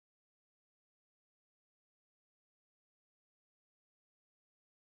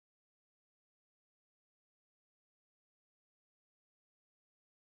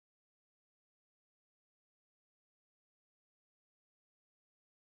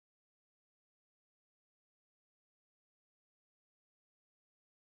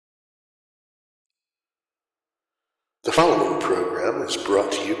The following program is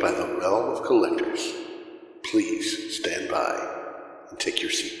brought to you by the Realm of Collectors. Please stand by and take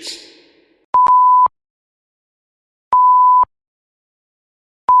your seats.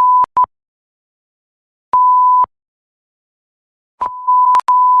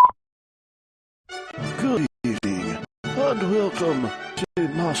 Good evening, and welcome to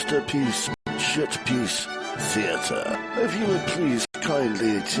Masterpiece Shitpiece Theater. If you would please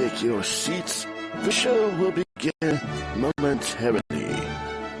kindly take your seats, the show will begin momentarily.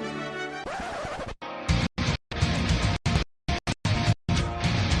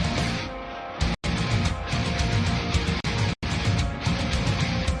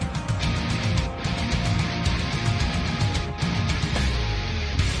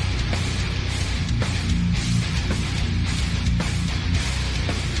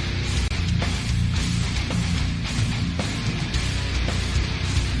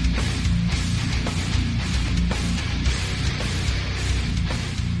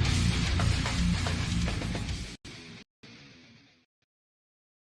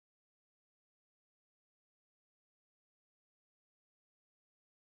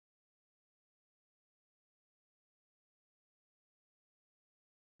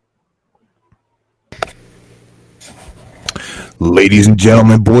 Ladies and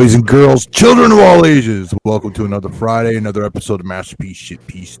gentlemen, boys and girls, children of all ages, welcome to another Friday, another episode of Masterpiece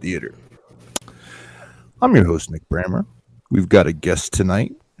Shitpiece Theater. I'm your host, Nick Brammer. We've got a guest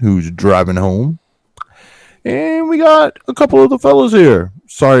tonight who's driving home, and we got a couple of the fellows here.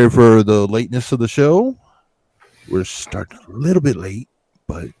 Sorry for the lateness of the show. We're starting a little bit late,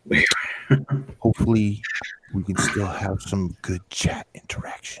 but hopefully we can still have some good chat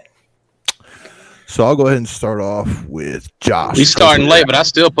interaction. So I'll go ahead and start off with Josh. We starting late, but I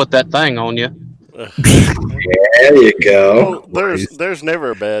still put that thing on you. There you go. Well, there's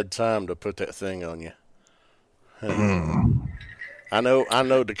never a bad time to put that thing on you. I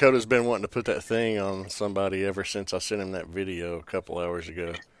know Dakota's been wanting to put that thing on somebody ever since I sent him that video a couple hours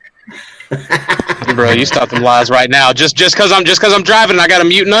ago. Bro, you stop them lies right now. Just because I'm driving and I got to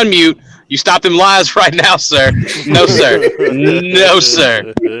mute and unmute. You stop them lies right now, sir. No, sir. No,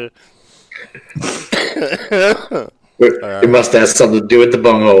 sir. It must have something to do with the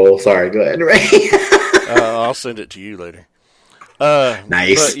bunghole. Sorry, go ahead, Ray. I'll send it to you later.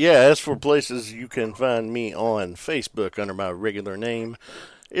 Nice. But yeah, as for places you can find me on Facebook under my regular name,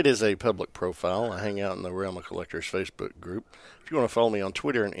 it is a public profile. I hang out in the Realm of Collectors Facebook group. If you want to follow me on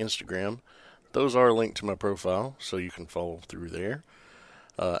Twitter and Instagram, those are linked to my profile, so you can follow through there.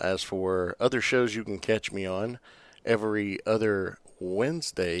 As for other shows you can catch me on, every other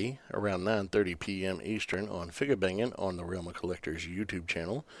Wednesday around 9:30 p.m. Eastern on Figure Bangin' on the Realm of Collectors YouTube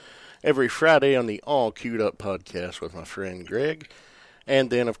channel. Every Friday on the All Queued Up podcast with my friend Greg. And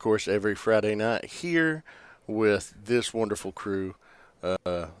then, of course, every Friday night here with this wonderful crew,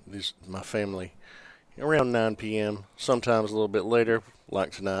 my family, around 9 p.m., sometimes a little bit later,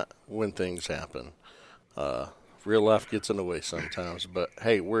 like tonight, when things happen. Real life gets in the way sometimes. But,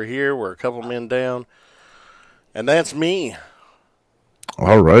 hey, we're here. We're a couple men down. And that's me.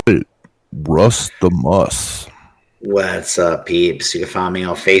 All right, Russ the Muss. What's up, peeps? You can find me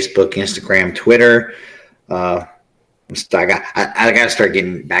on Facebook, Instagram, Twitter. I got to start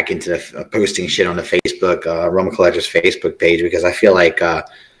getting back into posting shit on the Facebook Realm of Collectors Facebook page because I feel like I've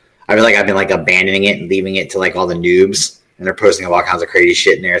been like abandoning it and leaving it to like all the noobs, and they're posting all kinds of crazy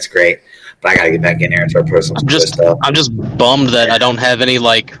shit in there. It's great, but I got to get back in there and start posting some good stuff. I'm just bummed that I don't have any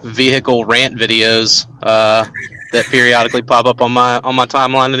like vehicle rant videos that periodically pop up on my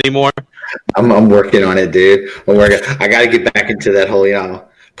timeline anymore. I'm working on it, dude. I got to get back into that whole,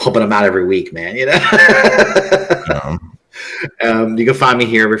 pumping them out every week, man. You can find me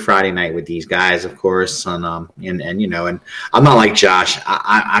here every Friday night with these guys, of course. And I'm not like Josh.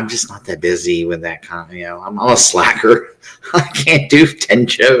 I'm just not that busy with that kind of, I'm a slacker. I can't do 10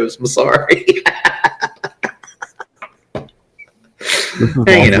 shows. I'm sorry. This is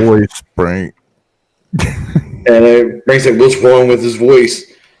my voice, Frank. And Frank's like, what's wrong with his voice?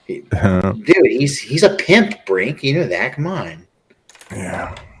 Dude, he's a pimp, Brink. You know that. Come on.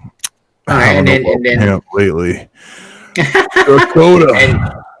 Yeah. All right, and then pimp lately. Dakota.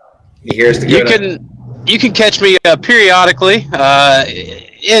 And here's Dakota. You can catch me periodically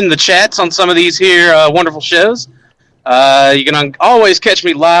in the chats on some of these here wonderful shows. You can always catch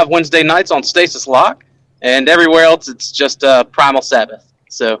me live Wednesday nights on Stasis Lock, and everywhere else it's just Primal Sabbath.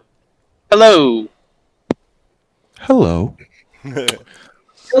 So, hello. Hello.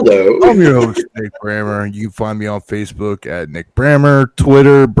 Hello. I'm your host, Nick Brammer. You can find me on Facebook at Nick Brammer,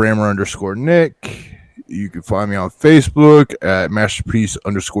 Twitter, Brammer_Nick. You can find me on Facebook at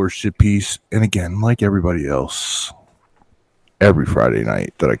Masterpiece_Shitpiece. And again, like everybody else, every Friday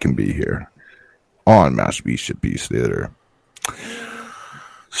night that I can be here on Masterpiece Shit Piece Theater.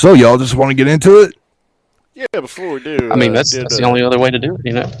 So y'all just want to get into it? Yeah, before we do, I mean, that's the only other way to do it,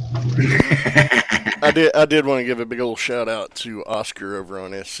 you know. I did want to give a big old shout out to Oscar over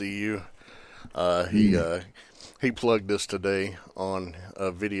on SCU. He plugged us today on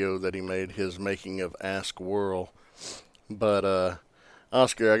a video that he made, his making of Ask Whirl. But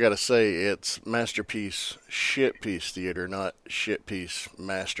Oscar, I gotta say, it's Masterpiece Shit Piece Theater, not Shit Piece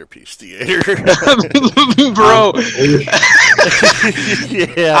Masterpiece Theater. Bro,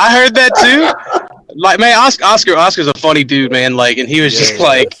 Yeah, I heard that too. Like, man, Oscar's a funny dude, man. Like, and he was just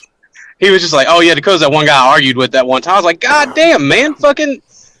like, oh yeah, because that one guy I argued with that one time. I was like, God damn, man, fucking,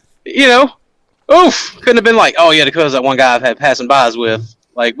 you know, oof. Couldn't have been like, oh yeah, because that one guy I've had passing bys with.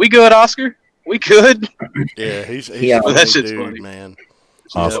 Like, we good, Oscar? We good? yeah, he's Yeah, a funny that shit's dude, funny. man.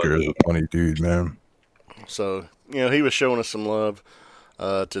 Oscar is a funny dude, man. So, he was showing us some love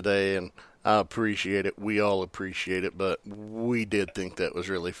today, and I appreciate it. We all appreciate it, but we did think that was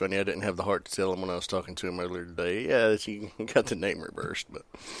really funny. I didn't have the heart to tell him when I was talking to him earlier today. Yeah, you got the name reversed, but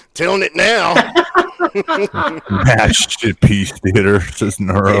telling it now. Mash Shit Piece Theater, says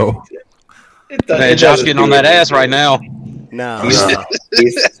Neuro. Man, Josh's getting on that ass right now. No, That's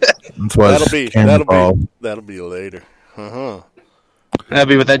why that'll it's be Cannonball. that'll be later. That'd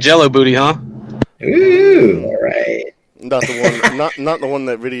be with that Jello booty, huh? Ooh, all right. Not the one, not the one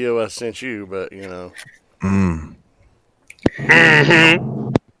that video I sent you, but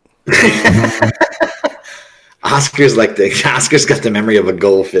Oscar's got the memory of a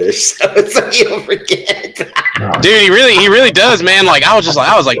goldfish, so it's like he'll forget. Dude, he really does, man. Like, I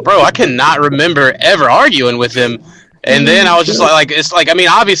was like, bro, I cannot remember ever arguing with him. And then I was just like, it's like, I mean,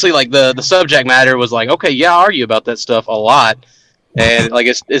 obviously, like the subject matter was like, okay, yeah, I argue about that stuff a lot, and like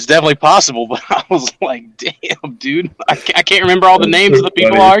it's definitely possible. But I was like, damn, dude, I can't remember all the names of the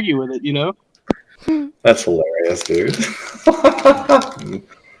people I argue with it, you know? That's hilarious, dude.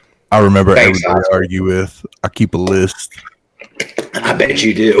 I remember Thanks, everybody I Oscar. argue with. I keep a list. I bet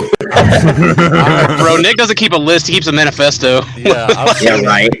you do. Bro, Nick doesn't keep a list; he keeps a manifesto. yeah, Yeah,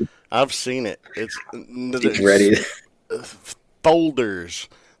 right. I've seen it. It's Ready. Folders,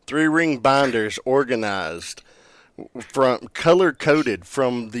 3-ring binders organized from color coded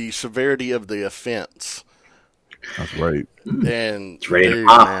from the severity of the offense. That's right. And It's ready to dude,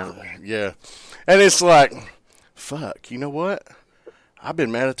 pop. man, yeah. And it's like, fuck, you know what? I've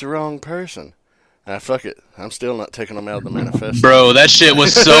been mad at the wrong person. Fuck it. I'm still not taking them out of the manifesto. Bro, that shit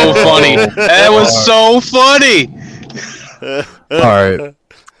was so funny. That was so funny. All right.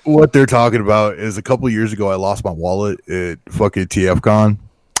 What they're talking about is a couple years ago, I lost my wallet at fucking TFCon.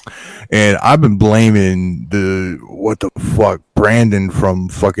 And I've been blaming Brandon from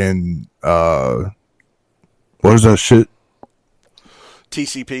fucking, what is that shit?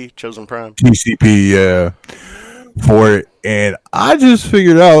 TCP, Chosen Prime. TCP, yeah, for it. And I just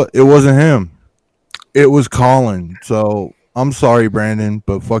figured out it wasn't him. It was Colin. So I'm sorry, Brandon,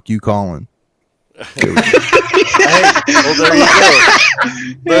 but fuck you, Colin. Hey,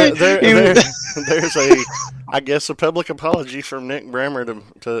 well, there you go. There's I guess, a public apology from Nick Brammer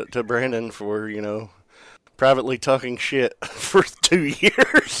to Brandon for, privately talking shit for 2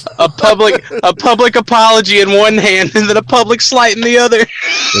 years. A public apology in one hand and then a public slight in the other.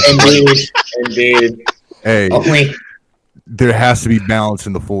 Indeed. Hey, Only there has to be balance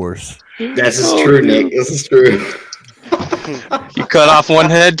in the force. this is true, Nick. This is true. You cut off one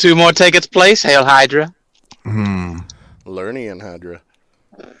head, 2 more take its place. Hail Hydra. Lernian Hydra.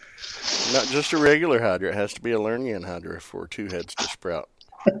 Not just a regular Hydra. It has to be a Lernian Hydra for 2 heads to sprout.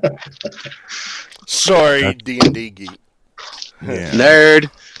 Sorry, D&D geek. Yeah.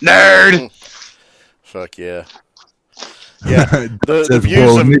 Nerd. Fuck yeah. Yeah, the Says, views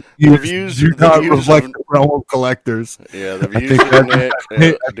well, of Nick, the views do the not views reflect of the realm of collectors. yeah the I views think of Nick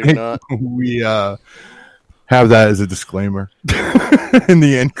I do think not. we have that as a disclaimer in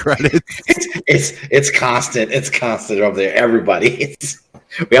the end credits. It's constant. It's constant over there. Everybody.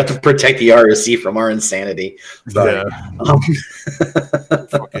 We have to protect the ROC from our insanity. Yeah. Um,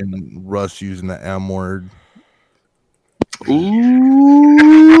 Fucking Russ using the M word.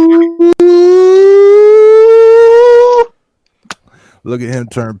 Look at him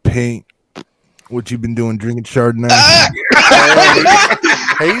turn pink. What you been doing? Drinking Chardonnay?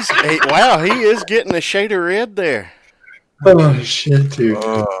 He is getting a shade of red there. oh shit, dude!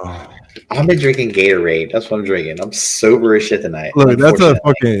 Oh. I've been drinking Gatorade. That's what I'm drinking. I'm sober as shit tonight. Look,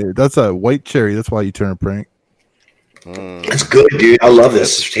 unfortunately. that's a white cherry. That's why you turn pink. It's good, dude. I love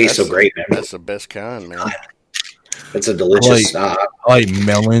this. It tastes so great, man. That's the best kind, man. It's a delicious. I like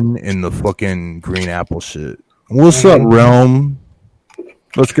melon and the fucking green apple shit. What's up, Realm?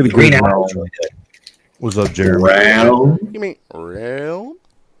 Let's get a Green good Arrow. round. What's up, Jeremy? Realm. You mean real?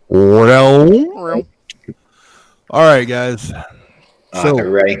 Well, all right, guys. So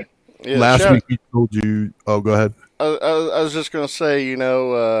Everybody. Yeah, last week we told you. Oh, go ahead. I was just going to say,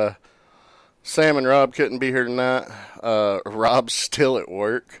 Sam and Rob couldn't be here tonight. Rob's still at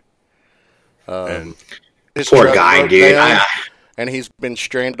work. And His Poor truck guy, broke dude. down, and he's been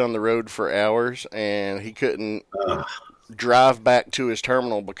stranded on the road for hours, and he couldn't drive back to his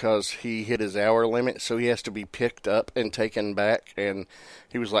terminal because he hit his hour limit, so he has to be picked up and taken back, and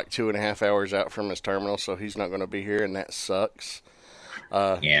he was like 2.5 hours out from his terminal, so he's not going to be here, and that sucks.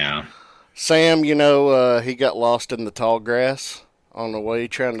 Yeah. Sam, he got lost in the tall grass on the way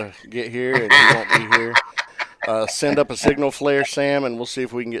trying to get here, and he won't be here. Send up a signal flare, Sam, and we'll see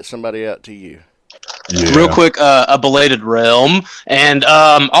if we can get somebody out to you. yeah. Real quick, a belated realm, and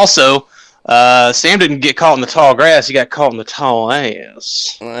also, Sam didn't get caught in the tall grass; he got caught in the tall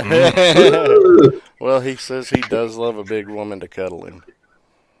ass. Well, he says he does love a big woman to cuddle him.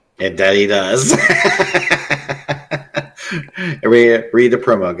 That he does. read the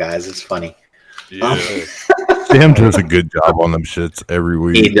promo, guys. It's funny. Sam does a good job on them shits every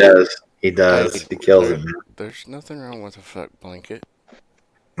week. He does. He kills it. Man. There's nothing wrong with a fuck blanket.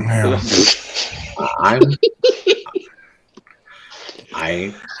 Yeah.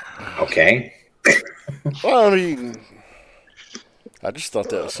 Okay. Well, I mean, I just thought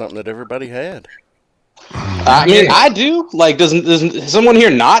that was something that everybody had. I mean, I do. Like, doesn't someone here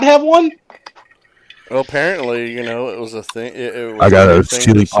not have one? Well, apparently, it was a thing. It was I got a thing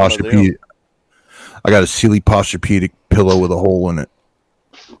Sealy to some of them. Posturepedic. I got a Sealy Posturepedic pillow with a hole in it.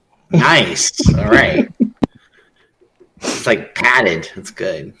 Nice. All right. It's like padded. It's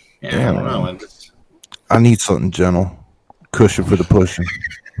good. Yeah, I don't know. I need something gentle. Cushion for the pushing.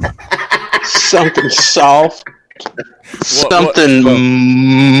 Something soft. Something.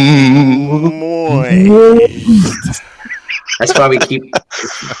 That's why we keep.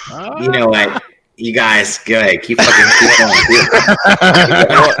 You know what? You guys, go ahead. Keep going.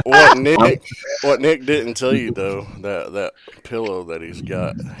 What Nick didn't tell you though, that pillow that he's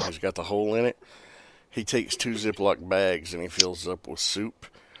got the hole in it. He takes 2 Ziploc bags and he fills it up with soup,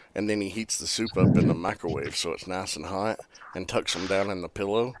 and then he heats the soup up in the microwave so it's nice and hot, and tucks them down in the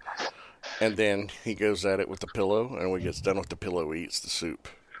pillow, and then he goes at it with the pillow, and when he gets done with the pillow, he eats the soup.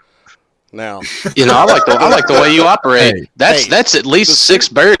 Now, I like the way you operate. Hey, That's at least 6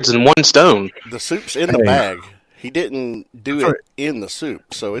 birds in one stone. the soup's in the bag. He didn't do it in the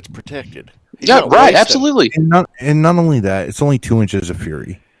soup, so it's protected. He's Yeah, not right. wasting. Absolutely. And not only that, it's only 2 inches of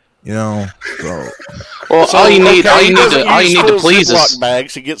fury. So Well, So, all you need he doesn't use to full please Ziploc us.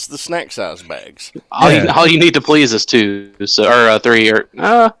 bags. He gets the snack size bags. All you need to please us 2, or 3, or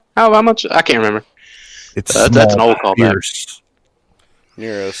how much? I can't remember. it's That's small, an old callback. fierce.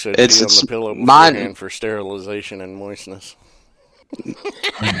 Nero said It's- be on it's the pillow mine- beforehand for sterilization and moistness.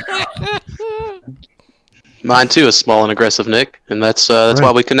 Mine too is small and aggressive, Nick, and that's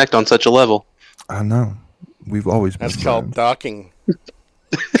why we connect on such a level. I know. We've always been That's called friends. docking.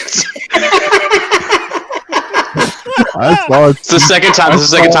 I saw It's the second time. This is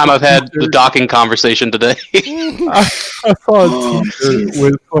the second time I've had the docking conversation today. I saw a t-shirt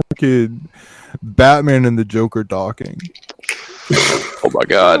with fucking Batman and the Joker docking. Oh my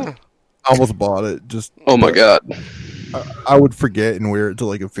god. I almost bought it. Just Oh my god. I would forget and wear it to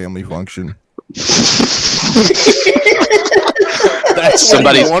like a family function. That's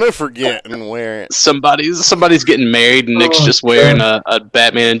Somebody's- what you want to forget and wear it. Somebody's getting married, and Nick's just wearing a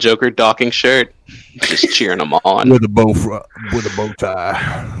Batman and Joker docking shirt, just cheering them on With a bow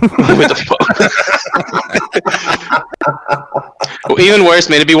tie. with a Well, even worse,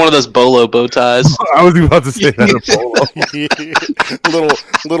 man, it'd be one of those bolo bow ties. I was about to say that. A polo.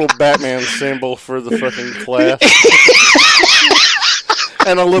 little Batman symbol for the fucking class.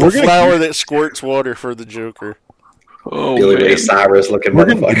 And a little flower that squirts water for the Joker. Oh Billy Ray man. Cyrus looking We're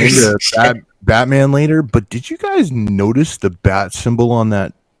gonna get into motherfuckers. Batman later, but did you guys notice the bat symbol on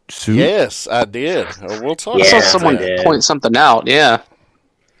that suit? Yes, I did. We'll talk. I saw Yeah, someone I did. point something out. Yeah.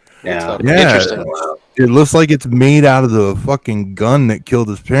 Yeah. Yeah. Interesting. It looks like it's made out of the fucking gun that killed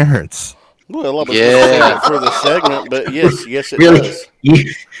his parents. Well, I was Yeah. gonna say that for the segment, but yes, it Really? does.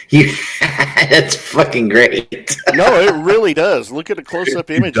 You that's fucking great. No, it really does. Look at a close-up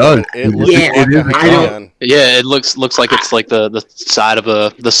image does. of it. It looks Yeah, like it a is. I don't- handgun. Yeah, it looks like it's like the slide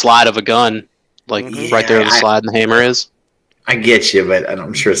of a gun, like right there where the Yeah, slide and the hammer is. I get you, but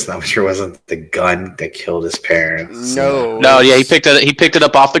I'm sure it wasn't the gun that killed his parents. No, No, yeah, he picked it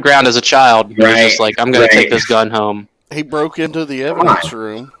up off the ground as a child. He was Right, just like, I'm gonna right. take this gun home. he broke into the evidence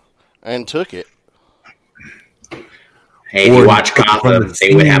room and took it. Hey, if you watch Gotham,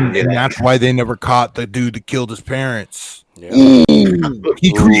 they would have to do and that. that's why they never caught the dude that killed his parents. Yeah.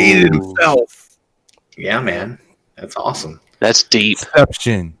 He created himself. Yeah, man. That's awesome. That's deep.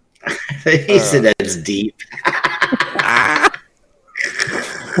 Exception. He said that's deep.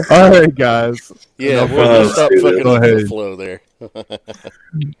 All right, guys. Yeah, Enough we'll of stop this. fucking Go with the ahead. flow there.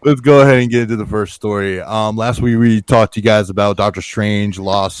 Let's go ahead and get into the first story. Last week we talked to you guys about Doctor Strange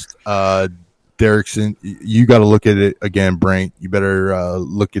lost Derrickson. You got to look at it again, Brink. You better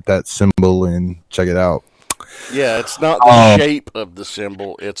look at that symbol and check it out. Yeah, it's not the shape of the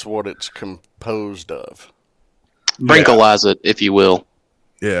symbol; it's what it's composed of. Brinkalize it, if you will.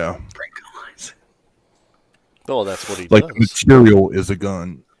 Yeah, Oh, that's what he like the does. material is a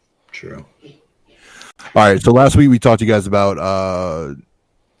gun. True. All right, so last week we talked to you guys about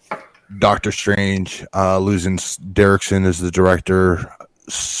Doctor Strange losing Derrickson as the director.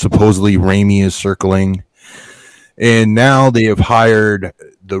 Supposedly Raimi is circling. And now they have hired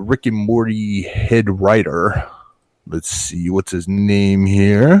the Rick and Morty head writer. Let's see, what's his name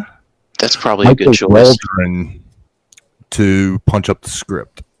here? That's probably a good Michael choice. Waldron to punch up the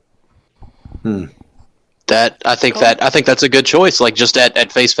script. I think that's a good choice. Like just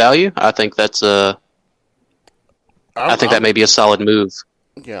at face value, I think that's I think that may be a solid move.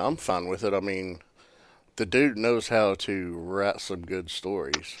 Yeah, I'm fine with it. I mean, the dude knows how to write some good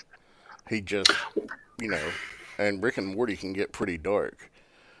stories. He just, and Rick and Morty can get pretty dark.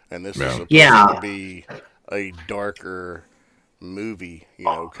 And this is supposed to be a darker movie,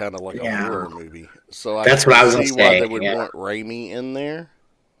 kind of like a horror movie. So That's what I was see gonna why say, they would yeah. want Raimi in there.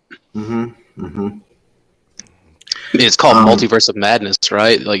 It's called Multiverse of Madness,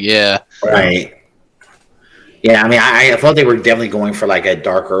 right? Like, yeah. Right. Yeah, I mean, I thought they were definitely going for like a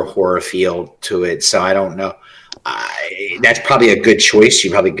darker horror feel to it. So I don't know. That's probably a good choice. You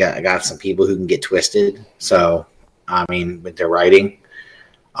probably got some people who can get twisted. So, I mean, with their writing,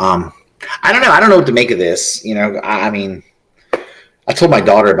 I don't know. I don't know what to make of this. I mean, I told my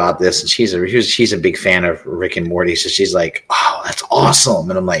daughter about this, and she's a big fan of Rick and Morty. So she's like, "Oh, that's awesome!"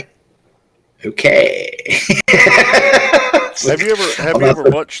 And I'm like, "Okay." Have you ever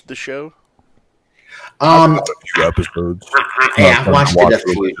watched the show? A few episodes. I watched it a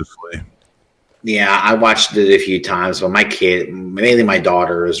few. religiously. Yeah, I watched it a few times, but my kid, mainly my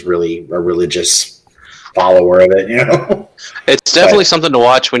daughter, is really a religious follower of it. It's definitely something to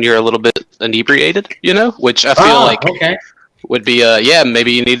watch when you're a little bit inebriated, which I feel like would be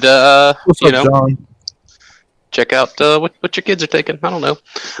maybe you need to What's up, John? check out what your kids are taking. I don't know.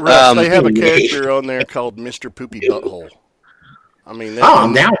 Russ, they have a character on there called Mr. Poopy Butthole. I mean,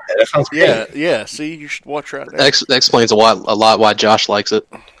 I'm down with it. That sounds great. yeah. See, you should watch right now. That explains a lot why Josh likes it.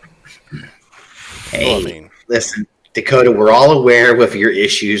 Hey, Well, I mean- listen, Dakota, we're all aware of your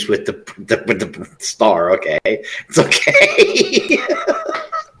issues with the star. Okay, it's okay.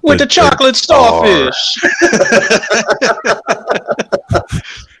 With the chocolate starfish.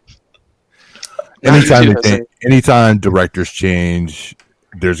 Anytime directors change,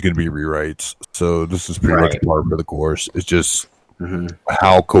 there's going to be rewrites. So this is pretty much par for the course. It's just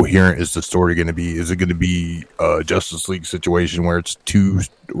how coherent is the story going to be? Is it going to be a Justice League situation where it's 2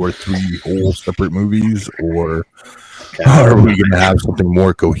 or 3 whole separate movies, or are we going to have something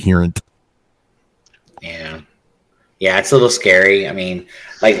more coherent? Yeah, it's a little scary. I mean,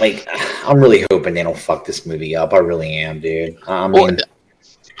 like I'm really hoping they don't fuck this movie up. I really am, dude. I mean,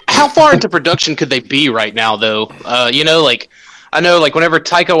 How far into production could they be right now, though? I know, whenever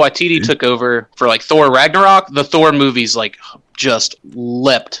Taika Waititi took over for like Thor Ragnarok, the Thor movies just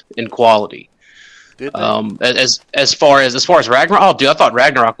leapt in quality. Did they? As far as Ragnarok, oh dude, I thought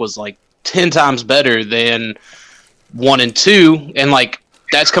Ragnarok was like 10 times better than 1 and 2, and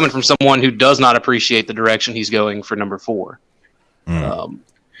that's coming from someone who does not appreciate the direction he's going for number 4. wow,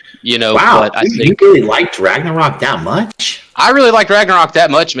 but I think you really liked Ragnarok that much? I really liked Ragnarok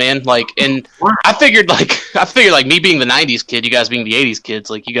that much, man. And I figured me being the 90s kid, you guys being the 80s kids,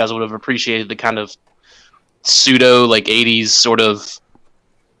 you guys would have appreciated the kind of pseudo 80s sort of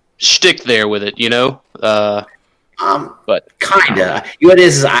shtick there with it, but Kinda. What it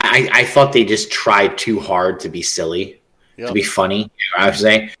is I thought they just tried too hard to be silly, to be funny. I would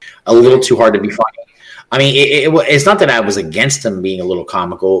say a little too hard to be funny. I mean, it's not that I was against them being a little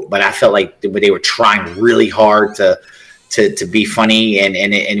comical, but I felt like they were trying really hard to be funny, and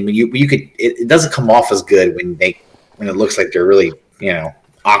you could it doesn't come off as good when it looks like they're really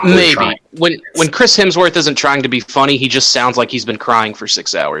awkward. maybe trying. when Chris Hemsworth isn't trying to be funny, he just sounds like he's been crying for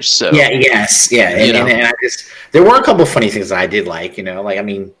 6 hours. So And I just there were a couple of funny things that I did like, him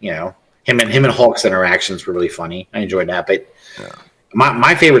and Hulk's interactions were really funny. I enjoyed that, but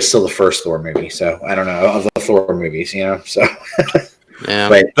My favorite's still the first Thor movie. So I don't know of the Thor movies, So Yeah.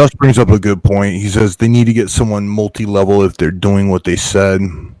 but Dust brings up a good point. He says they need to get someone multi-level if they're doing what they said,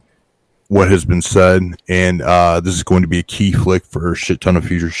 what has been said, and this is going to be a key flick for a shit ton of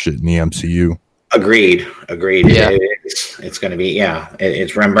future shit in the MCU. agreed. Yeah. It's going to be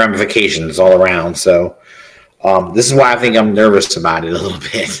it's ramifications all around. So this is why I think I'm nervous about it a little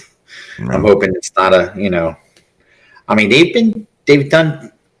bit. I'm hoping it's not I mean, they've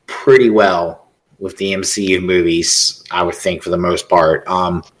done pretty well with the MCU movies, I would think, for the most part.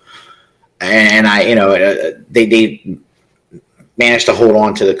 And they managed to hold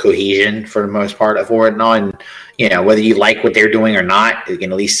on to the cohesion for the most part for it. And whether you like what they're doing or not, you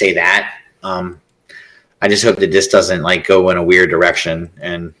can at least say that. I just hope that this doesn't go in a weird direction,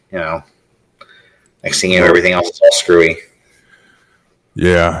 and next thing you know, everything else is all screwy.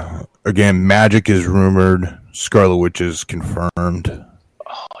 Yeah. Again, Magic is rumored. Scarlet Witch is confirmed.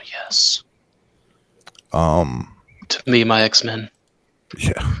 Oh yes. To me, my X-Men.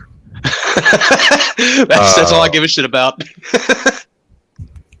 Yeah. that's all I give a shit about.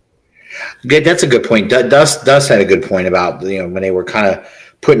 Good, that's a good point. Dust had a good point about when they were kind of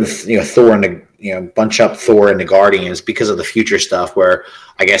putting Thor in the bunch up Thor and the Guardians because of the future stuff. Where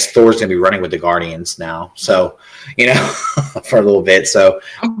I guess Thor's gonna be running with the Guardians now, so for a little bit. So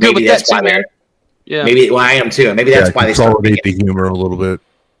I'm good with that too, man. Yeah, maybe. Well, I am too. Maybe that's why they consolidate the humor a little bit.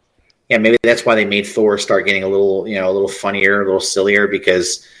 Yeah, maybe that's why they made Thor start getting a little funnier, a little sillier,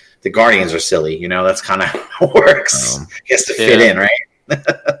 because the Guardians are silly. That's kind of how it works. He has to fit in, right?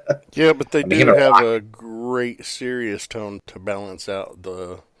 Yeah, but they do have a great serious tone to balance out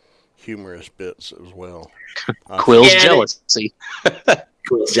the humorous bits as well. Quill's jealousy.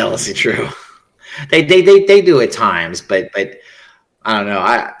 Quill's jealousy, true. They do at times, but I don't know.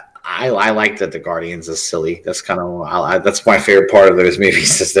 I like that the Guardians is silly. That's kind of that's my favorite part of those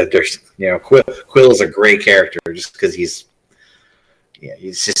movies is that there's Quill is a great character just because he just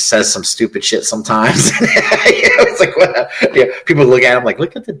says some stupid shit sometimes. It's like what people look at him like,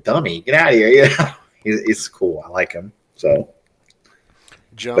 look at the dummy, get out of here. He's cool. I like him. So,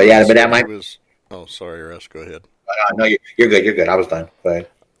 John, but that might. Oh, sorry, Russ. Go ahead. No, you're good. You're good. I was done. Go ahead.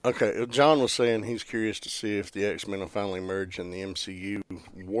 Okay, John was saying he's curious to see if the X-Men will finally merge in the MCU.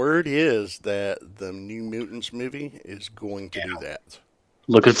 Word is that the New Mutants movie is going to do that.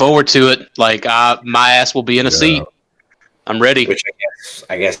 Looking forward to it. My ass will be in a seat. I'm ready. Which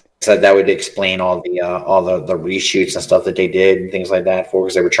I guess that would explain all the reshoots and stuff that they did and things like that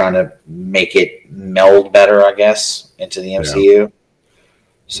because they were trying to make it meld better, I guess, into the MCU. Yeah.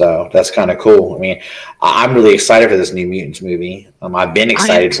 So that's kind of cool. I mean, I'm really excited for this New Mutants movie. I've been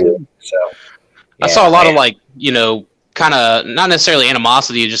excited for it. So I saw a lot of kind of not necessarily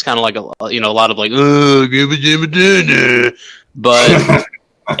animosity, just kind of a lot of but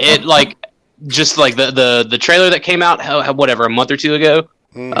it just the trailer that came out a month or two ago.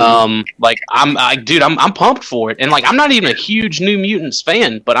 Mm-hmm. I'm pumped for it, and I'm not even a huge New Mutants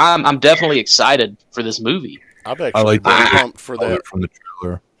fan, but I'm definitely excited for this movie. I've actually been pumped for that from the trailer.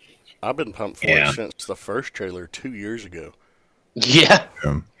 I've been pumped for it since the first trailer 2 years ago. Yeah.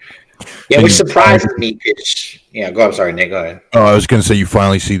 Yeah, which surprised me. I'm sorry, Nick. Go ahead. Oh, I was going to say you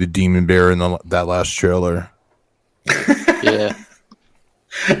finally see the Demon Bear in that last trailer. Yeah.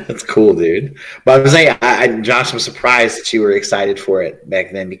 That's cool, dude. But I was saying, Josh, I'm surprised that you were excited for it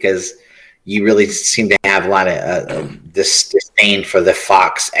back then because you really seem to have a lot of this disdain for the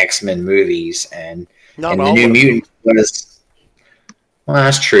Fox X-Men movies and the New Mutants was. Well,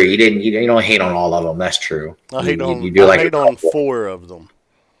 that's true. You don't hate on all of them. That's true. I hate on 4 of them.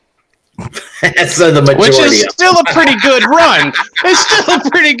 So the majority, which is still a pretty good run. It's still a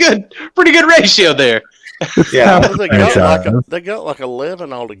pretty good ratio there. Yeah, they got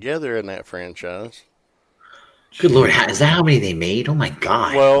 11 altogether in that franchise. Good Lord, is that how many they made? Oh my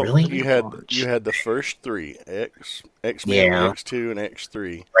God! Well, really? You had the first 3 X-Men, X2, and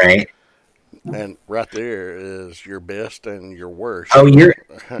X3, right? And right there is your best and your worst. Oh, you're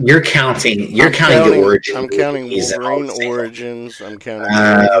counting the origins. I'm counting Wolverine Origins. I'm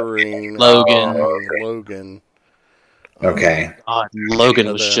counting Wolverine, Logan. Okay. Logan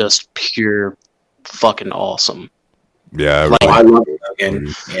was just pure fucking awesome. Yeah, I love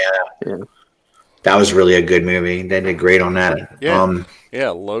Logan. Yeah. That was really a good movie. They did great on that.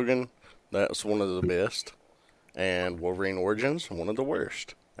 Yeah, Logan, that's one of the best, and Wolverine Origins, one of the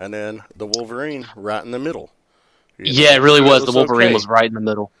worst. And then the Wolverine right in the middle. Yeah, it really was. The Wolverine was right in the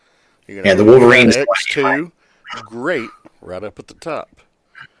middle. The Wolverine X2, great, right up at the top.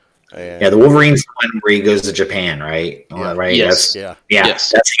 And Yeah, the Wolverine's the one where he goes to Japan, right? Yeah. Right. Yes.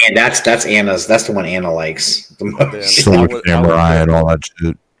 Yes. That's Anna's. That's the one Anna likes the most. Then Sword Samurai and all that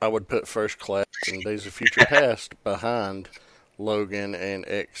shit. I would put First Class and Days of Future Past behind Logan and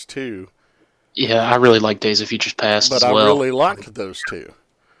X2. Yeah, I really like Days of Future Past But as I well. really liked those two.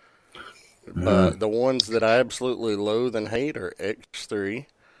 The ones that I absolutely loathe and hate are X3,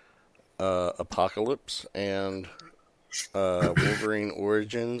 Apocalypse, and Wolverine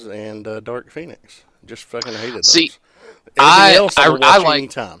Origins and Dark Phoenix. Just fucking hated those. See, Everything else I would watch like-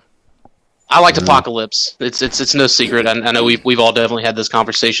 anytime. I liked Apocalypse. It's no secret. I know we've all definitely had this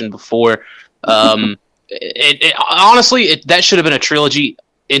conversation before. Honestly, that should have been a trilogy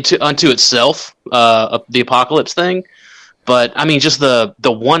unto itself. The Apocalypse thing, but I mean, just the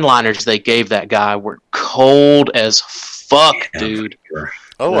one-liners they gave that guy were cold as fuck, dude.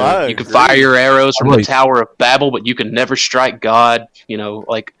 Oh, I You can agree. fire your arrows from the Right. Tower of Babel, but you can never strike God. You know,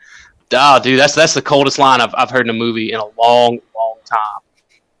 like, dude, that's the coldest line I've heard in a movie in a long time.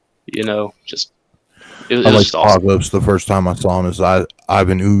 You know, just it was I liked just awesome. Apocalypse the first time I saw him as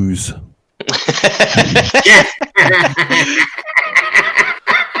Ivan Ooze.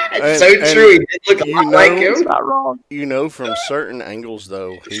 It's so And- true. He did look a you lot know- like him. Not wrong. You know, from certain angles,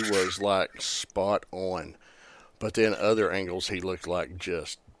 though, he was like spot on. But then other angles, he looked like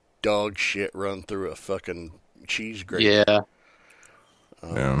just dog shit run through a fucking cheese grater. Yeah.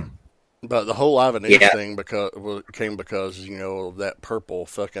 Yeah. But the whole Ivan Ooze Yeah. thing came because, you know, of that purple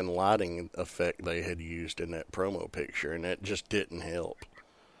fucking lighting effect they had used in that promo picture, and that just didn't help.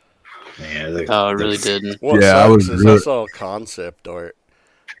 Yeah, Oh, it really didn't. What Yeah, I sucks was is really- I saw concept art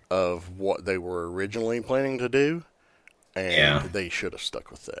of what they were originally planning to do, and Yeah. they should have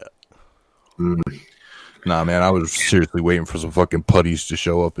stuck with that. Nah, man, I was seriously waiting for some fucking putties to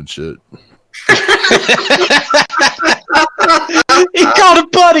show up and shit. He called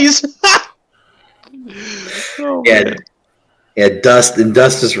it buddies. Oh, Yeah, man. yeah. Dust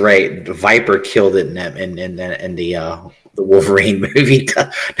is right. Viper killed it in the Wolverine movie.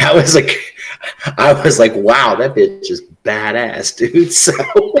 That was like, I was like, wow, that bitch is badass, dude. So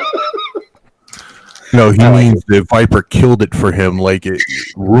No, he I like means that Viper killed it for him, like it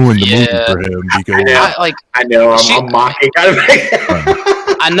ruined the movie Yeah. for him because I know She- I'm mocking.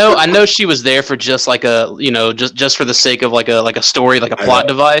 I know she was there for just like a, you know, just for the sake of like a story, like a I plot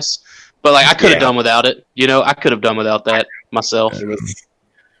know. device. But like I could have Yeah. done without it. You know, I could have done without that myself. It was,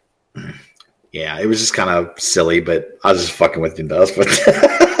 yeah, it was just kind of silly, but I was just fucking with him. Dust. But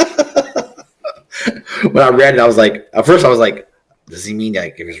when I read it, I was like, at first I was like, does he mean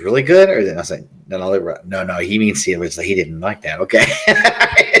like it was really good? Or then I was like, no, he means he was like he didn't like that. Okay,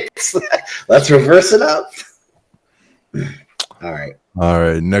 let's reverse it up. All right. All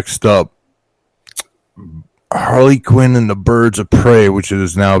right, next up, Harley Quinn and the Birds of Prey, which it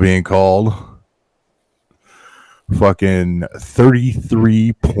is now being called. Fucking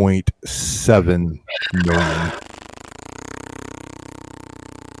 33.7 million.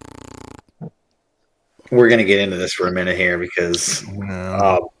 We're gonna get into this for a minute here because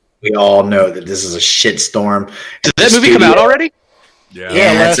Yeah. we all know that this is a shitstorm. Did that movie come out already? Yeah,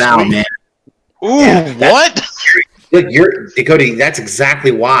 last it's out, week. man. Ooh, Yeah, what? Look, Dakota, that's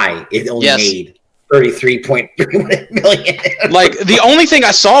exactly why it only Yes. made 33.3 million. Like the only thing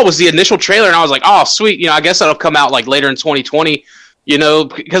I saw was the initial trailer, and I was like, "Oh, sweet." You know, I guess that'll come out like later in 2020. You know,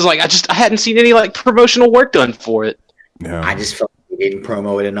 because like I hadn't seen any like promotional work done for it. Yeah. I just felt like they didn't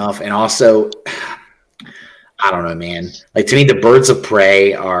promo it enough, and also, I don't know, man. Like to me, the Birds of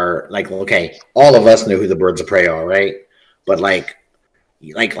Prey are like okay. All of us know who the Birds of Prey are, right? But like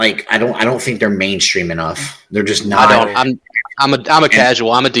I don't think they're mainstream enough. They're just not. I don't. I'm a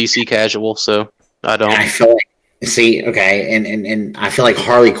casual. I'm a DC casual, so I don't. And I feel like see, okay, and I feel like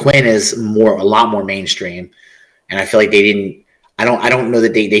Harley Quinn is a lot more mainstream, and I feel like they didn't. I don't know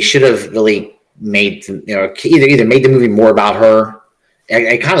that they should have really made either made the movie more about her.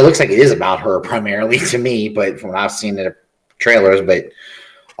 It kind of looks like it is about her primarily to me, but from what I've seen in the trailers, but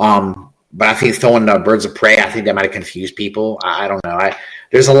I think throwing the Birds of Prey, I think that might have confused people. I don't know.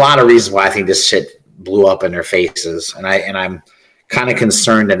 There's a lot of reasons why I think this shit blew up in their faces, and I'm kind of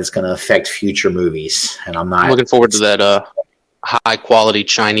concerned that it's going to affect future movies, and I'm not I'm looking forward to that high quality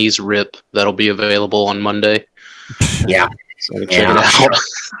Chinese rip that'll be available on Monday. Yeah, So check Yeah, it out.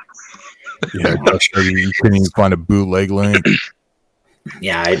 Yeah, that's true. You couldn't even find a bootleg link.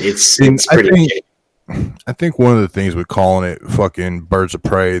 yeah, it's I pretty. think- I think one of the things with calling it fucking Birds of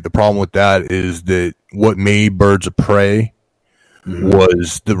Prey, the problem with that is that what made Birds of Prey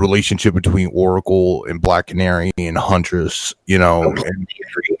was the relationship between Oracle and Black Canary and Huntress, you know, and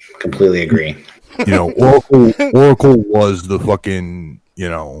Completely agree. you know, Oracle was the fucking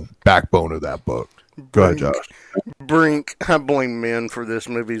backbone of that book. Go ahead, Josh. Brink, I blame men for this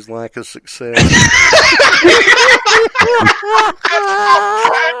movie's lack of success.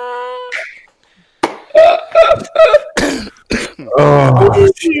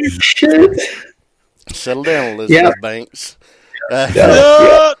 Oh, Shit. Settle down, Elizabeth Banks.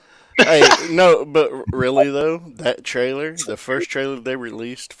 Hey, no, but really though, that trailer, the first trailer they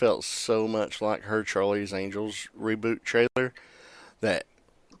released, felt so much like her Charlie's Angels reboot trailer that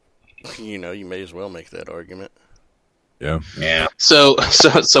you may as well make that argument. Yeah. So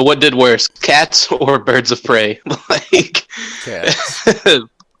what did worse, cats or Birds of Prey? Like, Cats.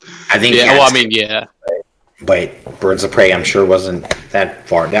 I think. yeah. Well, I mean, yeah. But Birds of Prey, I'm sure, wasn't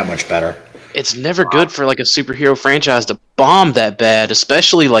that much better. It's never good for like a superhero franchise to bomb that bad,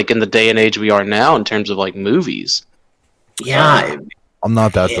 especially like in the day and age we are now in terms of like movies. Yeah. I'm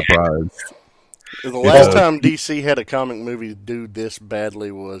not that surprised. The last time DC had a comic movie do this badly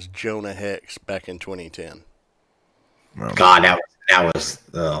was Jonah Hex back in 2010. God, that was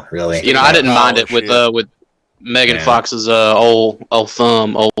really. I didn't mind it with Megan Fox's old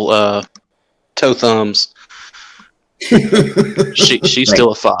toe thumbs. She's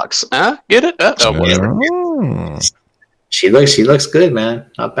still a fox. Huh? Get it? She looks good, man.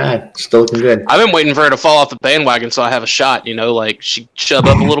 Not bad. Still looking good. I've been waiting for her to fall off the bandwagon so I have a shot. Like she chub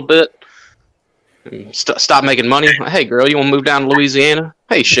up a little bit. Stop making money. Hey, girl, you want to move down to Louisiana?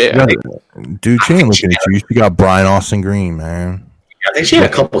 Hey, shit. Dude, she ain't looking at you. She got Brian Austin Green, man. I think she had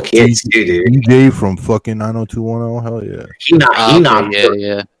a couple kids too, dude. DJ from fucking 90210. Hell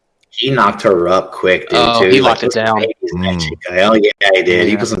yeah. He knocked her up quick, dude. Oh, too. He locked it down. Hell yeah, he did.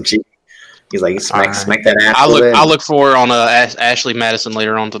 He put some cheek. He's like, smack that ass. I'll look for her on Ashley Madison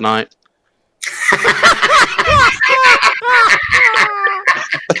later on tonight.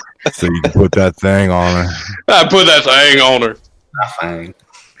 So you can put that thing on her. I put that thing on her. Fine.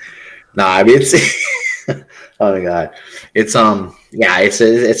 Nah, I mean it's. Oh my god, it's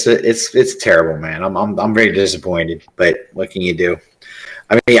it's terrible, man. I'm very disappointed, but what can you do?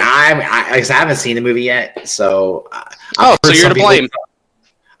 I mean, I haven't seen the movie yet, so. So you're to blame.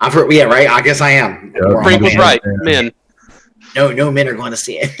 I've heard, yeah, right. I guess I am. Yeah, Frank was right, men. No men are going to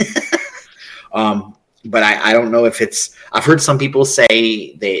see it. But I don't know if it's. I've heard some people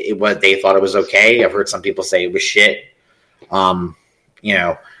say they thought it was okay. I've heard some people say it was shit.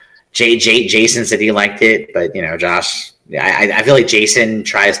 Jason said he liked it, but Josh. I feel like Jason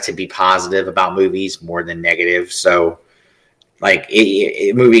tries to be positive about movies more than negative. So, like,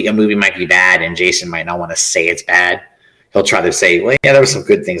 a movie might be bad, and Jason might not want to say it's bad. He'll try to say, well, yeah, there were some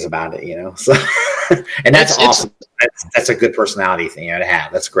good things about it, So, and that's awesome. That's a good personality thing to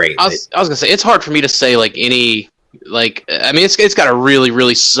have. That's great. I was gonna say it's hard for me to say it's got to really,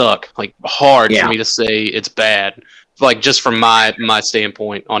 really suck hard for me to say it's bad. Just from my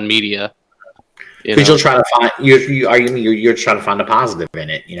standpoint on media. Because you'll try to find you're trying to find a positive in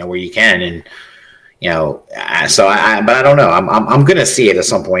it, where you can, and so but I don't know. I'm gonna see it at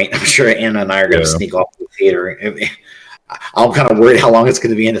some point. I'm sure Anna and I are gonna sneak off the theater. I'm kind of worried how long it's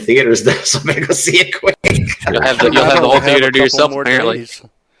going to be in the theaters, though, so I'm going to go see it quick. You'll have the whole theater to yourself, apparently.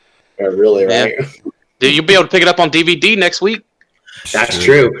 Really, right? Dude, you'll be able to pick it up on DVD next week. That's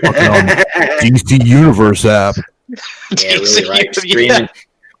true. DC Universe app. Yeah, really, right. Streaming.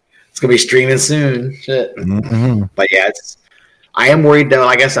 It's going to be streaming soon. Shit. Mm-hmm. But yeah, I am worried, though.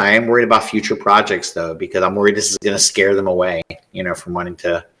 I guess I am worried about future projects, though, because I'm worried this is going to scare them away, from wanting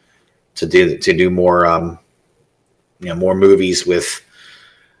to do more. More movies with,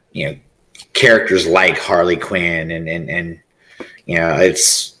 characters like Harley Quinn and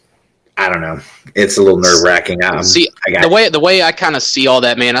it's, I don't know, it's a little nerve wracking. The way I kind of see all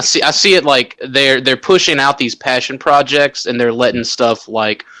that, man, I see it like they're pushing out these passion projects and they're letting stuff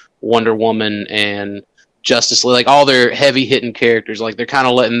like Wonder Woman and Justice League, like all their heavy hitting characters, like they're kind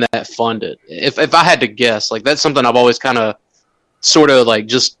of letting that fund it. If I had to guess, like that's something I've always kind of sort of like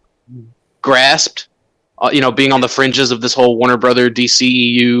just grasped. Being on the fringes of this whole Warner Brother,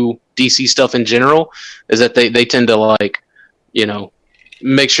 DCEU, DC stuff in general, is that they tend to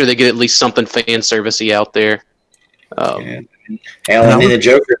make sure they get at least something fan servicey out there. And then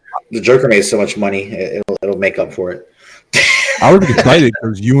the Joker made so much money, it'll make up for it. I was excited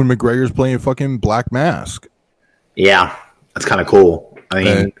because Ewan McGregor's playing fucking Black Mask. Yeah, that's kind of cool. I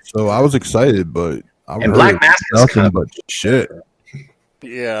mean, so I was excited, but Black Mask is nothing but shit.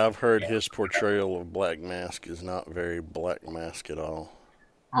 Yeah, I've heard his portrayal of Black Mask is not very Black Mask at all.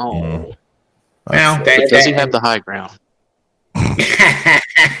 Oh. Well, does he have the high ground? Now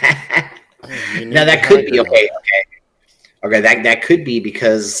that could be okay. Okay, that could be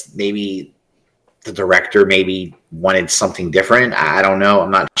because maybe the director maybe wanted something different. I don't know.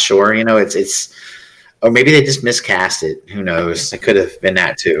 I'm not sure. It's or maybe they just miscast it. Who knows? It could have been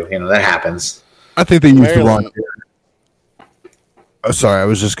that too. That happens. I think they used the wrong. Sorry, I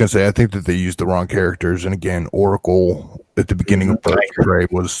was just gonna say. I think that they used the wrong characters, and again, Oracle at the beginning of Birds of Prey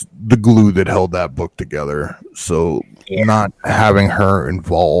was the glue that held that book together. So not having her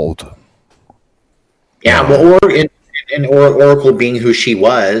involved. Yeah, well, Oracle being who she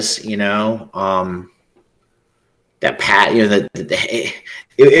was, that Pat,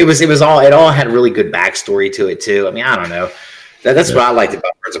 it all had really good backstory to it too. I mean, I don't know. That's what I liked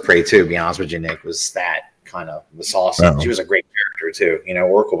about Birds of Prey too. To be honest with you, Nick, was that kind of was awesome. She was a great character too.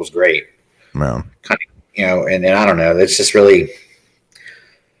 Oracle was great. Man. Kind of, and I don't know. It's just really,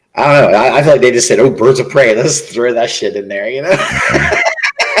 I don't know. I feel like they just said, "Oh, Birds of Prey, let's throw that shit in there,"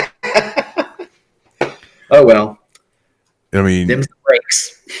 Oh well. I mean, them's the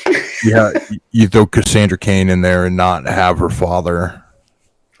breaks. Yeah, you throw Cassandra Cain in there and not have her father,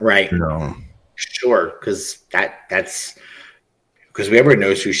 right? Sure, because that's because everyone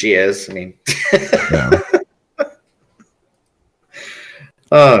knows who she is. I mean, yeah.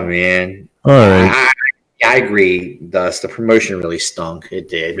 Oh man! All right, I agree. Thus, the promotion really stunk. It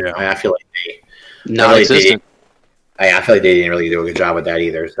did. Yeah. I feel like non-existent. I feel like they didn't really do a good job with that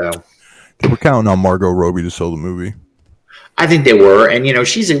either. So we're counting on Margot Robbie to sell the movie. I think they were, and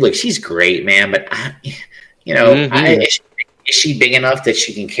she's great, man. But is she big enough that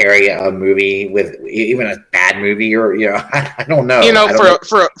she can carry a movie with even a bad movie, or I don't know.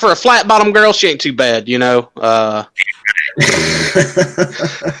 For a flat bottom girl, she ain't too bad.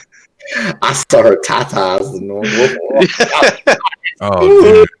 I saw her tatas and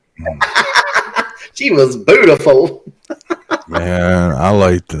oh, she was beautiful. Man, I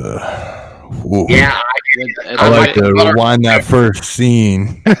like the. Whoa. Yeah, I like to rewind that first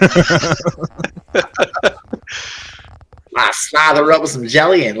scene. I slather up with some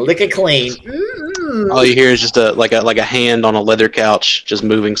jelly and lick it clean. Mm-hmm. All you hear is just like a hand on a leather couch, just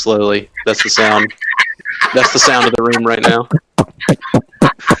moving slowly. That's the sound. That's the sound of the room right now.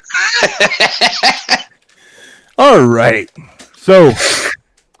 All right. So,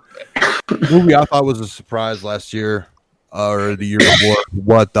 movie I thought was a surprise last year or the year before,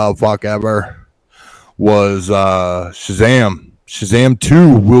 what the fuck ever, was Shazam. Shazam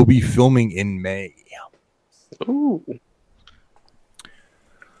 2 will be filming in May. Ooh.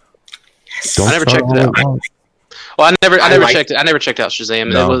 I never checked it out. Well, I never checked it. I never checked out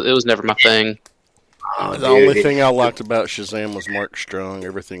Shazam. No. It was never my thing. Oh, the only thing I liked about Shazam was Mark Strong.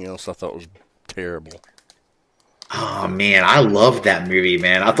 Everything else I thought was terrible. Oh man, I loved that movie,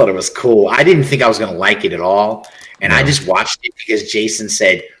 man. I thought it was cool. I didn't think I was going to like it at all, and I just watched it because Jason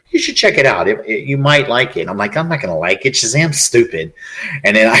said you should check it out. You might like it. I'm like, I'm not going to like it. Shazam's stupid.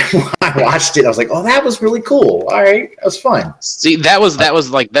 And then I watched it. I was like, oh, that was really cool. All right, that was fun. See, that was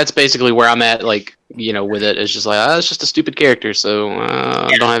like that's basically where I'm at. Like with it, it's just like it's just a stupid character, so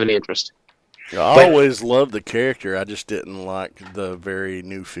I don't have any interest. I always loved the character. I just didn't like the very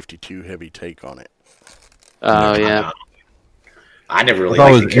new 52 heavy take on it. Oh, yeah. I never really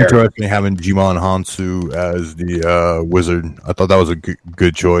liked the character. Interesting having Jimon Hansu as the wizard. I thought that was a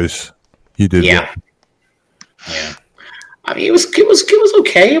good choice. He did. Yeah. Yeah. I mean, it was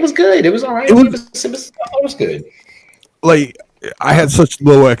okay. It was good. It was all right. It was good. Like, I had such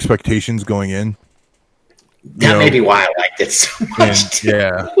low expectations going in. That may be why I liked it so much.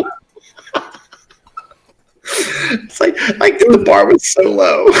 Yeah. It's like the bar was so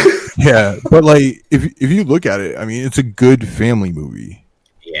low. Yeah, but like if you look at it, I mean, it's a good family movie.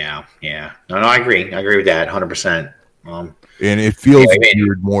 Yeah. No, I agree. I agree with that 100%. And it feels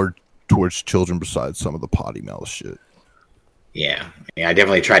geared more towards children besides some of the potty mouth shit. Yeah, I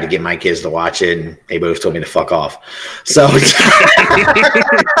definitely tried to get my kids to watch it, and they both told me to fuck off. So,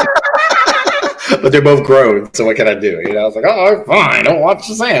 but they're both grown, so what can I do? I was like, oh, fine, don't watch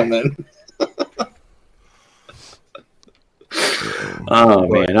Shazam then. Oh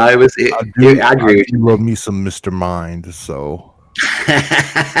man, I agree. I do love me some Mr. Mind, so.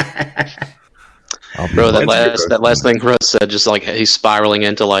 Bro, that last thing Russ said, just like he's spiraling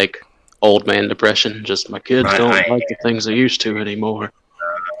into like old man depression. Just my kids don't like the things they used to anymore.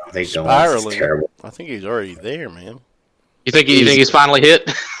 They don't. Spiraling. Terrible. I think he's already there, man. You think he's finally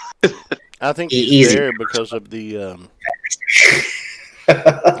hit? I think he's there because of the.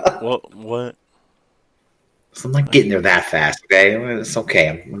 What? So I'm not getting there that fast, okay? It's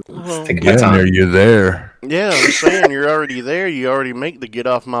okay. I'm taking my time. There, you're there. Yeah, I'm saying you're already there. You already make the get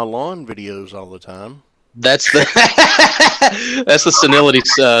off my lawn videos all the time. That's the senility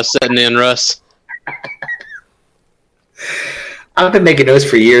setting in, Russ. I've been making those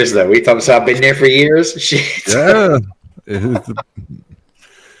for years, though. We talking about I've been there for years. Shit. Yeah.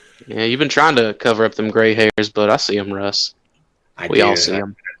 Yeah, you've been trying to cover up them gray hairs, but I see them, Russ. We all see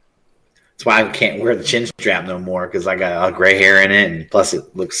them. That's why I can't wear the chin strap no more because I got gray hair in it, and plus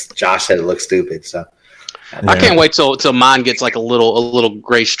it looks. Josh said it looks stupid, so. I can't wait till mine gets like a little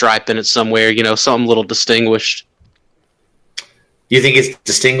gray stripe in it somewhere. You know, something a little distinguished. You think it's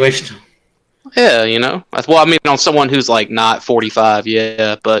distinguished? Yeah, you know. Well, I mean, on someone who's like not 45,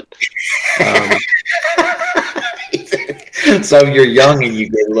 yeah, but. So if you're young and you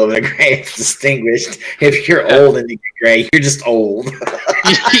get a little bit of gray, it's distinguished. If you're old and you get gray, you're just old.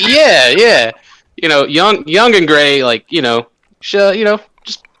 yeah. You know, young and gray, like just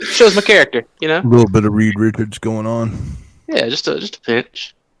shows my character. You know, A little bit of Reed Richards going on. yeah, just a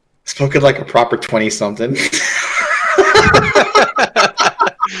pinch. Spoken like a proper 20-something.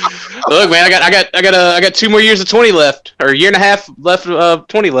 Look, man, I got 2 more years of 20 left, or a year and a half left of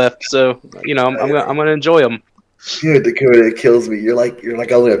 20 left. So I'm gonna enjoy them. Dude, Dakota, it kills me. You're like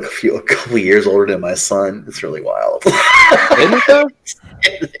only a couple years older than my son. It's really wild. Isn't it though?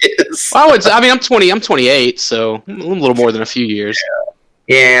 It is. Well, I'm 20. I'm 28, so a little more than a few years.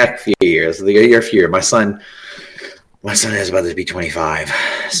 Yeah, a few years. You're a few years. My son is about to be 25.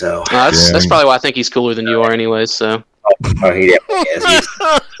 So that's probably why I think he's cooler than you are, anyways. So. Oh, he definitely is. He's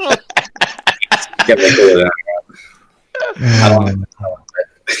definitely cooler than I am.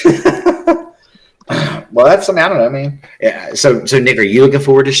 Well, that's something I don't know. I mean, yeah. So Nick, are you looking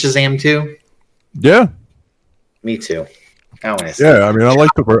forward to Shazam 2? Yeah. Me too. I want to see. Yeah, I mean, I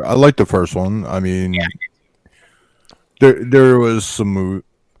like the first one. I mean, there was some,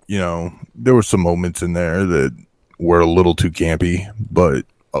 there were some moments in there that were a little too campy, but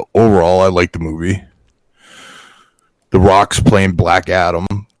overall, I like the movie. The Rock's playing Black Adam.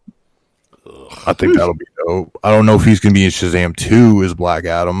 I think that'll be dope. I don't know if he's going to be in Shazam 2 as Black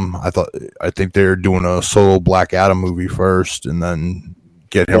Adam. I think they're doing a solo Black Adam movie first and then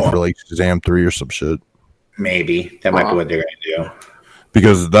get him for like Shazam 3 or some shit. Maybe. That might be what they're going to do.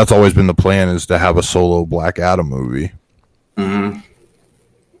 Because that's always been the plan, is to have a solo Black Adam movie. Mm-hmm.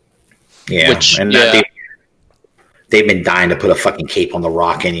 Yeah. They've been dying to put a fucking cape on The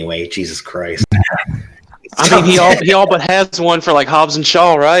Rock anyway. Jesus Christ. I mean, he all but has one for like Hobbs and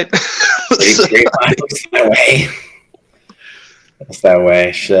Shaw, right? That's that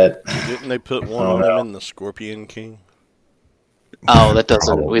way. Shit. Didn't they put one on him in the Scorpion King? Oh, that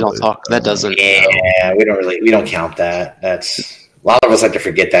doesn't. We don't talk. That doesn't. Yeah, we don't count that. That's a lot of us like to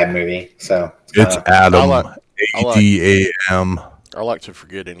forget that movie. So it's Adam. ADAM. I like to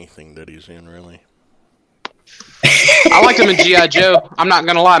forget anything that he's in, really. I liked him in G.I. Joe. I'm not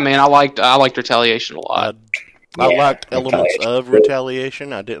gonna lie, man. I liked Retaliation a lot. I liked elements of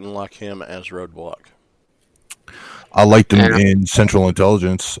Retaliation. I didn't like him as Roadblock. I liked him in Central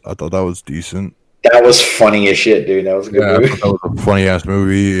Intelligence. I thought that was decent. That was funny as shit, dude. That was a good movie. That was a funny ass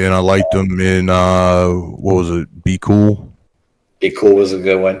movie, and I liked him in what was it? Be Cool. Be Cool was a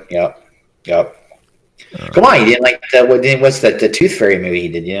good one. Yep. Come on, you didn't like what's the Tooth Fairy movie he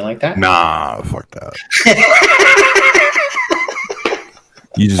did? You didn't like that? Nah, fuck that.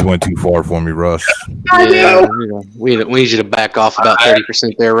 You just went too far for me, Russ. Yeah, we need you to back off about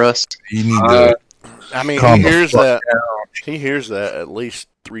 30% there, Russ. You need to. I mean, he hears that. He hears that at least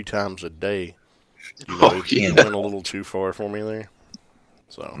 3 times a day. He went a little too far for me there.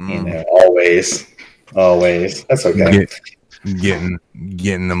 So always. That's okay.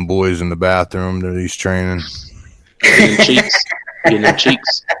 Getting them boys in the bathroom that he's training. Getting them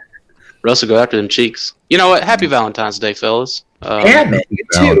cheeks. Russ will go after them cheeks. You know what? Happy Valentine's Day, fellas. Yeah, man. You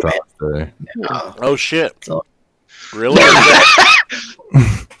too, man. Oh shit! Really?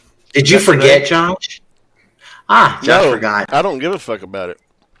 Did you forget, Josh? Josh forgot. I don't give a fuck about it.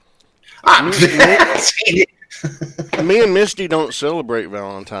 Me and Misty don't celebrate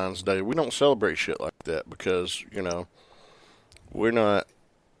Valentine's Day. We don't celebrate shit like that because, we're not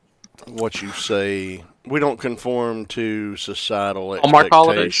what you say. We don't conform to societal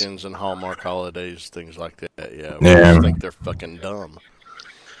expectations and Hallmark holidays, things like that. Yeah, we just think they're fucking dumb.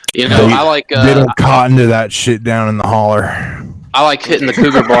 I like. They don't cotton to that shit down in the holler. I like hitting the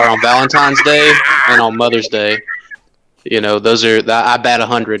Cougar Bar on Valentine's Day and on Mother's Day. Those are I bat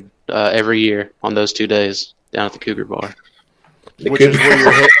 100 every year on those 2 days down at the Cougar Bar. Which is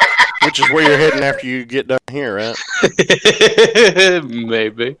where you're heading after you get done here, right?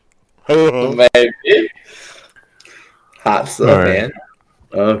 Maybe. Maybe. Hot stuff, man.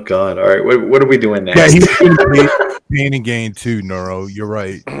 Oh God! All right, what are we doing next? Yeah, he was Pain and Gain too, Neuro. You're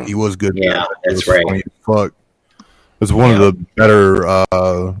right. He was good. Yeah, that's right. Funny as fuck. It's one of the better,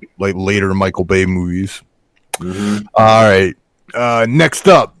 later Michael Bay movies. Mm-hmm. All right, Next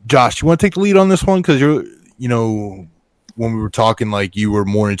up, Josh, you want to take the lead on this one? Because when we were talking, like, you were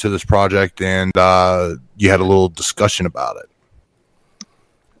more into this project and you had a little discussion about it.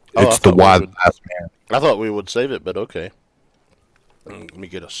 It's the Why the Last Man. I thought we would save it, but okay. Let me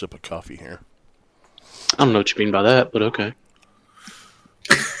get a sip of coffee here. I don't know what you mean by that, but okay.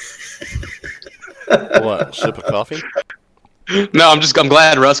 What? Sip of coffee? No, I'm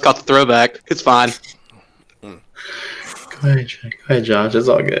glad Russ caught the throwback. It's fine. Go ahead, Josh. It's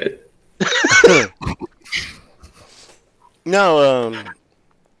all good. No,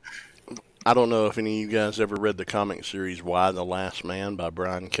 I don't know if any of you guys ever read the comic series Why the Last Man by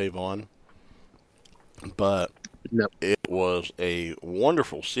Brian K. Vaughan, but it was a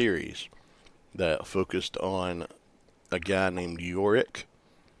wonderful series that focused on a guy named Yorick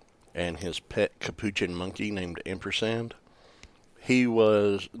and his pet capuchin monkey named Ampersand. They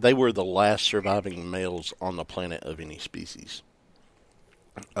were the last surviving males on the planet of any species.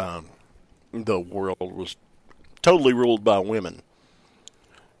 The world was totally ruled by women,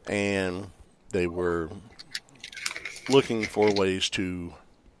 and they were looking for ways to,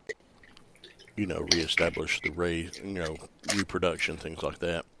 reestablish the race, reproduction, things like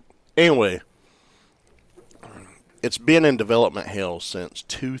that. Anyway, it's been in development hell since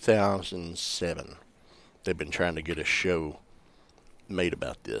 2007. They've been trying to get a show made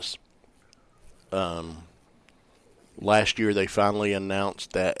about this. Last year, they finally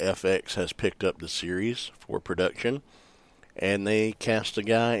announced that FX has picked up the series for production, and they cast a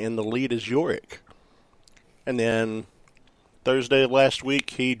guy in the lead as Yorick. And then Thursday of last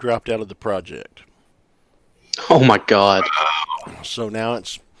week, he dropped out of the project. Oh my God! So now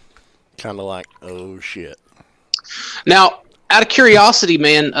it's kind of like, oh shit. Now, out of curiosity,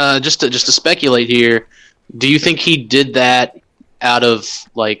 man, just to speculate here, do you think he did that out of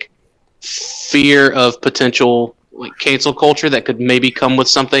like fear of potential like cancel culture that could maybe come with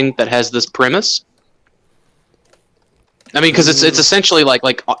something that has this premise? I mean, because it's essentially like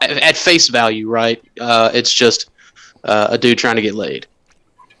at face value, right? It's just a dude trying to get laid,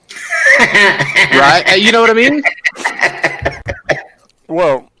 right? You know what I mean?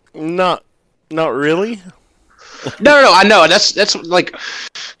 Well, not really. No. I know that's like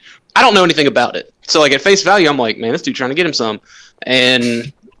I don't know anything about it. So like at face value, I'm like, man, this dude trying to get him some,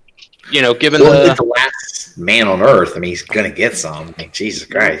 and given the last man on Earth, I mean, he's gonna get some. Like, Jesus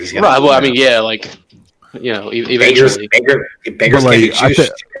Christ, he's gonna. Right. Well, I mean, yeah, like eventually. Beggars But, can't be like,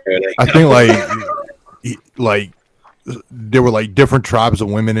 choosers. I think like there were like different tribes of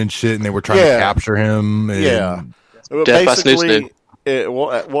women and shit, and they were trying to capture him. And, Yeah. Well, Death by snooze, dude.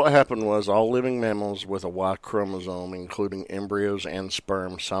 What happened was all living mammals with a Y chromosome, including embryos and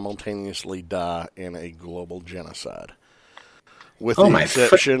sperm, simultaneously die in a global genocide. With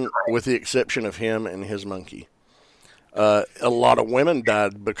the exception of him and his monkey. A lot of women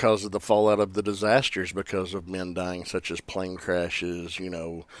died because of the fallout of the disasters, because of men dying, such as plane crashes,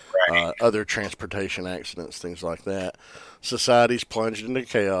 other transportation accidents, things like that. Societies plunged into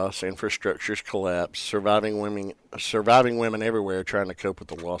chaos, infrastructures collapsed, surviving women everywhere trying to cope with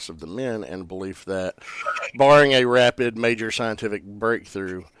the loss of the men, and belief that, barring a rapid, major scientific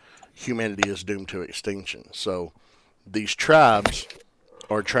breakthrough, humanity is doomed to extinction. So these tribes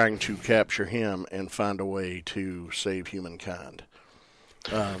are trying to capture him and find a way to save humankind.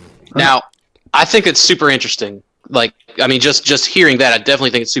 Now, I think it's super interesting. Like, I mean, just hearing that, I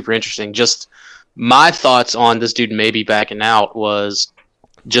definitely think it's super interesting. Just my thoughts on this dude maybe backing out was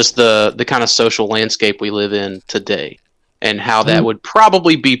just the kind of social landscape we live in today, and how that would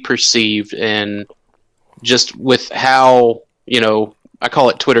probably be perceived, and just with how I call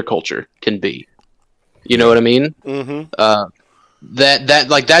it Twitter culture can be. You know what I mean? Mm-hmm.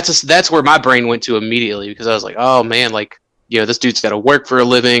 That's where my brain went to immediately, because I was like, oh man, like, this dude's got to work for a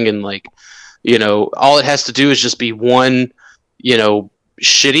living, and like, all it has to do is just be one,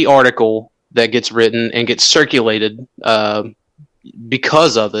 shitty article that gets written and gets circulated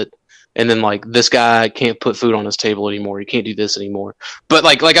because of it, and then like this guy can't put food on his table anymore. He can't do this anymore. But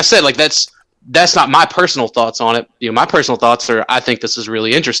like I said, like that's not my personal thoughts on it. My personal thoughts are, I think this is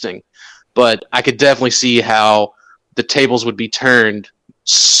really interesting, but I could definitely see how the tables would be turned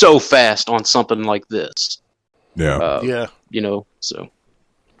so fast on something like this. Yeah. So.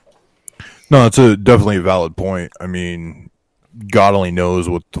 No, it's definitely a valid point. I mean, God only knows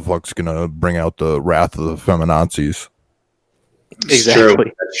what the fuck's gonna bring out the wrath of the feminazis.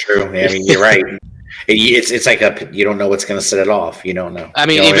 Exactly. That's true. I mean, you're right. It's like you don't know what's gonna set it off. You don't know. I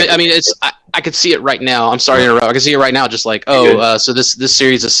mean, I could see it right now. I'm sorry to interrupt. I can see it right now. Just like, so this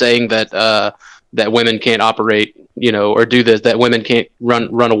series is saying that women can't operate, or do this, that women can't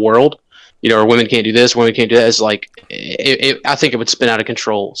run a world. or women can't do this, women can't do that. It's like, I think it would spin out of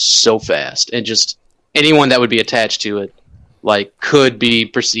control so fast, and just anyone that would be attached to it, like, could be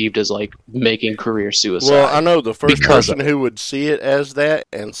perceived as like making career suicide. Well, I know the first person who would see it as that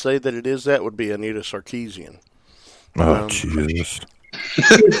and say that it is that would be Anita Sarkeesian. Oh, Jesus.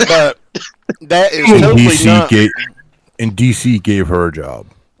 But that is totally not... And DC gave her a job.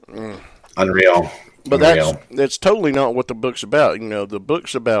 Unreal. But that's totally not what the book's about. The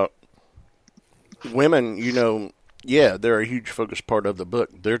book's about women, they're a huge focus part of the book.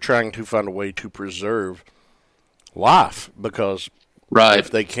 They're trying to find a way to preserve life because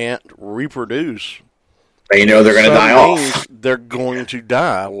if they can't reproduce, they're going to die off. They're going to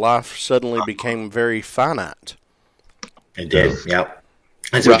die. Life suddenly became very finite. It did, yep.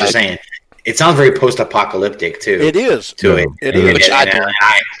 That's what you're saying. It sounds very post-apocalyptic, too. It is. It is.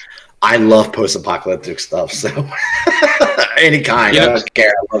 I love post-apocalyptic stuff, so any kind. I don't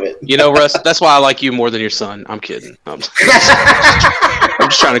care. I love it. Russ, that's why I like you more than your son. I'm kidding. I'm just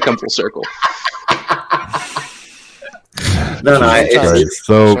trying to come full circle.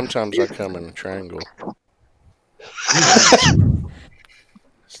 Sometimes I come in a triangle.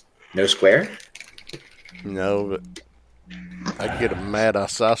 No square? No, but I get a mad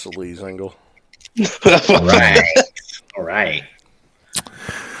isosceles angle. All right.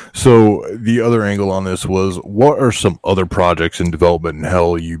 So the other angle on this was, what are some other projects in development in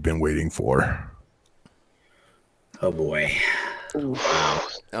hell you've been waiting for? Oh boy.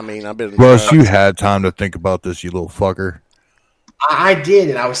 I mean, I've been... Russ, you had time to think about this, you little fucker. I did,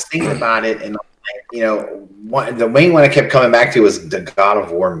 and I was thinking about it, and the main one I kept coming back to was the God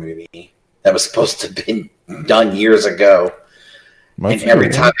of War movie that was supposed to have been done years ago. And every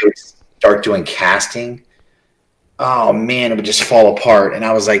time they would start doing casting, oh man, it would just fall apart. And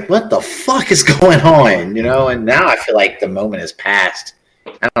I was like, what the fuck is going on? And now I feel like the moment has passed.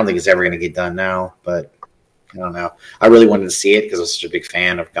 I don't think it's ever going to get done now, but I don't know. I really wanted to see it because I was such a big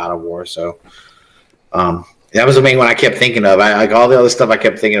fan of God of War. So that was the main one I kept thinking of. Like all the other stuff I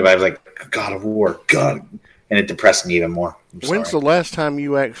kept thinking about, I was like, God of War, God. And it depressed me even more. When's the last time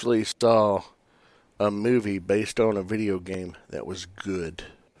you actually saw a movie based on a video game that was good?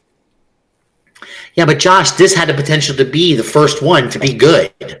 Yeah, but Josh, this had the potential to be the first one to be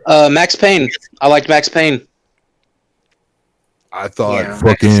good. Max Payne. I liked Max Payne. I thought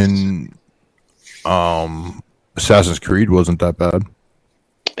fucking Assassin's Creed wasn't that bad.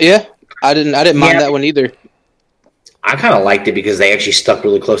 Yeah, I didn't mind that one either. I kind of liked it because they actually stuck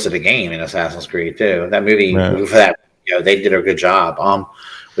really close to the game in Assassin's Creed too. That movie for that, they did a good job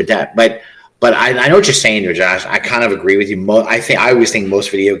with that. But I know what you're saying there, Josh. I kind of agree with you. I always think most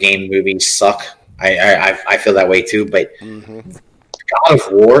video game movies suck. I feel that way too. But God of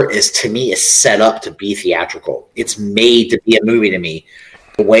War is set up to be theatrical. It's made to be a movie to me.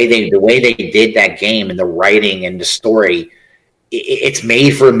 The way they did that game and the writing and the story, it's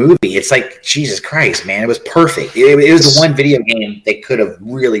made for a movie. It's like, Jesus Christ, man, it was perfect. It was the one video game they could have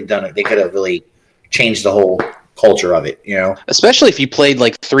really done it. They could have really changed the whole culture of it, Especially if you played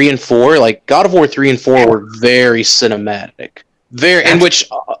like 3 and 4, like God of War 3 and 4 were very cinematic. In which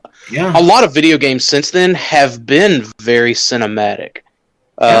a lot of video games since then have been very cinematic.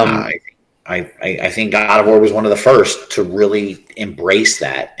 I think God of War was one of the first to really embrace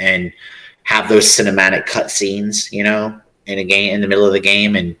that and have those cinematic cutscenes, in a game, in the middle of the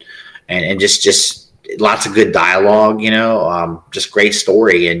game, and just lots of good dialogue, just great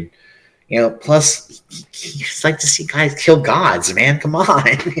story, and plus it's like to see guys kill gods, man. Come on,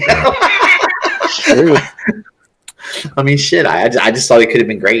 True. I mean, shit. I just thought it could have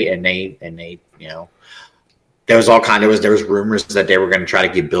been great, and they there was there was rumors that they were going to try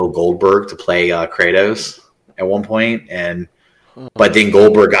to get Bill Goldberg to play Kratos at one point, but then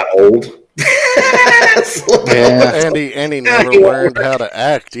Goldberg got old. Andy never learned how to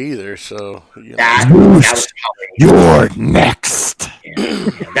act either, so that was you're next.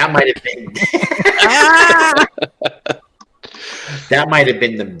 That might have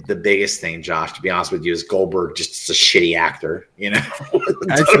been the biggest thing, Josh, to be honest with you, is Goldberg just a shitty actor,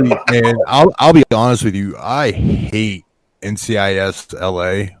 Actually, man, I'll be honest with you, I hate NCIS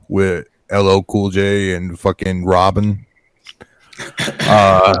LA with LL Cool J and fucking Robin.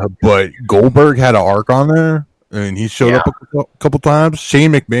 But Goldberg had an arc on there, and he showed up a couple times.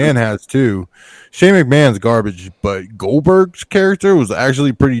 Shane McMahon has too. Shane McMahon's garbage, but Goldberg's character was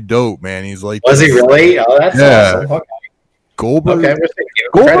actually pretty dope, man. He's like, was he really? Oh, that's awesome. Okay. Goldberg. Okay,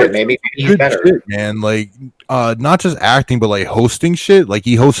 Goldberg, maybe he's better, shit, man. Like, not just acting, but like hosting shit. Like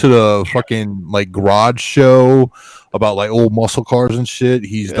he hosted a fucking like garage show about like old muscle cars and shit.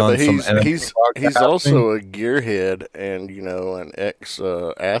 He's done some. He's also a gearhead and an ex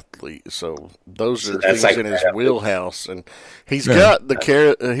athlete. So those are things in his wheelhouse, and he's got the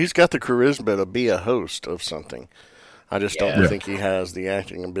charisma to be a host of something. I just don't think he has the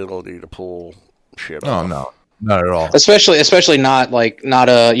acting ability to pull shit off. No. Not at all. Especially not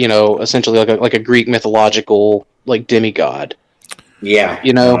a essentially like a Greek mythological like demigod. Yeah,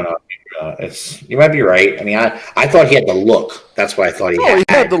 no. You might be right. I mean, I thought he had the look. That's what I thought he had. He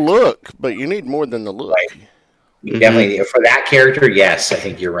had the look, but you need more than the look. Right. You definitely for that character. Yes, I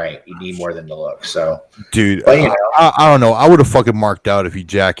think you're right. You need more than the look. So, dude, but, I don't know. I would have fucking marked out if he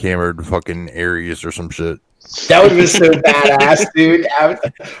jackhammered fucking Ares or some shit. That would have been so badass, dude.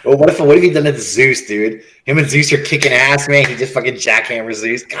 Well, what if he done it to Zeus, dude? Him and Zeus are kicking ass, man. He just fucking jackhammers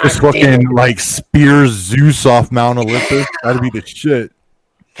Zeus. Just fucking like spears Zeus off Mount Olympus. That'd be the shit.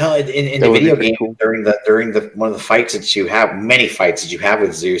 No, in the video game, cool. during the one of the fights that you have, many fights that you have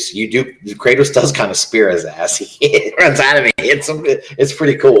with Zeus, Kratos does kind of spear his ass. He runs out of me. It's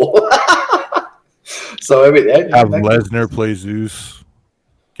pretty cool. So I mean, have Lesnar play Zeus.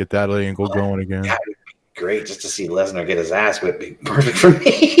 Get that angle going again. God, great, just to see Lesnar get his ass whipped. Be perfect for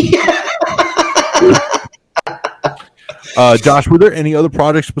me. Josh, were there any other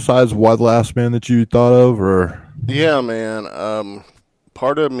projects besides Why the Last Man that you thought of, or? Yeah, man.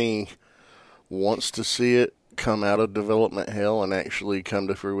 Part of me wants to see it come out of development hell and actually come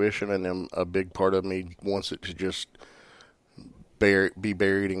to fruition, and then a big part of me wants it to just be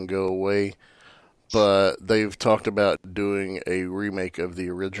buried and go away. But they've talked about doing a remake of the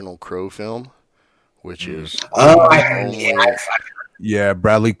original Crow film, which is yeah,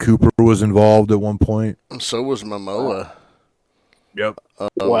 Bradley Cooper was involved at one point. So was Momoa. Yep.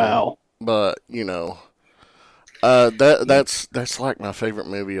 Wow. But that's like my favorite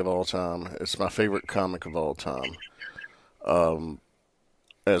movie of all time. It's my favorite comic of all time.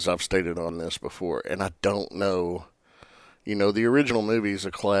 As I've stated on this before, and I don't know. The original movie is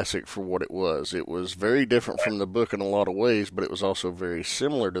a classic for what it was. It was very different from the book in a lot of ways, but it was also very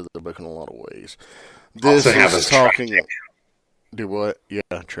similar to the book in a lot of ways. This is talking. Tragic. Do what? Yeah,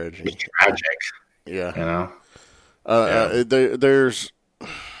 tragedy. Tragic. Yeah. There's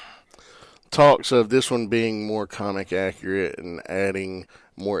talks of this one being more comic accurate and adding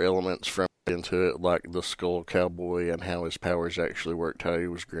more elements from into it, like the Skull Cowboy and how his powers actually worked, how he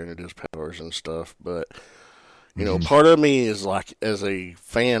was granted his powers and stuff. But part of me is like, as a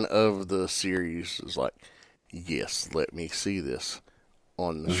fan of the series, is like, yes, let me see this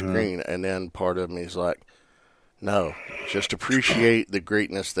on the screen. And then part of me is like, no, just appreciate the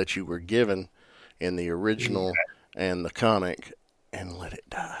greatness that you were given in the original and the comic, and let it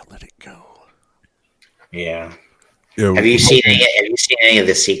die, let it go. Yeah. Have you seen any of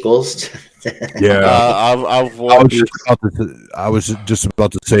the sequels? Yeah, I've watched. I was just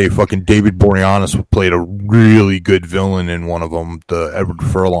about to say, fucking David Boreanaz played a really good villain in one of them, the Edward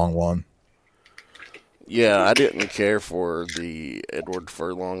Furlong one. Yeah, I didn't care for the Edward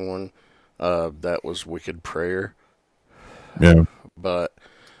Furlong one. That was Wicked Prayer. Yeah, but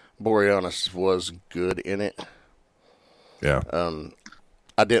Boreanaz was good in it. Yeah.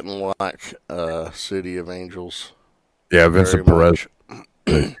 I didn't like City of Angels. Yeah, Vincent Perez.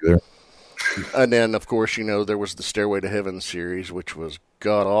 And then, of course, there was the Stairway to Heaven series, which was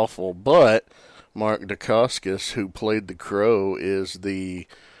god-awful. But Mark Dacascos, who played the Crow, is the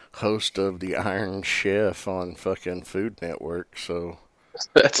host of the Iron Chef on fucking Food Network. So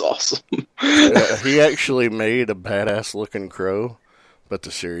that's awesome. He actually made a badass-looking crow, but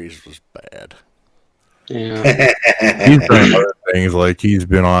the series was bad. Yeah. He's done other things, like he's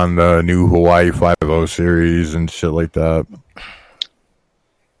been on the new Hawaii 5-0 series and shit like that.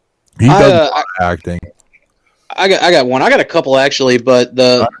 He does acting. I got one. I got a couple actually, but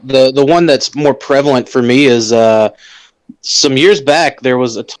the one that's more prevalent for me is some years back there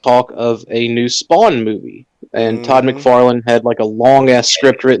was a talk of a new Spawn movie, and Todd McFarlane had like a long ass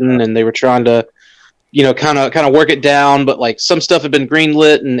script written, and they were trying to kind of work it down, but like some stuff had been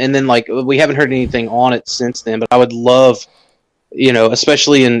greenlit, and then like we haven't heard anything on it since then. But I would love,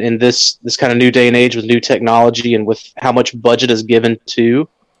 especially in this kind of new day and age with new technology and with how much budget is given to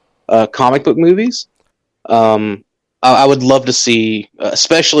comic book movies, I would love to see,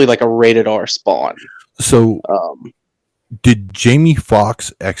 especially like a rated R Spawn. So, did Jamie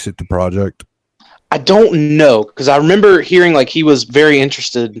Foxx exit the project? I don't know, because I remember hearing like he was very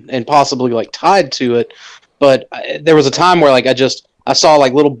interested and possibly like tied to it, but there was a time where like I saw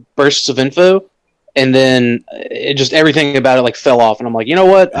like little bursts of info, and then it just everything about it like fell off, and I'm like, you know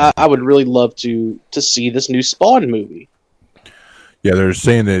what? I would really love to see this new Spawn movie. Yeah, they're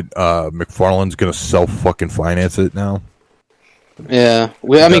saying that McFarlane's gonna fucking finance it now. Yeah,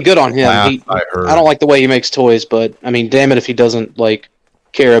 well, I mean, good on him. I don't like the way he makes toys, but I mean, damn it if he doesn't like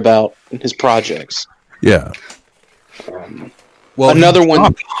care about his projects. Yeah. Well, another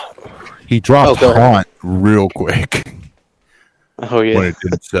one. He dropped Haunt real quick. Oh yeah, when it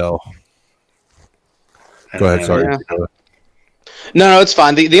didn't sell. Go ahead, sorry. Yeah. No, it's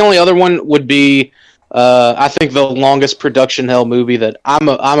fine. The only other one would be, I think the longest production hell movie that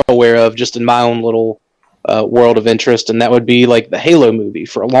I'm aware of, just in my own little world of interest, and that would be like the Halo movie.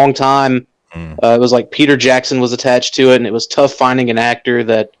 For a long time, it was like Peter Jackson was attached to it, and it was tough finding an actor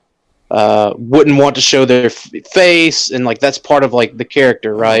that wouldn't want to show their face, and like that's part of like the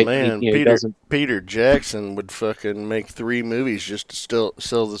character, right? Oh, man, Peter Jackson would fucking make 3 movies just to still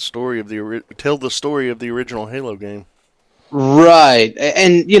tell the story of the original Halo game. Right,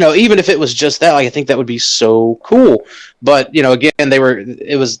 and even if it was just that, like I think that would be so cool. But again, they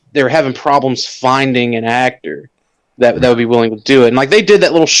were having problems finding an actor that would be willing to do it. And like they did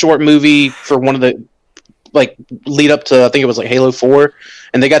that little short movie for one of the like lead up to, I think it was like Halo 4,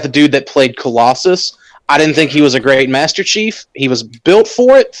 and they got the dude that played Colossus. I didn't think he was a great Master Chief. He was built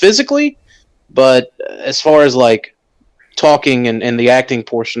for it physically, but as far as like talking and the acting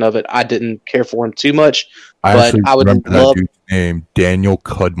portion of it, I didn't care for him too much. I would remember that dude's name, Daniel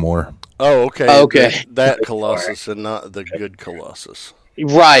Cudmore. Oh, okay. Okay. That Colossus and not the good Colossus.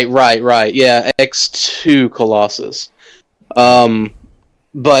 Right. Yeah, X2 Colossus.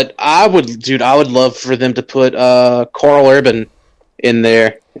 But I would love for them to put Carl Urban in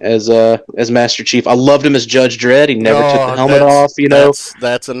there as Master Chief. I loved him as Judge Dredd. He never took the helmet off,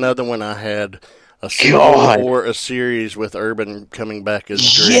 That's another one I had. A sequel or a series with Urban coming back as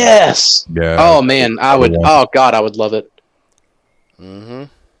Dredd. Yes. Yeah. Oh man, I would. Oh god, I would love it. I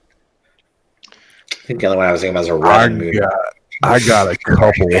think the other one I was thinking about was a Robin movie. I got a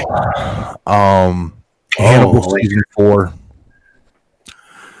couple. Hannibal season 4.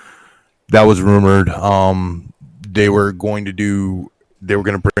 That was rumored. They were going to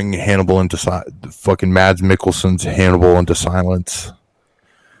bring Hannibal into fucking Mads Mikkelsen's Hannibal into silence.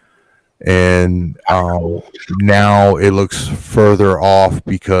 And now it looks further off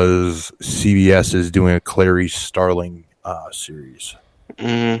because CBS is doing a Clarice Starling series.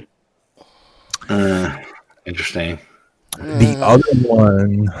 Interesting. The other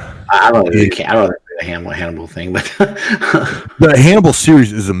one, I don't know the Hannibal thing, but the Hannibal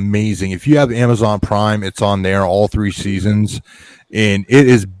series is amazing. If you have Amazon Prime, it's on there, all 3 seasons, and it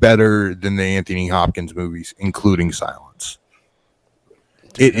is better than the Anthony Hopkins movies, including Silence.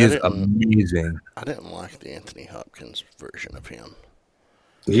 It is amazing. I didn't like the Anthony Hopkins version of him.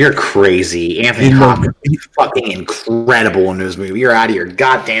 You're crazy. Anthony Hopkins is fucking incredible in this movie. You're out of your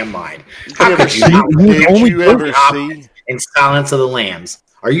goddamn mind. How could you ever see in Silence of the Lambs?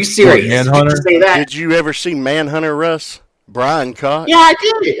 Are you serious? Manhunter? Did you say that? Did you ever see Manhunter, Russ? Brian Cox? Yeah,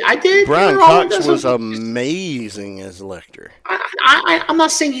 I did. Brian Cox was amazing as Lecter. I'm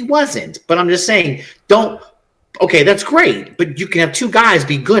not saying he wasn't, but I'm just saying, okay, that's great, but you can have 2 guys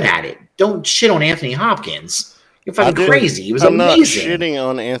be good at it. Don't shit on Anthony Hopkins. You're fucking crazy. He was amazing. I'm not shitting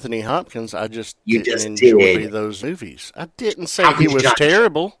on Anthony Hopkins. I just didn't enjoy those movies. I didn't say he was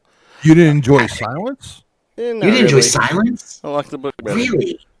terrible. You didn't enjoy Silence? You didn't enjoy Silence? I like the book better.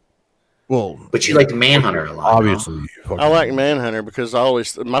 Really? Well, but you liked Manhunter a lot. Obviously. Huh? I like Manhunter because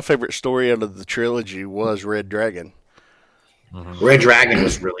my favorite story out of the trilogy was Red Dragon. Mm-hmm. Red Dragon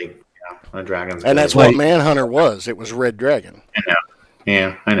was really... Red Dragon's and that's what Manhunter was. It was Red Dragon. I know.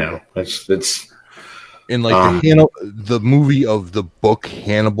 Yeah, I know. It's in like the movie of the book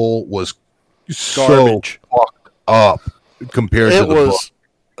Hannibal was garbage. So fucked up compared to the book.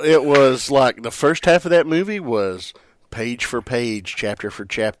 It was like the first half of that movie was page for page, chapter for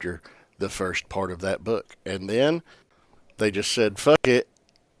chapter, the first part of that book. And then they just said, fuck it,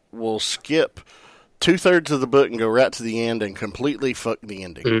 we'll skip 2/3 of the book and go right to the end and completely fuck the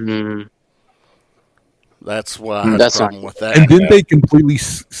ending. Mm-hmm. That's why I had a problem with that. And didn't they completely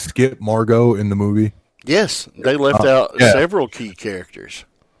skip Margot in the movie? Yes, they left out several key characters.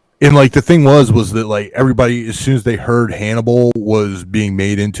 And like the thing was that like everybody, as soon as they heard Hannibal was being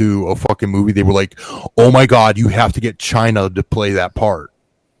made into a fucking movie, they were like, "Oh my god, you have to get China to play that part,"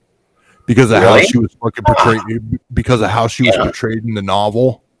 because of how she was fucking portrayed. Because of how she was portrayed in the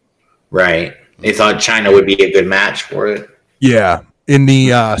novel. Right. They thought China would be a good match for it. Yeah. In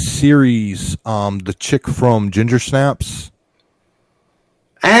the series, the chick from Ginger Snaps.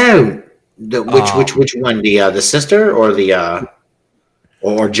 Oh, which one? The sister or the?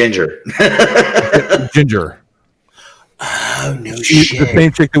 Or Ginger. Ginger. Oh, no The shit.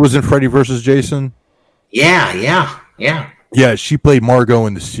 same chick that was in Freddy versus Jason. Yeah. Yeah, she played Margot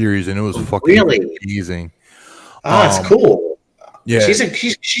in the series, and it was fucking Really? amazing. Oh, that's cool. Yeah,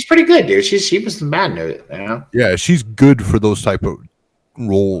 She's pretty good, dude. She was the bad note, you know? yeah, she's good for those type of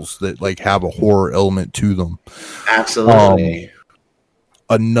roles that like have a horror element to them. Absolutely.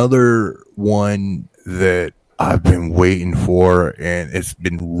 Another one that I've been waiting for, and it's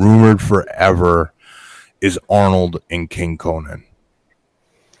been rumored forever, is Arnold in King Conan.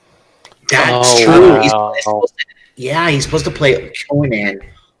 That's Oh, true. wow. He's supposed to play Conan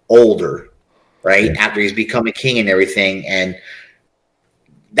older, right? Yeah. After he's become a king and everything. And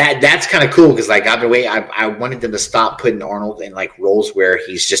that's kind of cool because, like, I've been waiting. I wanted them to stop putting Arnold in like roles where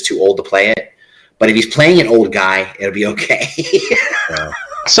he's just too old to play it. But if he's playing an old guy, it'll be okay.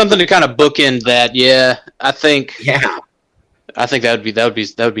 Something to kind of bookend that. Yeah, I think Yeah. that would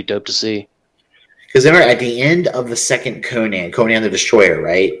be dope to see. Because at the end of the second Conan the Destroyer,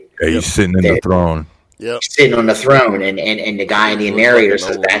 right? Yeah, he's sitting in the throne. Yep. Sitting on the throne, and the guy, the Looks narrator like an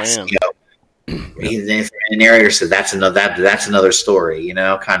says old that's man. the narrator says that's another story, you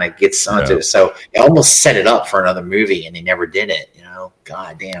know, kind of gets onto Yeah. it. So it almost set it up for another movie, and they never did it. You know,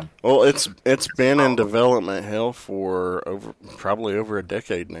 god damn. Well, it's been in development hell for probably over a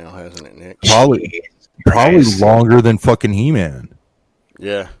decade now, hasn't it, Nick? Probably Christ. longer than fucking He-Man.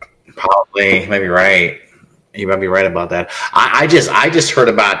 Yeah. Probably, you might be right. You might be right about that. I just heard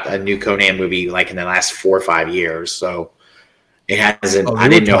about a new Conan movie like in the last 4 or 5 years, so it hasn't. Oh, I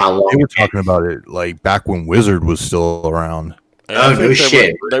didn't know how long. They were talking about it like back when Wizard was still around. And Oh, I think no they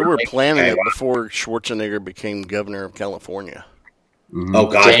shit. They were planning Okay, it wow. before Schwarzenegger became governor of California. Oh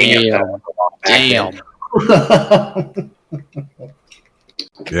god damn! Damn.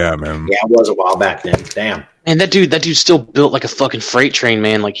 Yeah, man. Yeah, it was a while back then. Damn. And that dude still built like a fucking freight train,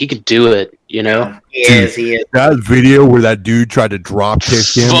 man. Like he could do it, you know? He is. That video where that dude tried to drop kick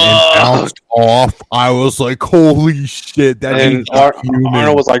him and Fuck. bounced off, I was like, holy shit, that And dude's not human.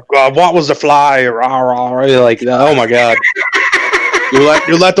 Arnold was like, "What was the fly?" Rah, rah, rah. Like, oh my god, you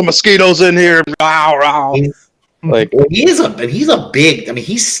let the mosquitoes in here. Rah, rah. Like, Well, he's a big. I mean,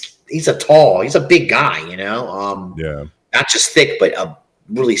 he's a big guy. You know, Yeah. not just thick, but a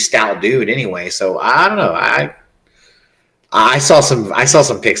really stout dude. Anyway, so I don't know. I saw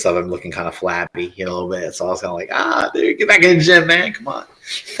some pics of him looking kind of flabby, you know, a little bit. So I was kind of like, dude, get back in the gym, man. Come on.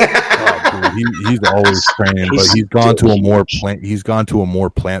 Oh, dude, he's always training, but he's gone to a more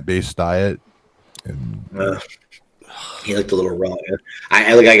plant-based diet. And He looked a little raw.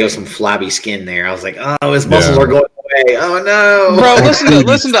 I look like I got some flabby skin there. I was like, oh, his muscles are going away. Oh no, bro,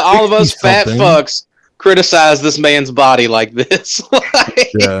 listen to all of us fat Something. fucks criticize this man's body like this.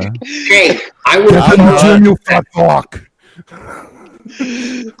 Like, yeah. Hey, I would Get in the gym, you fat fuck.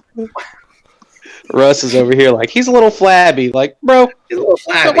 Russ is over here like he's a little flabby. Like, bro, He's a little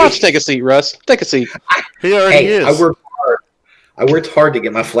why flabby. don't you take a seat, Russ? Take a seat. He already Hey, is. I worked hard to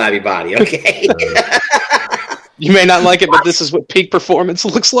get my flabby body. Okay, You may not like it, but this is what peak performance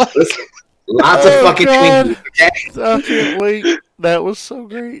looks like. lots of Oh, fucking God. Twinkies, okay? I can't wait. That was so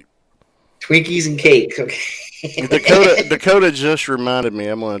great. Twinkies and cake. Okay. Dakota just reminded me.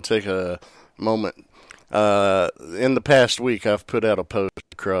 I'm going to take a moment. In the past week, I've put out a post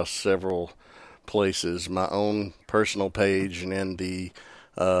across several places, my own personal page, and in the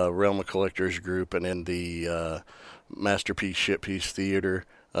Realm of Collectors group, and in the Masterpiece Shitpiece Theater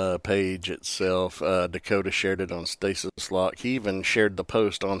page itself. Dakota shared it on Stasis Lock. He even shared the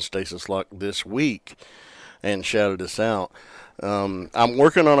post on Stasis Lock this week and shouted us out. I'm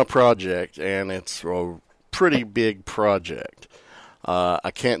working on a project, and it's a pretty big project.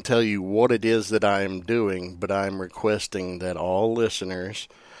 I can't tell you what it is that I am doing, but I'm requesting that all listeners,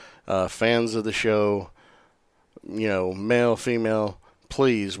 fans of the show, male, female,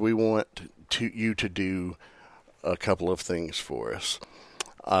 please, we want you to do a couple of things for us.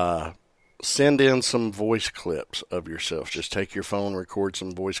 Send in some voice clips of yourself. Just take your phone, record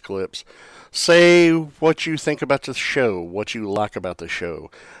some voice clips. Say what you think about the show, what you like about the show,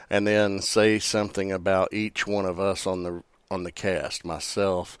 and then say something about each one of us on the cast.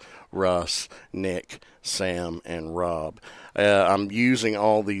 Myself, Russ, Nick, Sam, and Rob. I'm using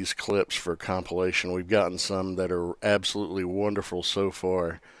all these clips for compilation. We've gotten some that are absolutely wonderful so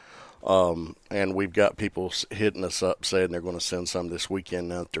far. And we've got people hitting us up saying they're going to send some this weekend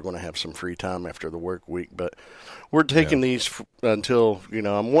now that they're going to have some free time after the work week. But we're taking these until,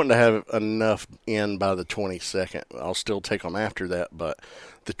 I'm wanting to have enough in by the 22nd. I'll still take them after that, but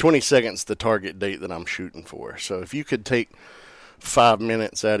the 22nd is the target date that I'm shooting for. So if you could take 5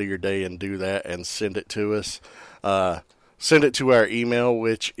 minutes out of your day and do that and send it to us, send it to our email,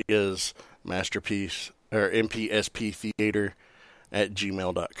 which is masterpiece or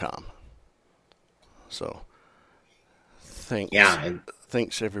mpsptheater@gmail.com. So, thanks. Yeah.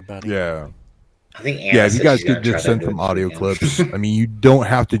 Thanks, everybody. Yeah. I think Anna Yeah, if you said guys she's gonna could just try send that some this audio weekend. clips. I mean, you don't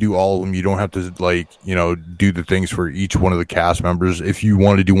have to do all of them. You don't have to, like, you know, do the things for each one of the cast members. If you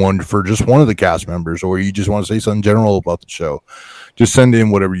want to do one for just one of the cast members, or you just want to say something general about the show, just send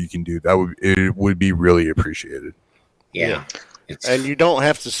in whatever you can do. It would be really appreciated. Yeah. And you don't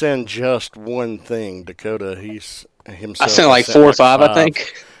have to send just one thing, Dakota. He's himself. I sent like 4 or 5, I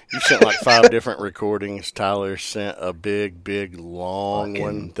think. You sent like 5 different recordings. Tyler sent a big, long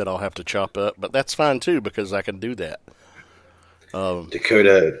one that I'll have to chop up, but that's fine too because I can do that.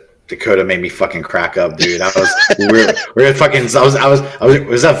 Dakota made me fucking crack up, dude. We're fucking. I was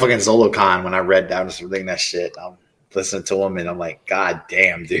at fucking ZoloCon when I read that. I was reading that shit. I'm listening to him and I'm like, God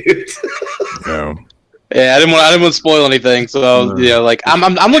damn, dude. Yeah. Yeah, I didn't want to spoil anything, so you know, like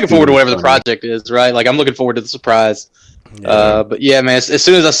I'm looking forward to whatever the project is, right? Like I'm looking forward to the surprise. Yeah. But yeah, man, as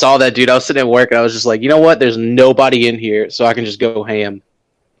soon as I saw that, dude, I was sitting at work and I was just like, you know what? There's nobody in here, so I can just go ham.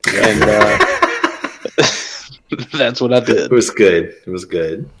 And that's what I did. It was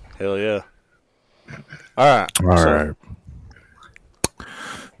good. Hell yeah. All right.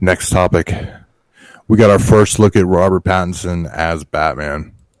 Next topic. We got our first look at Robert Pattinson as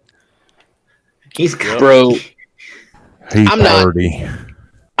Batman. He's got Bro, Hey, I'm not- party.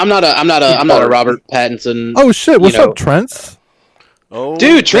 I'm not a Robert Pattinson. Oh shit! What's you know. up, Trents? Oh,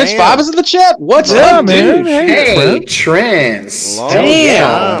 Dude, Trent's damn. 5 is in the chat. What's Yeah, up, man. dude? Hey, Trents. Long Damn.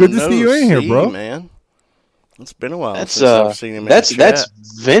 time Good to see you in here, see, bro. Man, it's been a while That's since I've seen him. that's in the chat.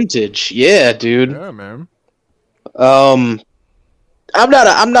 vintage. Yeah, dude. Yeah, man. I'm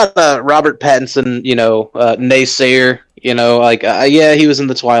not a Robert Pattinson, naysayer. Like yeah, he was in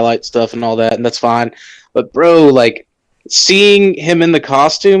the Twilight stuff and all that, and that's fine. But bro, like seeing him in the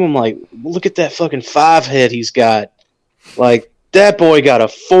costume, I'm like, look at that fucking 5 head he's got. Like that boy got a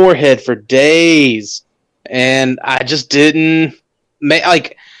 4 head for days, and I just didn't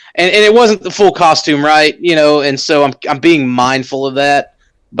like. And it wasn't the full costume, right? And so I'm being mindful of that.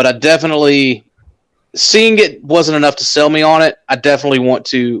 But I definitely seeing it wasn't enough to sell me on it. I definitely want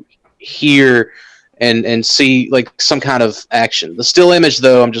to hear and see like some kind of action. The still image,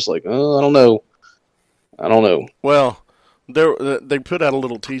 though, I'm just like, oh, I don't know. Well, they put out a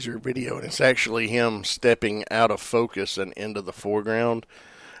little teaser video, and it's actually him stepping out of focus and into the foreground,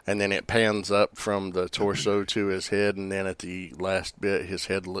 and then it pans up from the torso to his head, and then at the last bit, his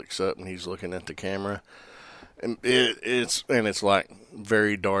head looks up and he's looking at the camera. And it's like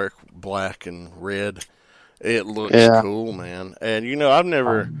very dark black and red. It looks cool, man. And I've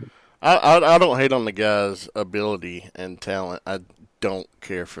never, I don't hate on the guy's ability and talent. I don't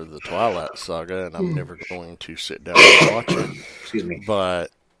care for the Twilight Saga, and I'm never going to sit down and watch it. Excuse me. But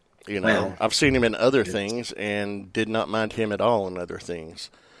Well, I've seen him in other things and did not mind him at all in other things.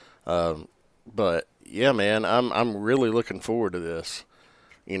 But yeah, man, I'm really looking forward to this.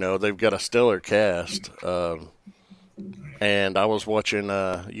 They've got a stellar cast. And I was watching,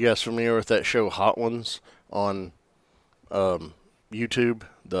 you guys familiar with that show Hot Ones on YouTube?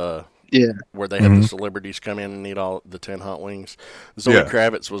 Where they have the celebrities come in and eat all the 10 hot wings. Zoe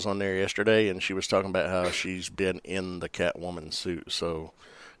Kravitz was on there yesterday, and she was talking about how she's been in the Catwoman suit. So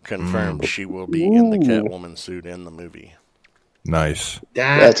confirmed she will be in the Catwoman suit in the movie. Nice.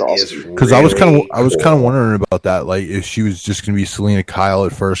 That's awesome. Because I was kind of wondering about that, like if she was just gonna be Selena Kyle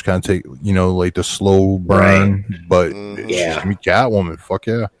at first, kind of take like the slow burn, but she's gonna be Catwoman. Fuck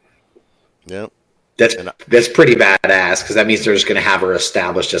yeah. Yep. That's pretty badass because that means they're just gonna have her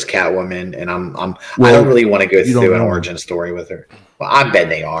established as Catwoman, and I don't really want to go through an origin story with her. Well, I bet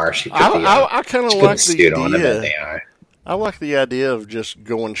they are. She put I kind of like the suit on. I bet idea. they are. I like the idea of just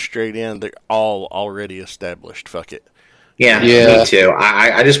going straight in. They're all already established. Fuck it. Yeah, me too.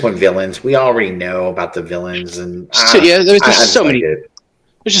 I just want villains. We already know about the villains, and there's so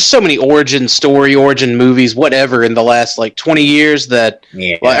many origin movies, whatever, in the last like 20 years that,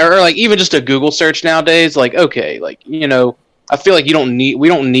 or like even just a Google search nowadays. Like, okay, like I feel like we don't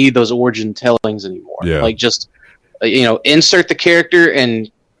need those origin tellings anymore. Yeah. Like just insert the character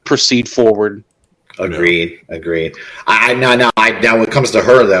and proceed forward. Agreed. Now when it comes to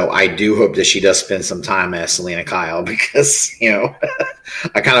her though, I do hope that she does spend some time as Selena Kyle because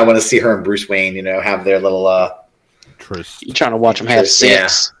I kind of want to see her and Bruce Wayne, have their little You trying to watch them have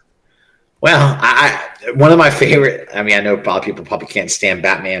sex? Yeah. Well, I one of my favorite. I mean, I know a lot of people probably can't stand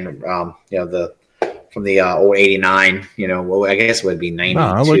Batman. From the old '89. I guess it would be '92.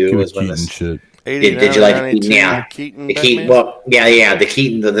 I like Keaton shit. Did you like Keaton? the Keaton? Well, yeah, the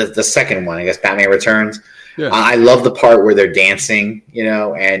Keaton, the second one. I guess Batman Returns. Yeah. I love the part where they're dancing,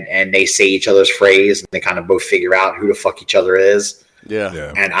 and they say each other's phrase, and they kind of both figure out who the fuck each other is.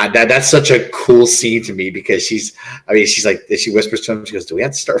 Yeah. And that's such a cool scene to me because she's like, she whispers to him, she goes, "Do we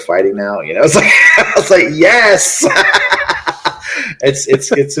have to start fighting now?" It's like, I was like, yes.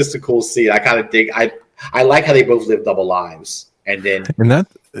 It's just a cool scene. I kind of dig. I like how they both live double lives, and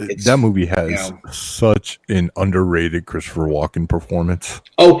that movie has such an underrated Christopher Walken performance.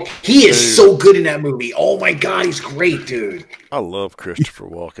 Oh, he is so good in that movie. Oh my god, he's great, dude. I love Christopher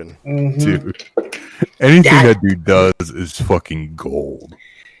Walken. Dude, anything that dude does is fucking gold.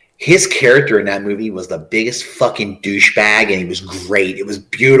 His character in that movie was the biggest fucking douchebag, and he was great. It was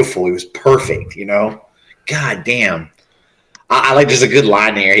beautiful. He was perfect. God damn. I like. There's a good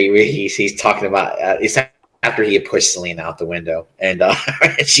line there. He's talking about. It's after he had pushed Selena out the window, and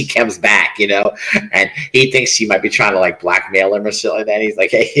she comes back, and he thinks she might be trying to like blackmail him or shit like that. He's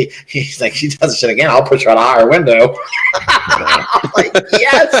like, "Hey," he's like, "She does shit again, I'll push her out a higher window." I'm like,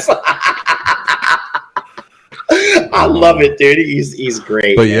 yes. I love it, dude. He's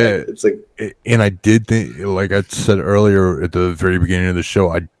great. But yeah, it's like, and I did think, like I said earlier at the very beginning of the show,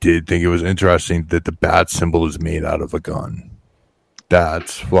 I did think it was interesting that the bat symbol is made out of a gun.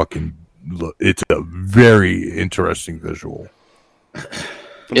 That's fucking. It's a very interesting visual.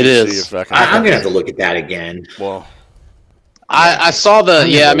 It is. I'm gonna have to look at that again. Well, I saw the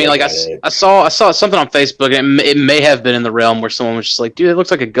I saw something on Facebook, and it may have been in the realm where someone was just like, "Dude, it looks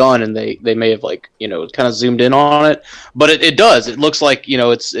like a gun," and they may have like kind of zoomed in on it, but it does. It looks like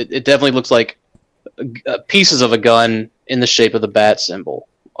it definitely looks like pieces of a gun in the shape of the bat symbol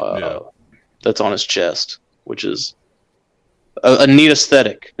that's on his chest, which is a neat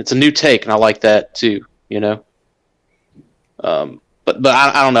aesthetic. It's a new take, and I like that too. But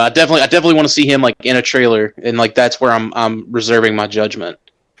I don't know. I definitely want to see him like in a trailer, and like that's where I'm reserving my judgment.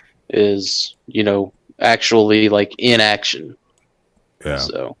 Is actually like in action. Yeah.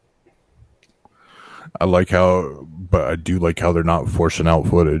 So I do like how they're not forcing out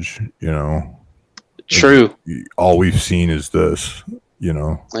footage. True. All we've seen is this.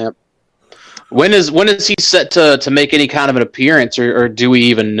 Yep. When is he set to make any kind of an appearance, or do we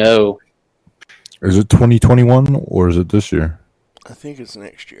even know? Is it 2021 or is it this year? I think it's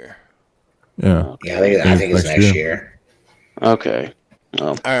next year. Yeah. Yeah, I think it's next year. Okay.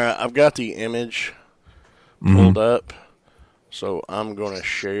 Well. All right, I've got the image pulled up, so I'm going to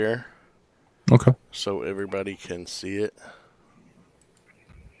share. Okay. So everybody can see it.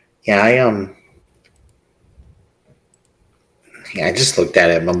 Yeah, I just looked at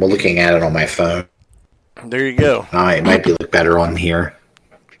it. I'm looking at it on my phone. There you go. It might look better on here.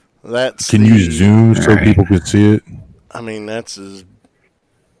 Can you zoom so people can see it? I mean, that's as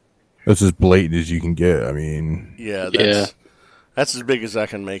blatant as you can get. I mean, that's as big as I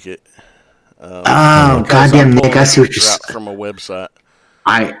can make it. Goddamn, Nick! I see what you're saying from a website.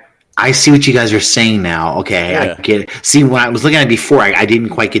 I see what you guys are saying now. Okay, I get it. See, when I was looking at it before, I didn't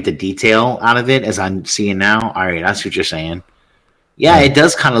quite get the detail out of it as I'm seeing now. All right, I see what you're saying. Yeah, it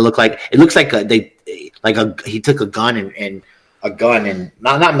does kind of look like it looks like he took a gun and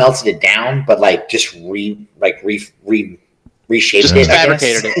not melted it down, but like just reshaped just it.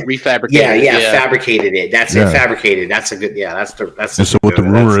 Refabricated it. Fabricated it. That's it. Fabricated. That's a good. Yeah, that's. And so what the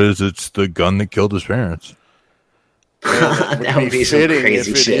rumor is, it's the gun that killed his parents. That would be some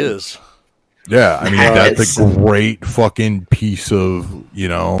crazy shit. Is. Yeah, I mean that's a great fucking piece of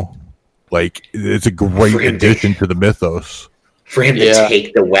it's a great addition to the mythos. For him to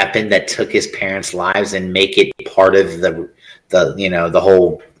take the weapon that took his parents' lives and make it part of the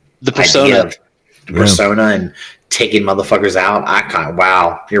whole persona and taking motherfuckers out.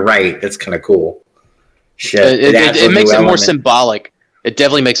 Wow, you're right. That's kind of cool. Shit, it makes it more symbolic. It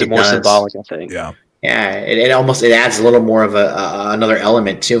definitely makes it more symbolic, I think. Yeah. Yeah, it adds a little more of another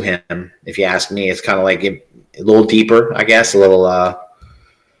element to him. If you ask me, it's kind of like a little deeper, I guess, a little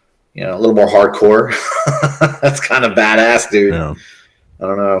more hardcore. That's kind of badass, dude. Yeah. I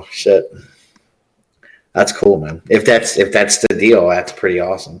don't know, shit. That's cool, man. If that's the deal, that's pretty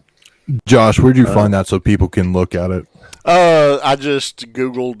awesome. Josh, where'd you find that so people can look at it? I just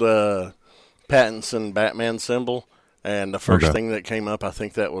Googled Pattinson Batman symbol, and the first thing that came up, I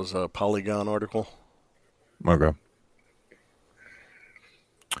think that was a Polygon article. Okay.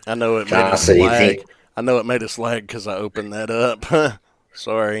 I know it made us lag. I know it made us lag because I opened that up.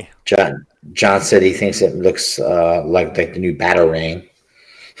 Sorry. John said he thinks it looks like the new Batarang.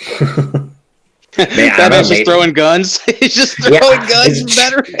 Batman's just throwing guns. He's just throwing guns and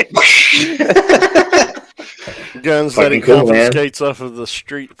Batarang. Guns that he confiscates off of the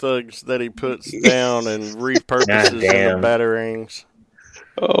street thugs that he puts down and repurposes into Batarangs.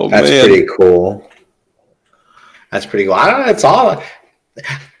 Oh, that's pretty cool. That's pretty cool. I don't know. It's all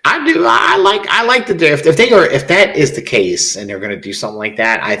I do. I like the if that is the case and they're going to do something like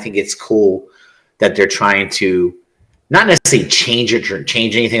that. I think it's cool that they're trying to not necessarily change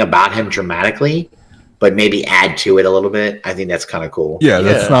anything about him dramatically, but maybe add to it a little bit. I think that's kind of cool. Yeah,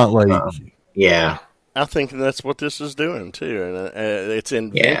 that's not like yeah. I think that's what this is doing too, and it's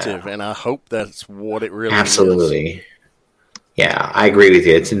inventive, and I hope that's what it really is. Absolutely. Yeah, I agree with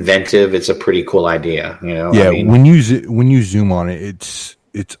you. It's inventive. It's a pretty cool idea. You know. Yeah, I mean, when you zoom on it,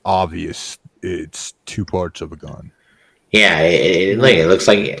 it's obvious. It's two parts of a gun. Yeah, it looks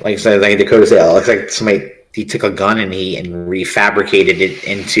like Dakota said, it looks like somebody he took a gun and refabricated it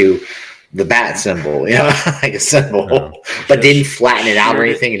into the bat symbol, you know, like a symbol, but didn't flatten it out or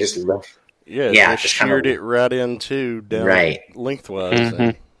anything. It just left. Yeah, just sheared it right into down lengthwise.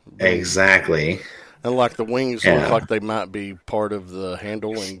 Mm-hmm. Exactly. And like the wings look like they might be part of the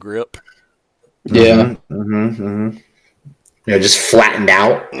handle and grip. Yeah. You know, just flattened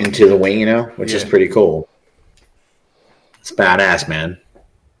out into the wing, you know, which is pretty cool. It's badass, man.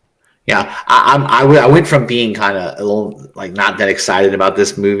 Yeah, I went from being kind of a little like not that excited about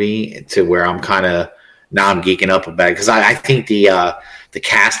this movie to where I'm kind of now I'm geeking up about it because I think the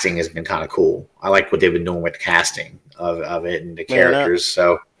casting has been kind of cool. I like what they've been doing with the casting of it and the characters.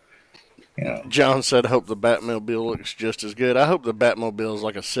 So, you know. John said, "Hope the Batmobile looks just as good." I hope the Batmobile is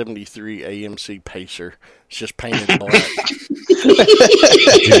like a '73 AMC Pacer. It's just painted black.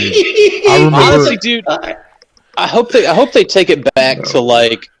 I remember, honestly, dude, I hope they take it back to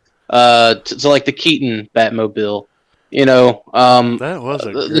like the Keaton Batmobile. You know, that was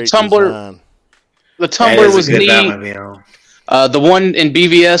a great design. The Tumbler was neat. The one in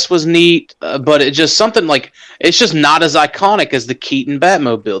BVS was neat, but it just something like it's just not as iconic as the Keaton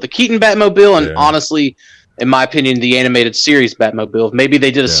Batmobile. The Keaton Batmobile, and honestly, in my opinion, the animated series Batmobile. Maybe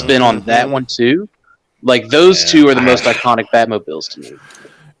they did a spin on that one too. Like those two are the most iconic Batmobiles to me.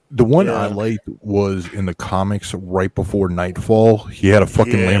 The one I liked was in the comics right before Nightfall. He had a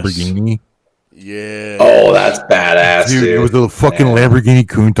fucking Lamborghini. Yeah. Oh, that's badass, dude. It was the fucking Lamborghini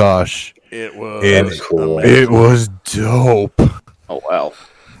Countach. It was. That was cool. It was dope. Oh, wow.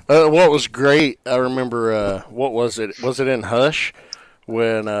 What was great, I remember, what was it? Was it in Hush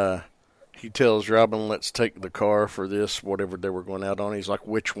when he tells Robin, let's take the car for this, whatever they were going out on. He's like,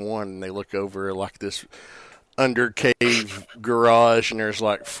 which one? And they look over like this undercave garage, and there's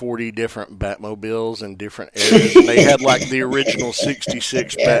like 40 different Batmobiles in different areas. And they had like the original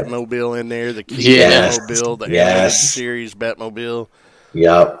 66 Batmobile in there, the Keaton Batmobile, the animated series Batmobile.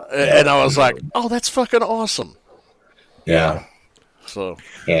 Yep. And I was like, oh, that's fucking awesome. Yeah. So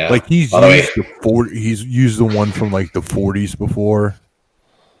like he's used the one from like the 40s before.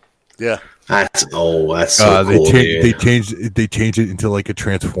 Yeah. That's so cool. They changed it into like a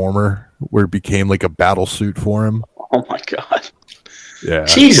transformer where it became like a battle suit for him. Oh my god. Yeah.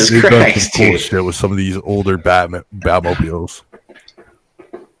 Jesus Christ. Cool shit with some of these older Batmobiles.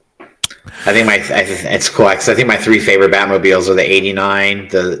 I think it's cool because I think my three favorite Batmobiles are the 89,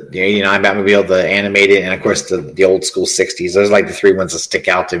 the 89 Batmobile, the animated, and of course the old school 60s. Those are like the three ones that stick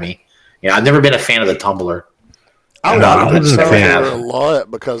out to me. You know, I've never been a fan of the Tumbler. I liked the Tumbler a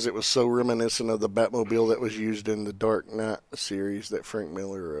lot because it was so reminiscent of the Batmobile that was used in the Dark Knight series that Frank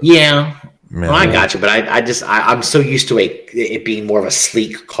Miller wrote. Yeah, well, I got you, but I'm so used to it being more of a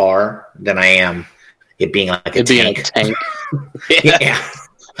sleek car than I am it being like a tank. Yeah.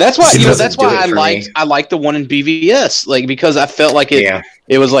 That's why I liked the one in BVS, like because I felt like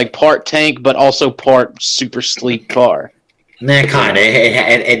it was like part tank but also part super sleek car. Nah, kind of.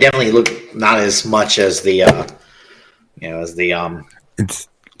 It definitely looked not as much as the It's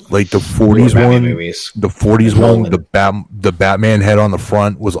like the 40s one. Movies. The 40s one. The Batman head on the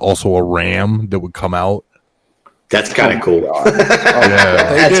front was also a ram that would come out. That's kind of cool.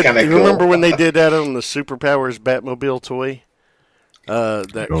 That's kind of cool. Remember when they did that on the Superpowers Batmobile toy?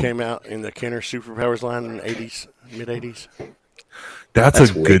 That came out in the Kenner Superpowers line in the 80s, mid-80s. That's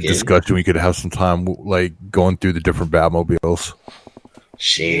a good discussion. We could have some time, like, going through the different Batmobiles.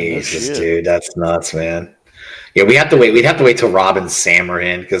 Jesus, dude. That's nuts, man. Yeah, we have to wait. We'd have to wait till Rob and Sam are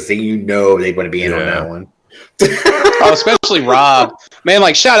in, because they want to be in on that one. Especially Rob. Man,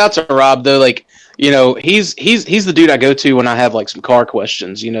 like, shout out to Rob, though. Like, you know, he's the dude I go to when I have, like, some car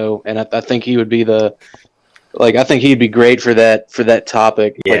questions, you know, and I think he would be I think he'd be great for that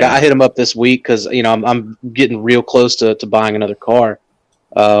topic. Yeah. Like I hit him up this week because you know I'm getting real close to buying another car,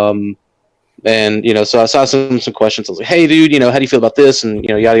 and you know so I saw some questions. I was like, hey dude, you know how do you feel about this? And you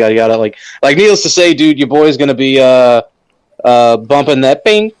know yada yada yada. Like needless to say, dude, your boy's gonna be bumping that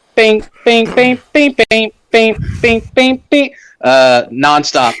bing bing bing bing bing bing bing bing bing bing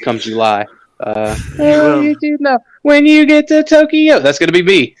nonstop come July. You do know when you get to Tokyo. That's gonna be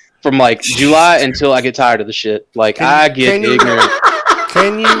me from like July until I get tired of the shit. Like I get ignorant.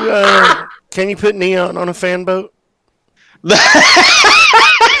 Can you put neon on a fan boat?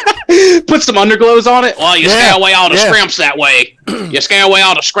 Put some underglows on it. Well, you scare away all the scrimps that way. You scare away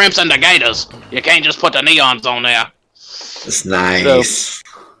all the scrimps and the gators. You can't just put the neons on there. It's nice.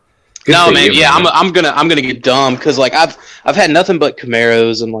 No, man. Yeah, I'm gonna get dumb because like I've had nothing but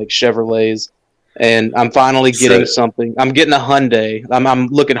Camaros and like Chevrolets, and I'm finally getting something. I'm getting a Hyundai. I'm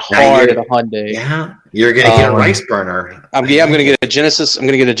looking hard at a Hyundai. Yeah, you're gonna get a rice burner. I'm gonna get a Genesis. I'm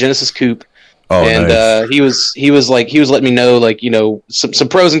gonna get a Genesis Coupe. Oh, and nice. he was letting me know like some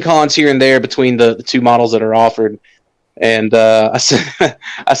pros and cons here and there between the two models that are offered. And I sent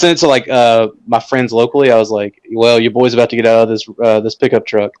it to like my friends locally. I was like, well, your boy's about to get out of this pickup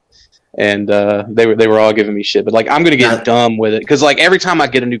truck. And they were all giving me shit, but like I'm gonna get dumb with it because like every time I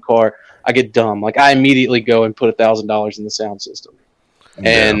get a new car, I get dumb. Like I immediately go and put $1,000 in the sound system.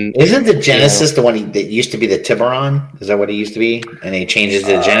 And isn't the Genesis the one that used to be the Tiburon? Is that what it used to be? And he changes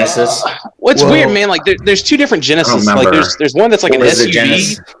to the Genesis. What's weird, man? Like there's two different Genesis. Like there's one that's like an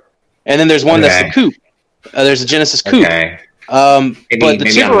SUV, and then there's one that's the coupe. There's a Genesis coupe. Okay. But the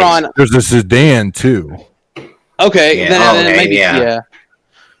Tiburon, there's a sedan too. Okay, then maybe yeah.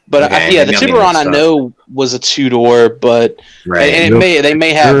 But the Tiburon I know was a 2-door, but and they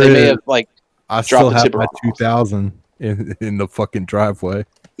may have like I still have my 2000 in the fucking driveway.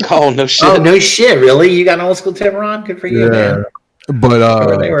 Oh no shit! Oh no shit! Really? You got an old school Tiburon? Good for you, man.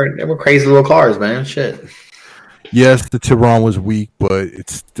 But they were crazy little cars, man. Shit. Yes, the Tiburon was weak, but it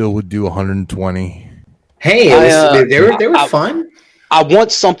still would do 120. Hey, they were fun. I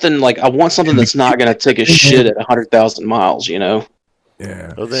want something that's not going to take a shit at 100,000 miles.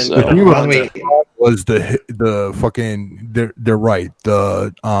 Yeah. Well, then, was the fucking they're right.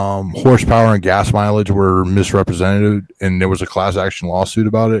 The horsepower and gas mileage were misrepresented, and there was a class action lawsuit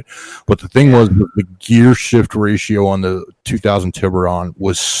about it. But the thing was, the gear shift ratio on the 2000 Tiburon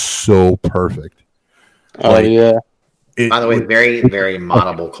was so perfect. Oh yeah. By the way, very very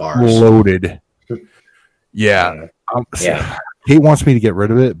moddable cars. Loaded. Yeah. Kate wants me to get rid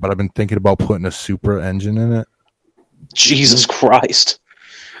of it, but I've been thinking about putting a Supra engine in it. Jesus Christ.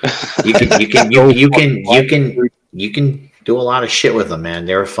 You can do a lot of shit with them, man.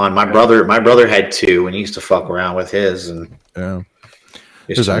 They were fun. My brother had two and he used to fuck around with his, and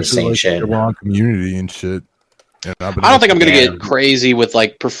there's actually like a long community and shit. And I don't think I'm gonna get crazy with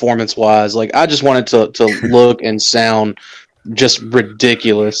like performance wise. Like I just wanted to look and sound just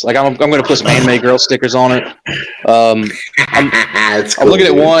ridiculous. Like I'm gonna put some anime girl stickers on it. I'm looking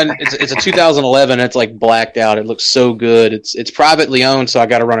at one. It's a 2011. It's like blacked out. It looks so good. It's privately owned, so I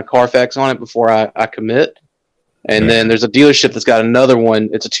got to run a Carfax on it before I commit. And then there's a dealership that's got another one.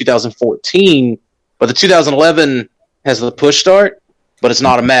 It's a 2014, but the 2011 has the push start, but it's an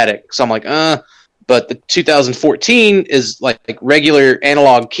automatic. So I'm like, But the 2014 is like regular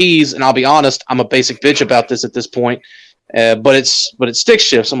analog keys, and I'll be honest, I'm a basic bitch about this at this point. But it's stick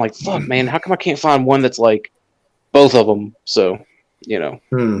shift. So I'm like, fuck, man, how come I can't find one that's like both of them? So,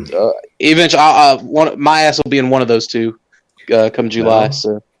 eventually, my ass will be in one of those two come July.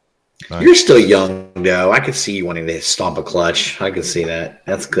 So you're still young, though. I could see you wanting to stomp a clutch. I could see that.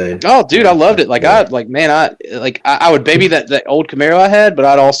 That's good. Oh, dude, I loved it. Like I would baby that old Camaro I had, but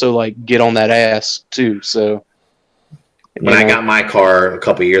I'd also like get on that ass too. So. When I got my car a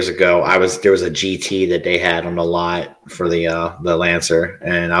couple years ago, there was a GT that they had on the lot for the Lancer,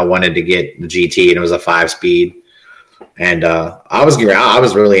 and I wanted to get the GT, and it was a 5-speed, and I was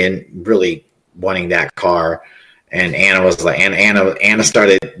really wanting that car, and Anna was like, Anna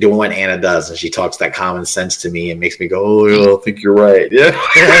started doing what Anna does, and she talks that common sense to me and makes me go, oh, yeah, I think you're right, yeah,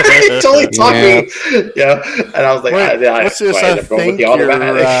 totally talk me, yeah, and I was like, what's this? I think you're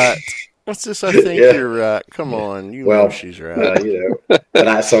right. What's this? I think you're right. Come on, know she's right.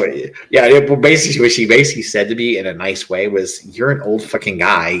 Basically, what she basically said to me in a nice way was, "You're an old fucking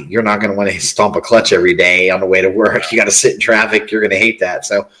guy. You're not going to want to stomp a clutch every day on the way to work. You got to sit in traffic. You're going to hate that.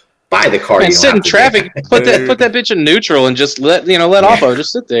 So buy the car. And sit in traffic. Put that bitch in neutral and just let off.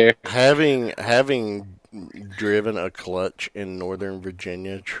 Just sit there. Having driven a clutch in Northern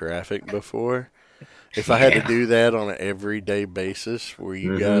Virginia traffic before. If I had to do that on an everyday basis where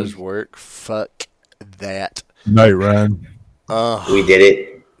you guys work, fuck that. Night, Ryan. We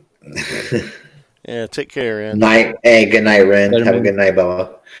did it. Yeah, take care, Ren. Night. Hey, good night, Ren. Later, Have a man. good night,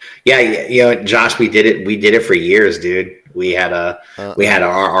 Bubba. Yeah, you know, Josh, we did it. We did it for years, dude. We had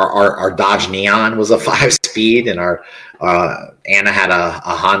our Dodge Neon was a 5-speed, and our Anna had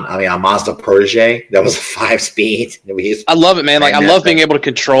a Mazda Protege that was a 5-speed. I love it, man. Like, I love being able to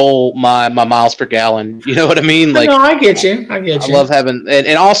control my miles per gallon. You know what I mean? Like, no, I get you. I love having,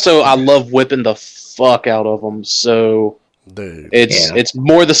 and also I love whipping the fuck out of them. So Dude. it's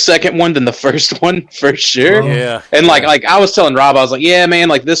more the second one than the first one for sure. Yeah. And like I was telling Rob, I was like, yeah, man,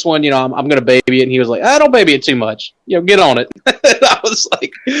 like this one, you know, I'm gonna baby it, and he was like, don't baby it too much. You know, get on it. I was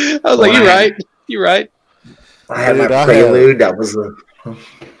like, you're right. I had Dude, my Prelude. That was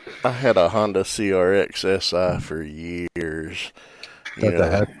I had a Honda CRX SI for years. What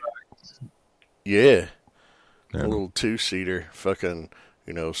the heck? Yeah. Yeah. A little 2-seater, fucking,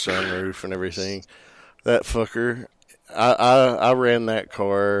 sunroof and everything. That fucker, I ran that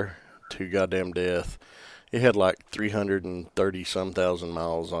car to goddamn death. It had like 330-some thousand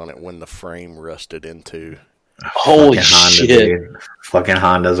miles on it when the frame rusted into. Holy Honda, shit! dude. Fucking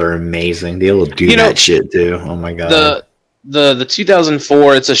Hondas are amazing. They'll do that shit too. Oh my god. The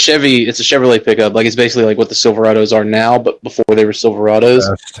 2004, it's a Chevrolet pickup. Like, it's basically like what the Silverados are now, but before they were Silverados.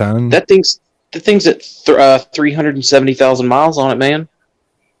 S10. That thing's at 370,000 miles on it, man.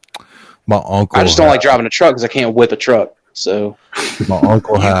 My uncle. I just don't like driving a truck because I can't whip a truck. So My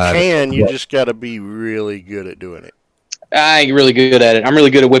uncle had. You just got to be really good at doing it. I ain't really good at it. I'm really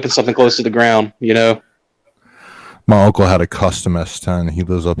good at whipping something close to the ground, you know? My uncle had a custom S10. He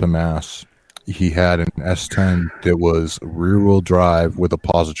lives up in Mass. He had an S10 that was rear-wheel drive with a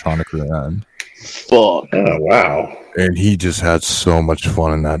positronic rear end. Fuck. Oh wow. And he just had so much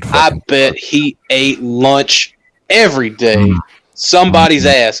fun in that. I bet he ate lunch every day. Somebody's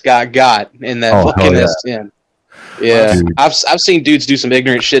ass got in that fucking S10. Yeah, Dude. I've seen dudes do some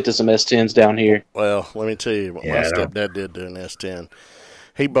ignorant shit to some S10s down here. Well, let me tell you what my stepdad did to an S10.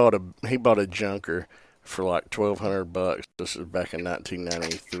 He bought a junker for like $1,200. This is back in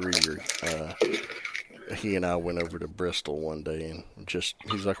 1993. He and I went over to Bristol one day and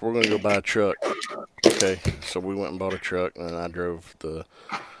he's like, we're gonna go buy a truck. Okay, so we went and bought a truck, and then I drove the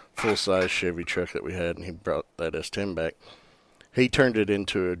full-size Chevy truck that we had, and he brought that S10 back. He turned it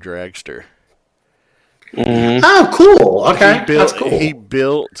into a dragster. Mm-hmm. Oh, cool. Okay, that's cool. He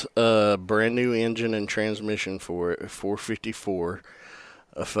built a brand new engine and transmission for it, 454,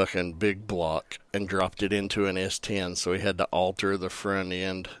 a fucking big block, and dropped it into an S10. So he had to alter the front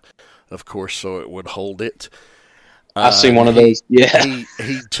end, of course, so it would hold it. I've seen one of those. Yeah.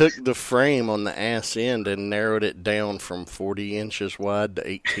 He took the frame on the ass end and narrowed it down from 40 inches wide to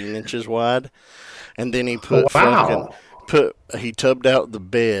 18 inches wide, and then he he tubbed out the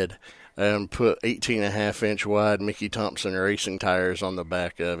bed and put 18.5-inch wide Mickey Thompson racing tires on the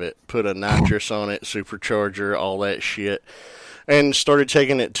back of it, put a nitrous on it, supercharger, all that shit, and started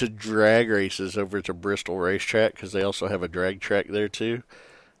taking it to drag races over to Bristol Racetrack, because they also have a drag track there too,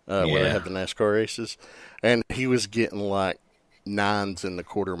 where they have the NASCAR races. And he was getting like 9s in the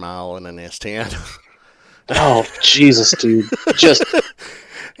quarter mile in an S10. Oh, Jesus, dude.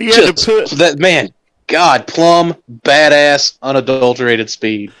 He had to put that, man. God, plumb, badass, unadulterated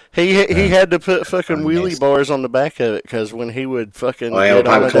speed. He had to put fucking wheelie bars on the back of it, because when he would fucking get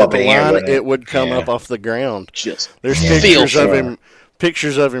on it at the line, it would come up off the ground. There's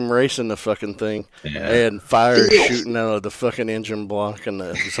pictures of him racing the fucking thing, and fire shooting out of the fucking engine block and the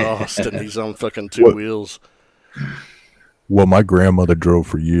exhaust, and he's on fucking two wheels. What my grandmother drove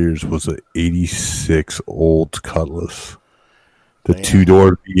for years was an 86 old Cutlass. The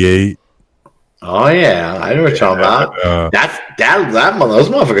 2-door V8. Oh yeah, I know what you're talking about. Those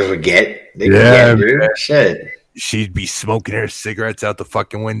motherfuckers would get. They could get, dude. Shit. She'd be smoking her cigarettes out the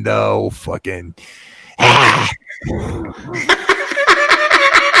fucking window. Fucking.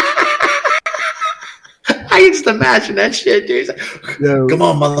 I used to imagine that shit, dude. Like, come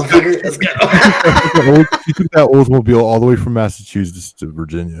on, motherfucker, let's go. She took that Oldsmobile all the way from Massachusetts to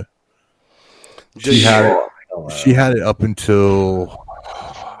Virginia. She had it up until,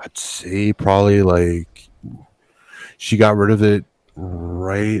 I'd say, probably like, she got rid of it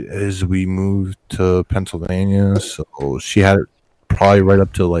right as we moved to Pennsylvania. So she had it probably right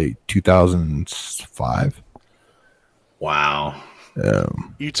up to like 2005. Wow.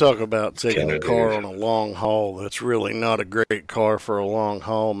 You talk about taking a car on a long haul. That's really not a great car for a long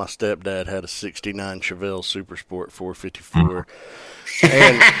haul. My stepdad had a 69 Chevelle Super Sport 454.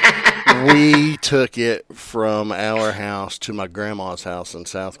 And We took it from our house to my grandma's house in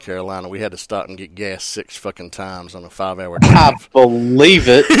South Carolina. We had to stop and get gas 6 fucking times on a 5-hour I drive. believe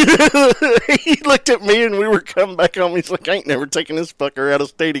it. He looked at me and we were coming back home. He's like, I ain't never taking this fucker out of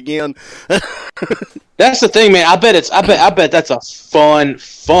state again. That's the thing, man. I bet that's a fun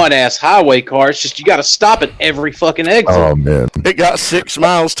ass highway car. It's just you got to stop at every fucking exit. Oh man! It got 6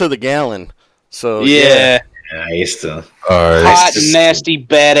 miles to the gallon. So yeah. Yeah, I used to. All right. Hot, nasty,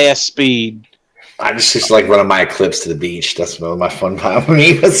 badass speed. I just like running my Eclipse to the beach. That's what my fun part for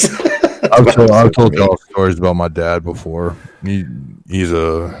me was. I've told y'all stories about my dad before. He's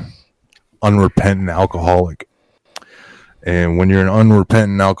a unrepentant alcoholic, and when you're an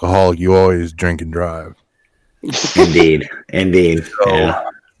unrepentant alcoholic, you always drink and drive. Indeed. So, Yeah.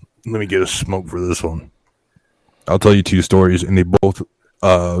 let me get a smoke for this one. I'll tell you 2 stories, and they both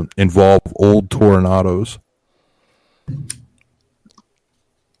involve old Tornados.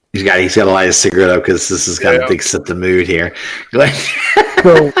 He's got to light his cigarette up because this is kind of set the mood here.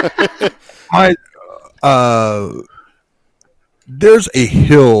 So, there's a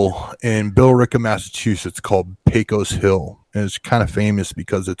hill in Billerica, Massachusetts called Pecos Hill, and it's kind of famous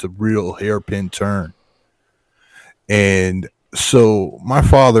because it's a real hairpin turn. And so my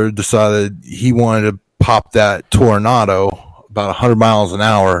father decided he wanted to pop that Tornado about 100 miles an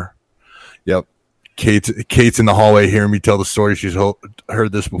hour. Yep. Kate's in the hallway hearing me tell the story. She's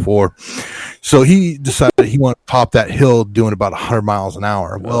heard this before. So he decided he wanted to pop that hill doing about 100 miles an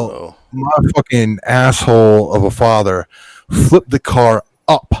hour. Well, my fucking asshole of a father flipped the car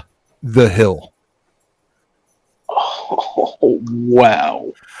up the hill. Oh,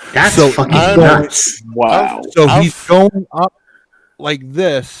 wow. That's So, fucking I- nuts. Wow. So he's going up like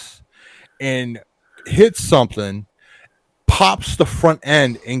this and hits something, pops the front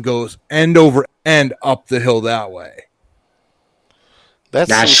end, and goes end over end up the hill that way. That's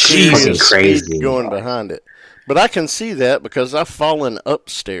That's some fucking serious crazy. speed going behind it. But I can see that because I've fallen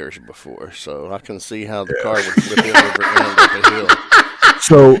upstairs before, so I can see how the car would flip in over end up a hill.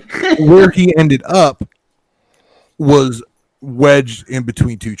 So where he ended up was wedged in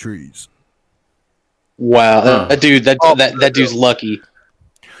between 2 trees. Wow. That dude's lucky.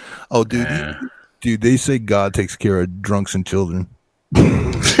 Oh, dude, Yeah. dude, they say God takes care of drunks and children.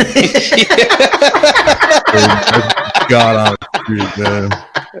 God on the street, man.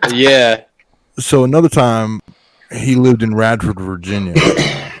 Yeah. So another time, he lived in Radford, Virginia,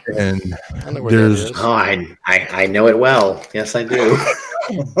 and I know where that there's is. Oh, I know it well. Yes, I do.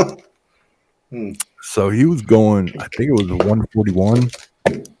 so he was going. I think it was 141.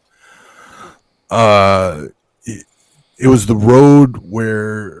 It was the road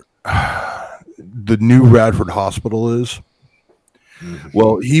where the new Radford Hospital is.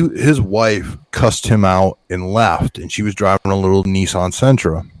 Well, his wife cussed him out and left, and she was driving a little Nissan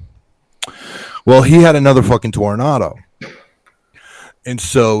Sentra. Well, he had another fucking Tornado. And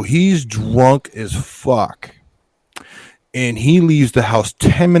so he's drunk as fuck. And he leaves the house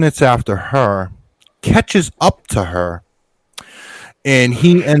 10 minutes after her, catches up to her, and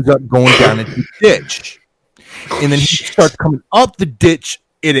he ends up going down into the ditch. And then he starts coming up the ditch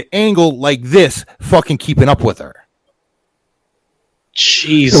at an angle like this, fucking keeping up with her.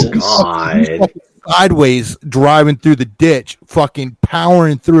 Jesus. God. Sideways, driving through the ditch, fucking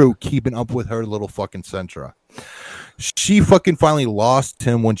powering through, keeping up with her little fucking Sentra. She fucking finally lost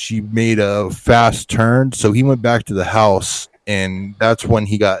him when she made a fast turn, so he went back to the house, and that's when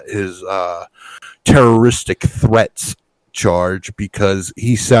he got his terroristic threats charge because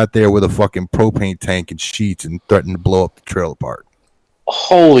he sat there with a fucking propane tank and sheets and threatened to blow up the trailer park.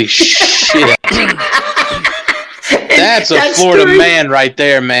 Holy shit. That's a Florida story- man right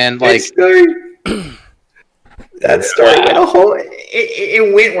there, man. Like, that story went a whole.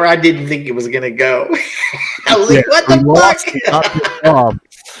 It went where I didn't think it was gonna go. I was like, "What the fuck?" Off,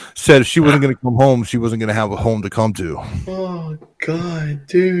 said if she wasn't going to come home, she wasn't going to have a home to come to. Oh God,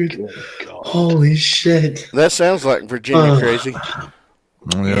 dude! Holy shit! That sounds like Virginia crazy.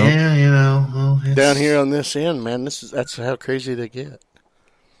 You know? Yeah, you know, well, it's- Down here on this end, man, that's how crazy they get.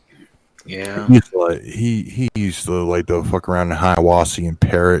 Yeah, He used to like to fuck around in Hiawassee and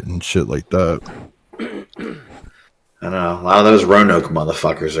Parrot and shit like that. I don't know. A lot of those Roanoke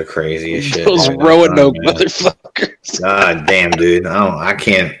motherfuckers are crazy as shit. those dude. Roanoke Oh, man. motherfuckers. God damn, dude! I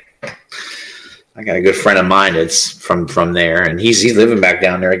can't. I got a good friend of mine that's from there, and he's living back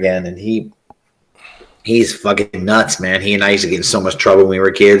down there again, and he's fucking nuts, man. He and I used to get in so much trouble when we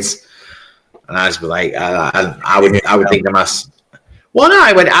were kids, and I just be like, I would think to myself, well, no,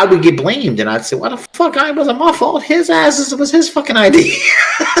 I would get blamed, and I'd say, what the fuck? It wasn't my fault. His ass, it was his fucking idea.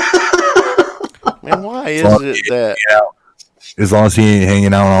 Man, why is Fuck it that As long as he ain't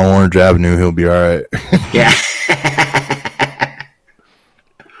hanging out on Orange Avenue, he'll be all right. Yeah.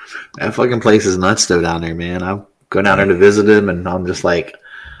 That fucking place is nuts though down there, man. I'm going down there to visit him, and I'm just like,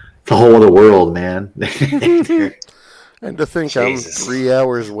 the whole of the world, man. And to think Jesus. I'm 3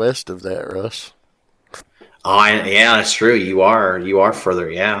 hours west of that, Russ. Oh, yeah, that's true. You are further.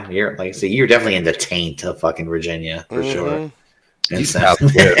 Yeah, you're like, so you're definitely in the taint of fucking Virginia for sure. And so-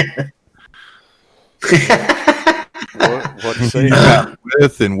 What to say?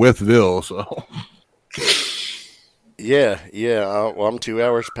 with Ville, so. Yeah. Well, I'm 2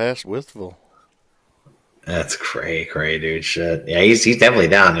 hours past Withville. That's cray, dude. Shit. Yeah, he's definitely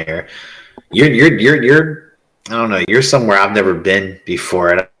down here. You're. I don't know. You're somewhere I've never been before,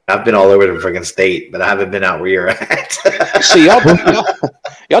 and I've been all over the freaking state, but I haven't been out where you're at. See, y'all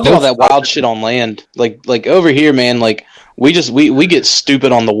do all that wild shit on land. Like over here, man. Like we get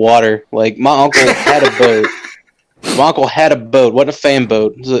stupid on the water. Like my uncle had a boat. My uncle had a boat. Wasn't a fan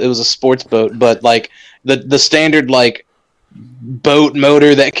boat. It was a sports boat. But like the standard like boat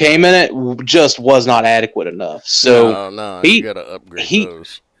motor that came in it just was not adequate enough. So no, he you gotta upgrade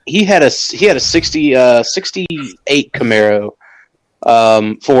those. He had a 68 Camaro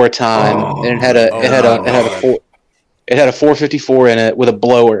for a time, and it had a 454 in it with a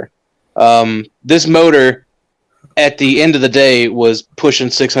blower. This motor at the end of the day was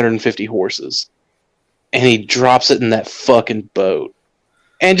pushing 650 horses, and he drops it in that fucking boat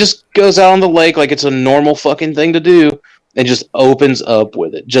and just goes out on the lake like it's a normal fucking thing to do, and just opens up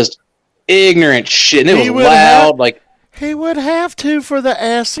with it, just ignorant shit. And it was loud, like. He would have to for the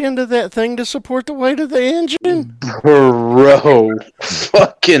ass end of that thing to support the weight of the engine. Bro,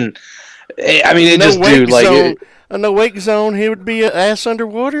 fucking. I mean, it just, dude, like. In the wake zone, he would be ass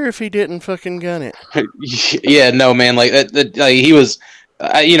underwater if he didn't fucking gun it. Yeah, no, man. Like, he was,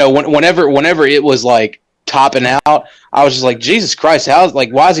 whenever it was, like, topping out, I was just like, Jesus Christ,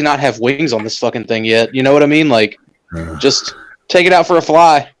 why does he not have wings on this fucking thing yet? You know what I mean? Like, just take it out for a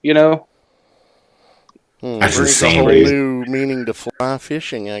fly, you know? That's Brings insane, a whole dude. new meaning to fly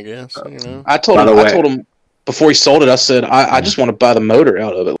fishing, I guess. You know, I told him before he sold it. I said, I just want to buy the motor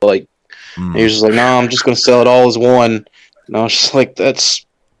out of it. Like, he was just like, no, I'm just going to sell it all as one. And I was just like, that's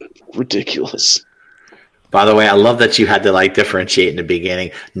ridiculous. By the way, I love that you had to like differentiate in the beginning.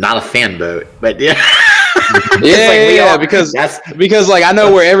 Not a fan boat, but yeah. Because like I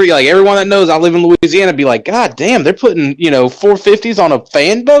know where everyone that knows I live in Louisiana be like, God damn, they're putting 450s on a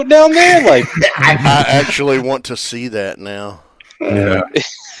fan boat down there. Like, I actually want to see that now. Yeah.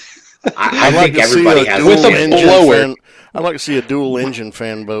 I think everybody has with a blower. I'd like to see a dual engine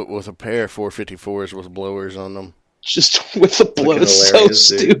fan boat with a pair of 454s with blowers on them. Just with the blow. It's so Dude.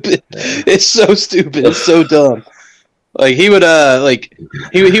 stupid. It's so stupid. It's so dumb. Like he would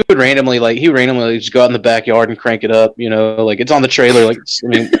he would randomly just go out in the backyard and crank it up, like it's on the trailer. Like, I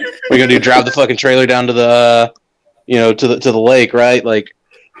mean, we're gonna drive the fucking trailer down to the to the lake, right? Like,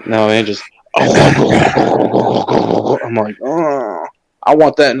 no, man, just I'm like, oh, I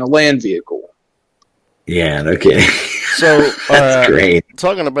want that in a land vehicle. Yeah, no kidding. So That's great.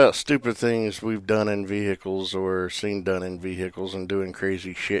 Talking about stupid things we've done in vehicles or seen done in vehicles and doing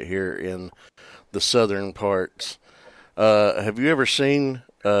crazy shit here in the southern parts. Have you ever seen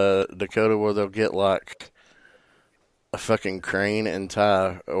Dakota where they'll get like a fucking crane and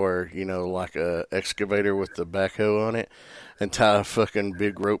tie, or like a excavator with the backhoe on it, and tie a fucking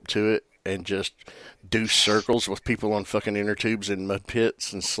big rope to it and just do circles with people on fucking inner tubes in mud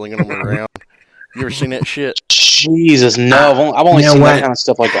pits and slinging them around? You ever seen that shit? Jesus, no. I've only seen that kind of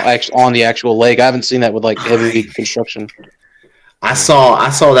stuff like on the actual lake. I haven't seen that with like heavy construction. I saw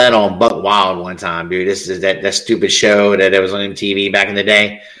that on Buck Wild one time, dude. This is that stupid show that was on MTV back in the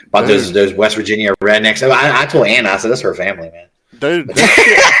day about those West Virginia rednecks. I told Anna, I said, that's her family, man. Dude, that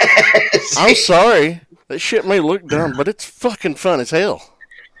shit, I'm sorry. That shit may look dumb, but it's fucking fun as hell.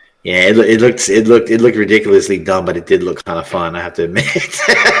 Yeah, it looked ridiculously dumb, but it did look kind of fun, I have to admit.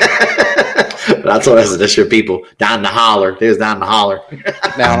 But I told her, that's your people down the holler. There's down the holler.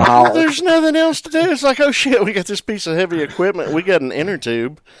 Down the holler. There's nothing else to do. It's like, oh shit, we got this piece of heavy equipment. We got an inner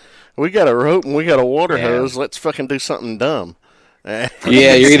tube. We got a rope and we got a water hose. Let's fucking do something dumb. Yeah,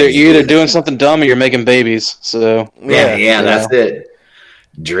 you're either doing something dumb or you're making babies. So yeah, that's it.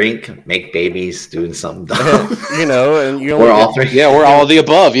 Drink, make babies, doing something dumb. And we're all three. Yeah, we're all of the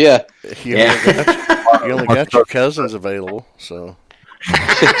above. Yeah. You only got your cousins available, so.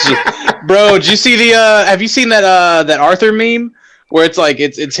 Bro, did you see have you seen that Arthur meme where it's like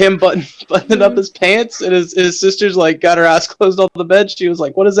it's him buttoning up his pants and his sister's like got her eyes closed on the bed? She was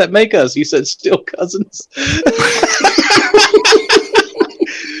like, "What does that make us?" He said, "Still cousins."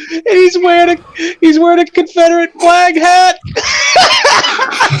 And he's wearing a Confederate flag hat.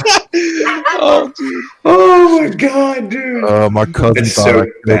 Oh, dude. Oh my god, dude. My cousin That's thought so I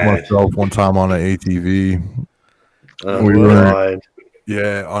killed bad. myself one time on an ATV. Oh, We were- God.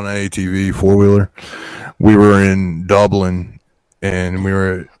 Yeah, on an ATV 4-wheeler. We were in Dublin, and we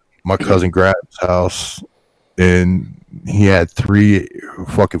were at my cousin Grat's house, and he had 3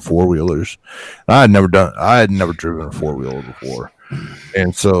 fucking 4-wheelers. I had never driven a 4-wheeler before,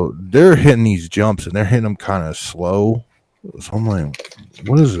 and so they're hitting these jumps, and they're hitting them kind of slow. So I'm like,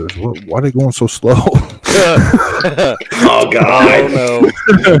 what is this? Why are they going so slow? Oh god. Oh,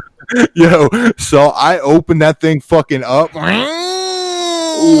 no. Yo, so I opened that thing fucking up.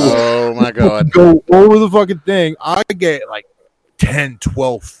 Oh, my God. Go over the fucking thing. I get like 10,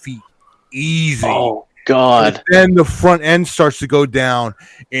 12 feet easy. Oh God. But then the front end starts to go down,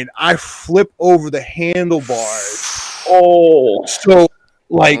 and I flip over the handlebars. Oh. So,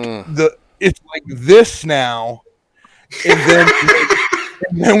 like, it's like this now, and then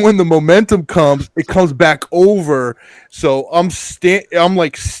when the momentum comes, it comes back over. So I'm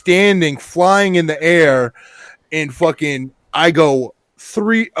like standing, flying in the air, and fucking I go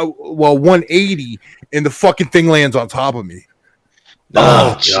 180, and the fucking thing lands on top of me.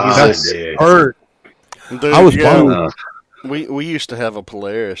 Oh, God, Jesus, dude. Hurt. Dude, I was yeah, bummed. we used to have a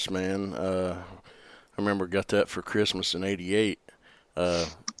Polaris, man. I remember got that for Christmas in '88.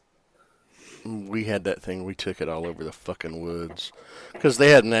 We had that thing. We took it all over the fucking woods because they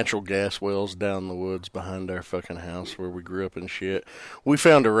had natural gas wells down the woods behind our fucking house where we grew up and shit. We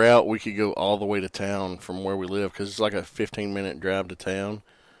found a route we could go all the way to town from where we live because it's like a 15-minute drive to town.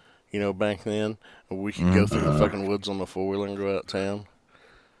 You know, back then we could go through the fucking woods on the 4-wheeler and go out town.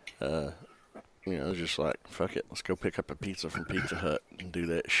 You know, it was just like, fuck it, let's go pick up a pizza from Pizza Hut and do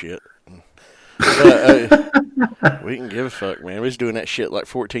that shit. But, we didn't give a fuck, man. We was doing that shit like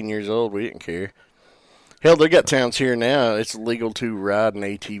 14 years old. We didn't care. Hell, they got towns here now. It's legal to ride an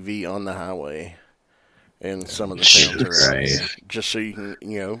ATV on the highway in some of the towns around Right. here. Just so you can,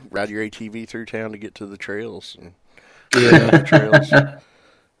 you know, ride your ATV through town to get to the trails. And Yeah. trails.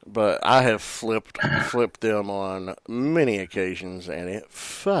 But I have flipped them on many occasions, and it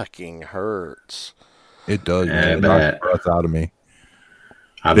fucking hurts. It does, Yeah, man. I It knocks bet. the breath out of me.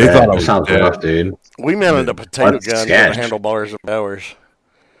 I They bet. thought I That was sounds dead. rough, dude. We mounted a potato That's gun to the sketch. handlebars of ours.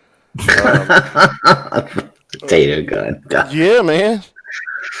 Potato gun. Yeah, man.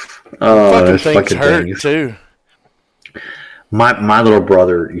 Oh, Fucking those things fucking hurt things. too. My little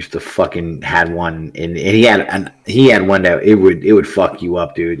brother used to fucking had one, and he had one that it would fuck you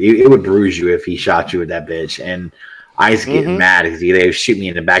up, dude. It would bruise you if he shot you with that bitch. And I used to get mad because they would shoot me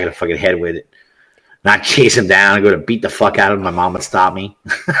in the back of the fucking head with it. And I'd chase him down and go to beat the fuck out of him. My mom would stop me.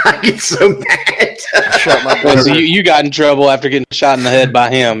 I get so mad. I shot my Wait, brother. so you got in trouble after getting shot in the head by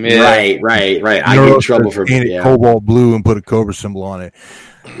him? Yeah. Right. I get in trouble for painted yeah. cobalt blue and put a Cobra symbol on it.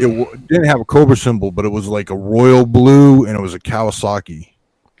 It didn't have a Cobra symbol, but it was like a royal blue, and it was a Kawasaki.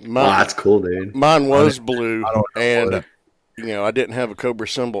 Oh, Mine, that's cool, dude. mine was blue, I don't know and what you know I didn't have a Cobra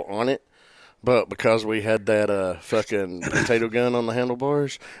symbol on it, but because we had that fucking potato gun on the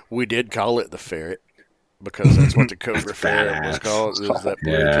handlebars, we did call it the Ferret because that's what the Cobra Ferret was badass. called. It was that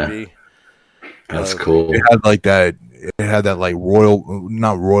blue Yeah. TV. That's cool. It had like that. It had that like royal,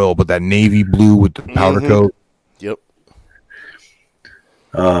 not royal, but that navy blue with the powder Mhm. coat. Yep.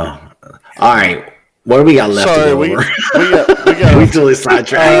 All right. What do we got left Sorry, to go we over? got We totally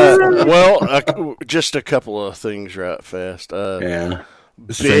sidetracked. just a couple of things right fast. Yeah.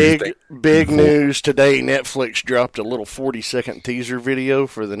 Big news today. Netflix dropped a little 40-second teaser video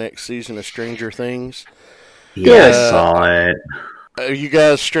for the next season of Stranger Things. Yeah, I saw it. Are you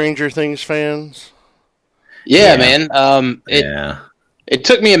guys Stranger Things fans? Yeah, Yeah. man. Yeah. It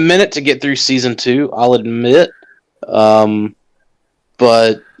took me a minute to get through season 2, I'll admit.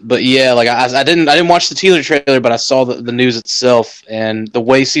 But yeah, like I didn't watch the teaser trailer, but I saw the news itself, and the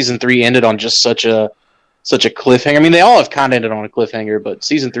way season 3 ended on just such a cliffhanger. I mean, they all have kind of ended on a cliffhanger, but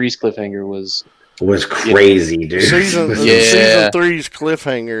season 3's cliffhanger was Crazy, dude. Season Yeah. 3's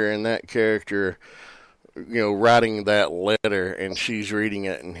cliffhanger and that character, you know, writing that letter and she's reading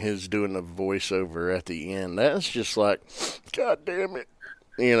it and his doing the voiceover at the end. That's just like, God damn it,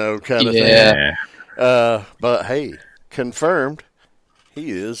 you know, kind of Yeah. thing. But hey, confirmed,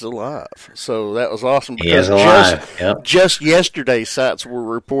 he is alive. So that was awesome. He is because alive. Yep. Just yesterday, sites were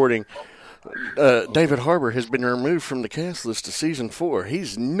reporting David Harbour has been removed from the cast list of season 4.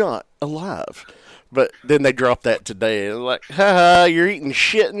 He's not alive. But then they dropped that today. And like, haha, you're eating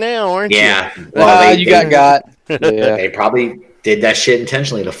shit now, aren't Yeah. you? Well, you got. Yeah. They probably did that shit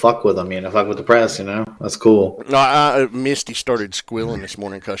intentionally to fuck with them, fuck with the press, That's cool. No, Misty started squealing this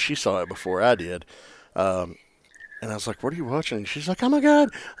morning because she saw it before I did. And I was like, what are you watching? And she's like, oh my God.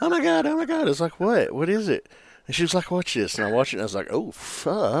 I was like, what? What is it? And she was like, watch this. And I watched it and I was like, oh,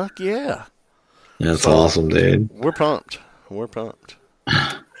 fuck yeah. That's awesome, dude. We're pumped.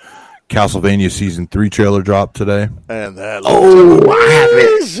 Castlevania Season 3 trailer dropped today. And that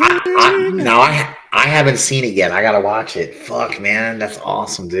I haven't seen it yet. I gotta watch it. Fuck, man. That's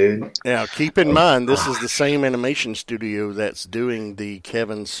awesome, dude. Now, keep in mind, this is the same animation studio that's doing the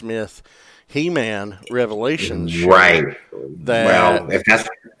Kevin Smith He-Man Revelations show. Right. That if that's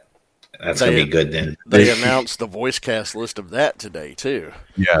going to be good then. They announced the voice cast list of that today, too.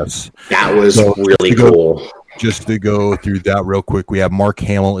 Yes. That was really cool. Just to go through that real quick, we have Mark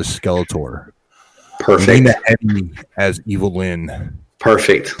Hamill as Skeletor. Perfect. Lena Headey as Evil Lynn.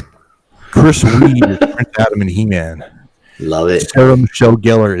 Perfect. Chris Weed as Prince Adam and He-Man. Love it. Sarah Michelle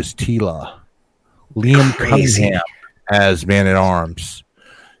Gellar as Tila. Liam Crazy. Cunningham as Man-at-Arms.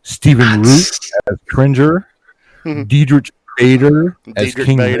 Stephen Root as Cringer. Diedrich Bader as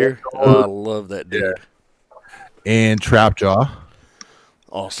King Bader. Randor. Oh, I love that dude. And Trapjaw.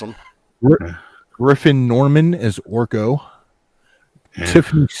 Awesome. Griffin Norman as Orko.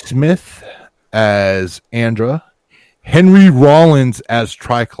 Tiffany Smith as Andra. Henry Rollins as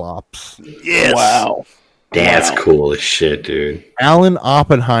Triclops. Yes. Wow. That's cool as shit, dude. Alan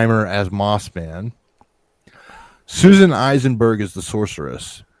Oppenheimer as Mossman. Susan Eisenberg as the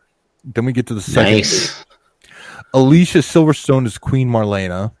Sorceress. Then we get to the second. Nice. Alicia Silverstone as Queen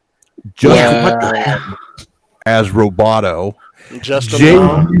Marlena. Justin Long as Roboto.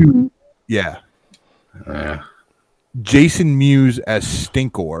 Justin Jason Mewes as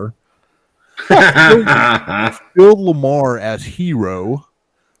Stinkor. Phil Lamar as Hero.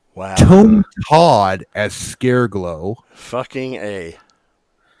 Wow. Tony Todd as Scareglow. Fucking A.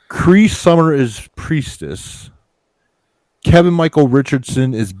 Cree Summer as Priestess. Kevin Michael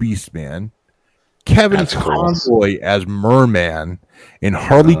Richardson as Beastman. Kevin That's cool. Conroy as Merman. And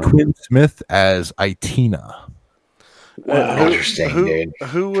Harley Quinn Smith as Itina. Interesting, dude.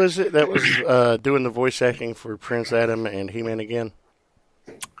 Who was it that was doing the voice acting for Prince Adam and He-Man again?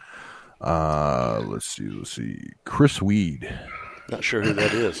 Let's see. Chris Weed. Not sure who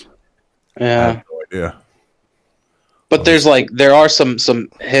that is. I Yeah. have no idea. But there are some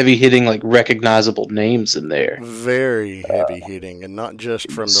heavy hitting, like, recognizable names in there. Very heavy hitting, and not just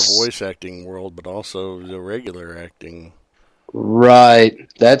from the voice acting world, but also the regular acting. Right.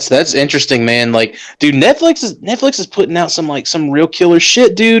 That's interesting, man. Like, dude, Netflix is putting out some real killer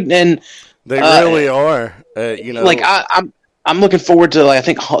shit, dude. And They really are. like I'm looking forward to, like, I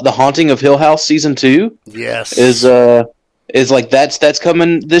think The Haunting of Hill House season 2 yes, is like that's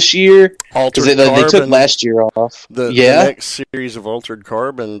coming this year because they took last year off. The next series of Altered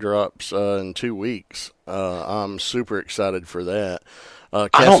Carbon drops in 2 weeks. I'm super excited for that.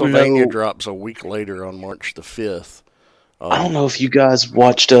 Castlevania drops a week later on March the 5th. I don't know if you guys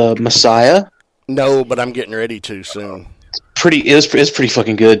watched Messiah. No, but I'm getting ready to soon. It's pretty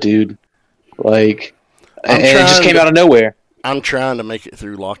fucking good, dude. Like, and it just came out of nowhere. I'm trying to make it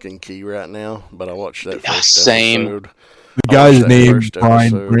through Lock and Key right now, but I watched that first Same. episode. The guy's name,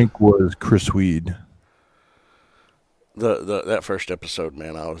 Brian Brink, was Chris Weed. That first episode,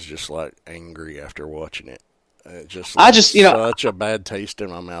 man, I was just like angry after watching it. Such a bad taste in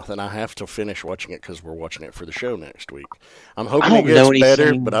my mouth, and I have to finish watching it because we're watching it for the show next week. I'm hoping it gets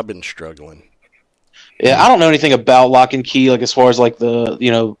better, but I've been struggling. Yeah, I don't know anything about Lock and Key, like as far as like the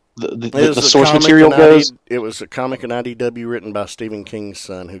source material goes. It was a comic in IDW written by Stephen King's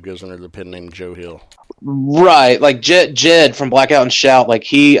son, who goes under the pen name Joe Hill. Right, like Jed from Blackout and Shout, like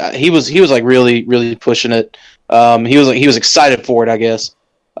he was like really really pushing it. He was excited for it, I guess.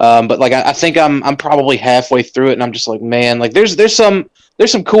 But like I think I'm probably halfway through it, and I'm just like, man, like there's some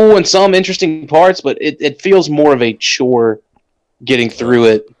cool and some interesting parts, but it feels more of a chore getting through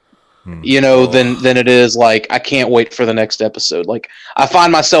it, than it is like I can't wait for the next episode. Like I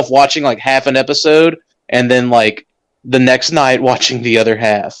find myself watching like half an episode, and then like the next night watching the other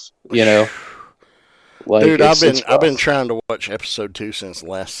half. Like, dude, I've been trying to watch episode 2 since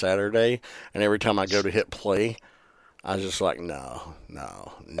last Saturday, and every time I go to hit play, I was just like, no.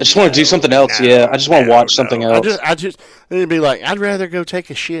 I just want to do something else. Yeah, I just want to watch something else. I just it'd be like I'd rather go take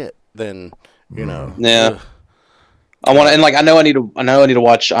a shit than Yeah. I want to, and like I know I need to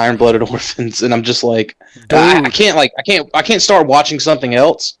watch Iron Blooded Orphans, and I'm just like, I can't start watching something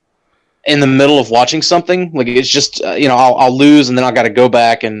else in the middle of watching something. Like it's just I'll lose, and then I got to go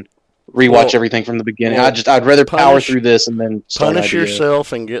back and rewatch everything from the beginning. I'd rather power through this and then start punish IBO.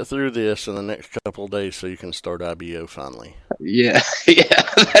 yourself and get through this in the next couple of days so you can start IBO finally. Yeah,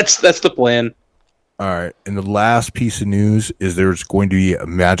 that's the plan. All right, and the last piece of news is there's going to be a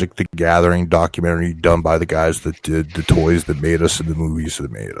Magic the Gathering documentary done by the guys that did the toys that made us and the movies that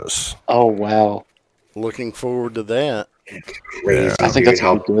made us. Oh wow! Looking forward to that. Crazy, I think dude, that's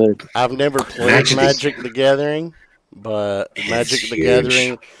how good. I've never played Magic the Gathering, but Magic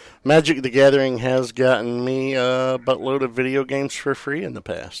the Gathering has gotten me a buttload of video games for free in the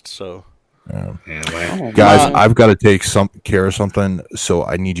past. So, Guys, I've got to take care of something, so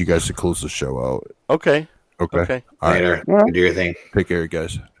I need you guys to close the show out. Okay. All right. later. Do your thing. Take care,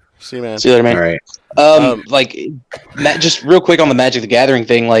 guys. See you, man. See you later, man. All right. Like, just real quick on the Magic the Gathering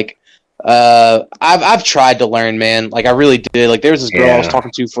thing, like, I've tried to learn, man. Like, I really did. Like, there was this girl I was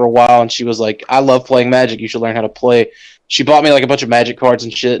talking to for a while, and she was like, "I love playing Magic. You should learn how to play." She bought me like a bunch of Magic cards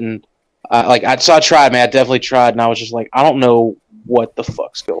and shit, and so I tried, man. I definitely tried, and I was just like, I don't know what the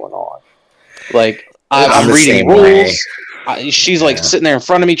fuck's going on. Like, I'm reading rules. She's like sitting there in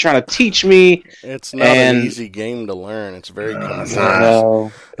front of me trying to teach me. It's not an easy game to learn. It's very complex.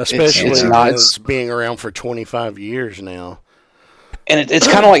 No, especially it's being around for 25 years now. And it's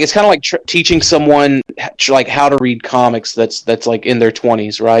kind of like teaching someone like how to read comics that's like in their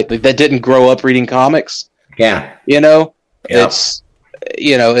 20s, right? Like, that didn't grow up reading comics. Yeah. You know, Yep. it's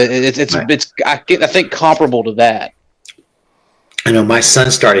I think comparable to that. I know my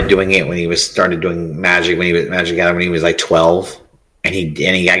son started doing it when he started doing Magic when he was like 12, and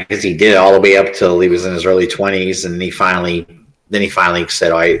he I guess he did it all the way up till he was in his early 20s, and he finally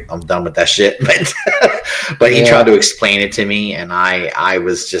said, I'm done with that shit. But he tried to explain it to me, and I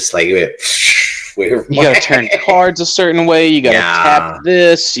was just like, you gotta turn cards a certain way, you gotta tap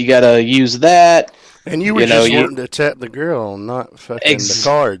this, you gotta use that. And you were just wanting to tap the girl, not fucking the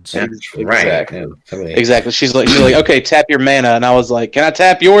cards. Right. Exactly. She's like, okay, tap your mana, and I was like, can I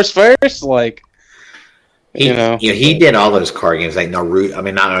tap yours first? Like, he did all those card games like Naruto.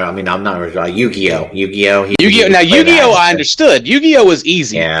 I'm not Yu-Gi-Oh. Yu-Gi-Oh. Now Yu-Gi-Oh, I understood. Yu-Gi-Oh was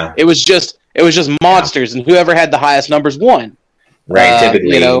easy. Yeah. It was just monsters, and whoever had the highest numbers won. Right,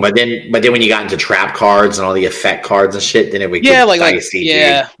 typically. But then when you got into trap cards and all the effect cards and shit, then it would get dicey.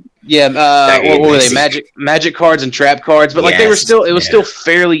 What were they? Magic cards and trap cards, but like they were still. It was still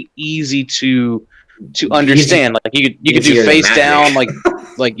fairly easy to understand. Like you could do face down,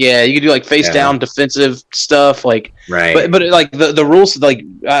 you could do like face down defensive stuff, like right. But like the rules, like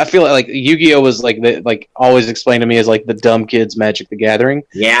I feel like Yu-Gi-Oh was like always explained to me as like the dumb kids Magic the Gathering.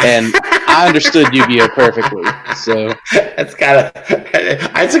 Yeah, and I understood Yu-Gi-Oh perfectly. So that's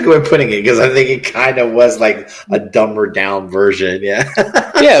a good way of putting it, because I think it kind of was like a dumber down version. Yeah,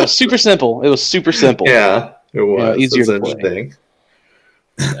 yeah, it was super simple. Yeah, it was easier to play.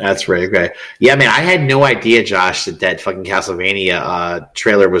 That's really great. Yeah, man, I had no idea, Josh, that fucking Castlevania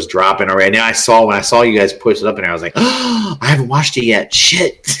trailer was dropping already. Now when I saw you guys push it up in there, I was like, oh, I haven't watched it yet.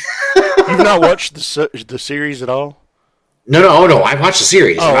 Shit. You've not watched the series at all? No, I watched the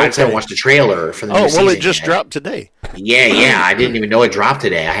series. I haven't watched the trailer for the new season. It just dropped today. Yeah, I didn't even know it dropped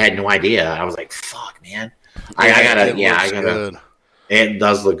today. I had no idea. I was like, fuck, man. I gotta. It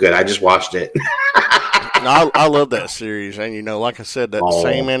does look good. I just watched it. I love that series, and like I said, that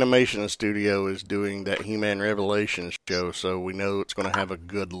same animation studio is doing that He-Man Revelations show, so we know it's going to have a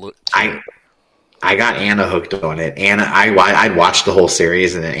good look. I got Anna hooked on it. I'd watched the whole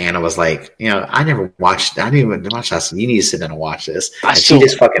series, and then Anna was like, I didn't even watch that. So you need to sit down and watch this. She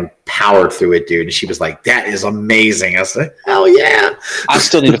just fucking powered through it, dude. And she was like, that is amazing. I was like, hell yeah. I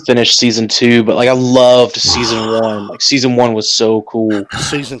still need to finish season 2, but I loved season 1. Like season 1 was so cool.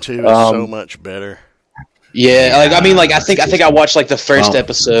 Season 2 is so much better. Yeah, I think I watched the first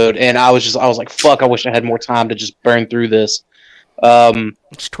episode, and I was like, fuck, I wish I had more time to just burn through this.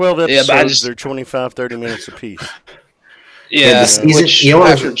 It's 12 episodes. They're 25, 30 minutes apiece. Yeah,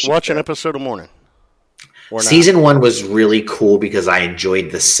 watch an episode a morning. Season 1 was really cool because I enjoyed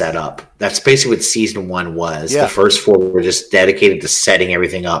the setup. That's basically what season 1 was. Yeah. The first 4 were just dedicated to setting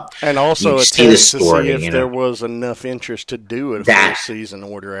everything up. And also a test to see if there was enough interest to do a full season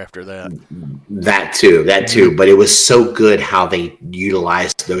order after that. That too. But it was so good how they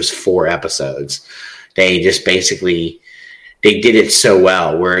utilized those 4 episodes. They just basically... They did it so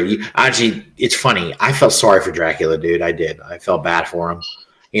well. It's funny. I felt sorry for Dracula, dude. I did. I felt bad for him.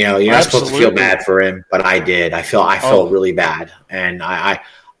 You're not supposed to feel bad for him, but I did. I felt really bad, and I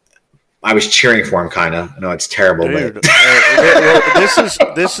was cheering for him, kind of. I know it's terrible, dude, but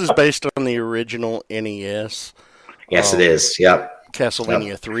this is based on the original NES. Yes, it is. Yep.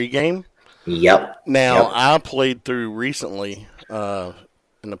 Castlevania 3 game. Yep. Now I played through recently.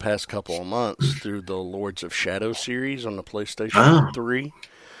 in the past couple of months through the Lords of Shadow series on the PlayStation 3,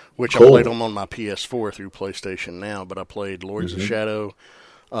 which Cool. I played them on my PS4 through PlayStation Now, but I played Lords of Shadow,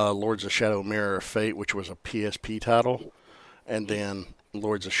 Mirror of Fate, which was a PSP title, and then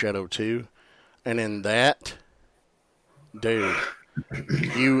Lords of Shadow 2. And in that, dude,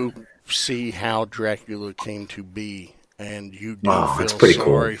 you see how Dracula came to be, and you do that's feel pretty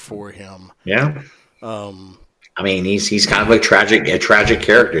sorry cool. for him. Yeah. I mean, he's kind of a tragic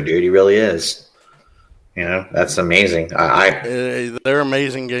character, dude. He really is. You know, that's amazing. They're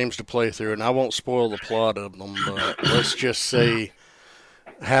amazing games to play through, and I won't spoil the plot of them, but let's just say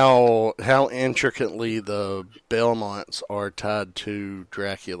how intricately the Belmonts are tied to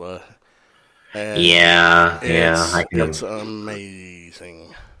Dracula. And it's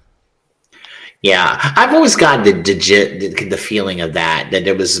amazing. Yeah, I've always gotten the feeling of that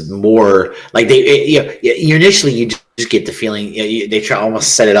there was more like you initially you just get the feeling they try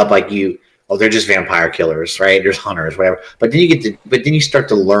almost set it up like they're just vampire killers, right? There's hunters, whatever. But then you start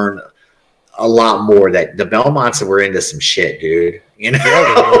to learn a lot more that the Belmonts were into some shit, dude. You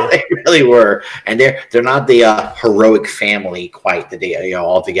know, they really were, and they're not the heroic family quite that they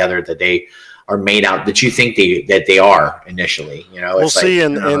all together that they are made out that you think that they are initially. You know, We'll it's see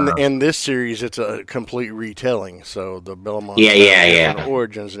like, in this series, it's a complete retelling. So the Belmonts, yeah,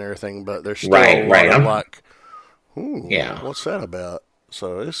 origins and everything, but there's still right. like, what's that about?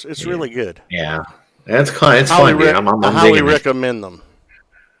 So it's really good. Yeah, it's fun, dude. I'm I highly digging it. recommend them.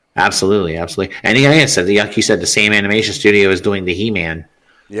 Absolutely. And like I said, like you said, the same animation studio is doing the He-Man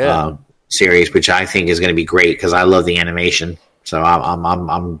series, which I think is going to be great because I love the animation. So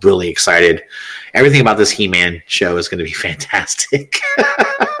I'm really excited. Everything about this He-Man show is going to be fantastic.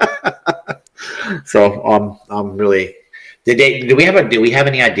 So I'm really. Do we have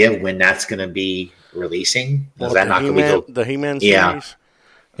any idea of when that's going to be releasing? Is that not going to be the He-Man series? Yeah.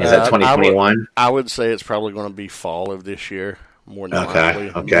 Is that 2021? I would say it's probably going to be fall of this year. More than likely.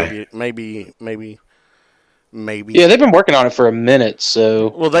 Okay. Maybe. Yeah, they've been working on it for a minute. So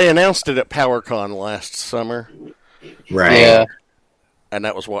well, they announced it at PowerCon last summer. Right. Yeah. And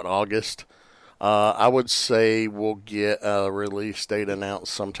that was August. I would say we'll get a release date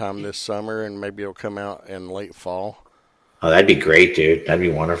announced sometime this summer, and maybe it'll come out in late fall. Oh, that'd be great, dude. That'd be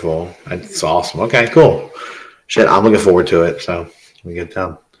wonderful. That's awesome. Okay, cool. Shit, I'm looking forward to it. So we get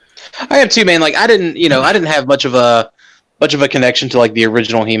done. I have too, man. Like I didn't have much of a connection to like the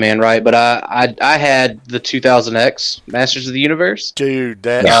original He-Man, right? But I had the 2000X Masters of the Universe. Dude,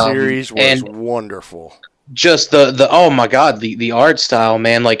 that series was wonderful. Just the oh my god, the art style,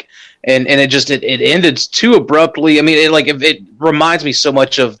 man, like and it ended too abruptly. I mean, it reminds me so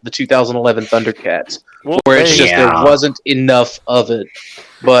much of the 2011 Thundercats, where it's just there wasn't enough of it.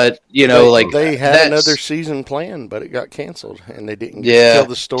 But they had another season planned, but it got canceled, and they didn't tell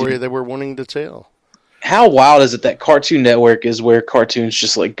the story they were wanting to tell. How wild is it that Cartoon Network is where cartoons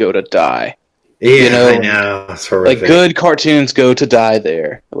just like go to die? Yeah, I know. It's horrific. Like good cartoons go to die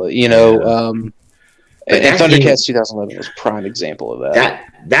there. And Thundercats 2011 was a prime example of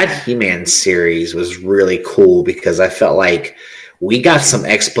that. That He-Man series was really cool because I felt like we got some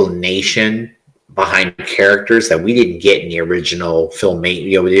explanation behind characters that we didn't get in the original film,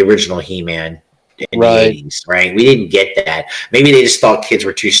 the original He-Man in the 80s, right? We didn't get that. Maybe they just thought kids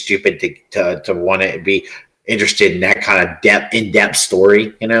were too stupid to want to be interested in that kind of in-depth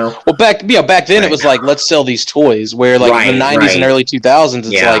story, you know? Well, back then it was like, let's sell these toys, where like in the 90s and early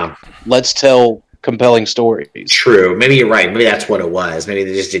 2000s, it's like, let's tell compelling stories. True. Maybe you're right. Maybe that's what it was. Maybe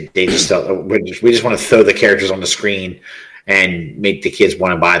they just thought, we just want to throw the characters on the screen and make the kids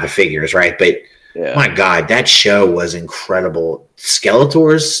want to buy the figures, right? But my God, that show was incredible.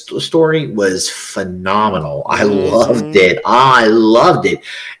 Skeletor's story was phenomenal. I loved it.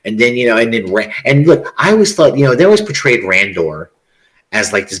 And then, and look, I always thought, they always portrayed Randor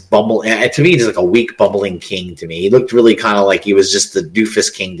as like this to me, he's like a weak bumbling king to me. He looked really kind of like he was just the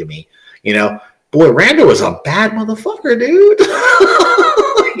doofus king to me, Boy, Randor was a bad motherfucker, dude. I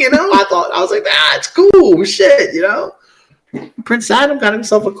was like, it's cool, shit, Prince Adam got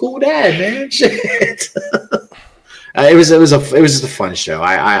himself a cool dad, man. Shit. It was just a fun show.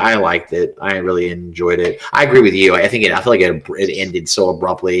 I liked it. I really enjoyed it. I agree with you. I feel like it ended so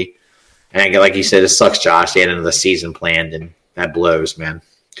abruptly, and like you said, it sucks, Josh. They had another season planned, and that blows, man.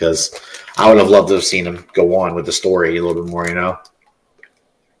 Because I would have loved to have seen him go on with the story a little bit more,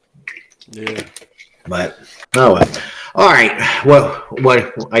 Yeah. But all right.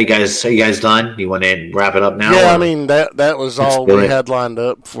 What are you guys? Are you guys done? You want to wrap it up now? Yeah, I mean that was all we had lined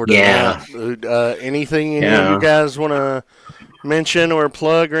up for tonight. Yeah. Anything you guys want to mention or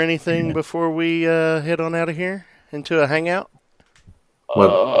plug or anything before we head on out of here into a hangout?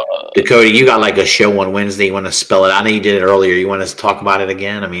 Well, Dakota, you got like a show on Wednesday. You want to spell it? I know you did it earlier. You want us to talk about it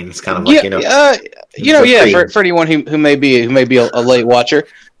again? I mean, it's kind of like for anyone who may be a late watcher,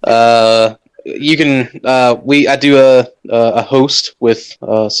 you can I do a host with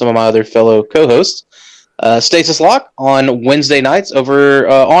some of my other fellow co-hosts. Stasis Lock on Wednesday nights over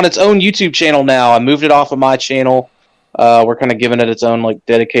on its own YouTube channel now. I moved it off of my channel. We're kind of giving it its own like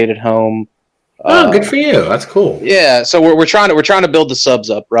dedicated home. Good for you. That's cool. Yeah, so we're trying to build the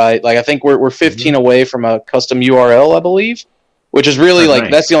subs up, right? Like I think we're 15 away from a custom URL, I believe, which is really nice.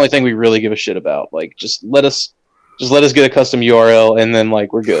 That's the only thing we really give a shit about. Like just let us get a custom URL and then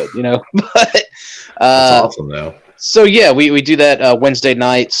like we're good, you know. But that's awesome though. So yeah, we do that Wednesday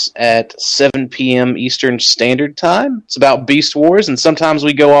nights at 7 p.m. Eastern Standard Time. It's about Beast Wars, and sometimes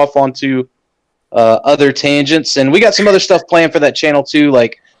we go off onto other tangents, and we got some other stuff planned for that channel too,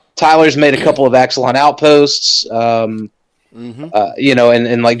 like. Tyler's made a couple of Axelon Outposts, you know,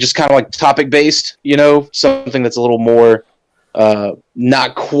 and like just kind of like topic based, you know, something that's a little more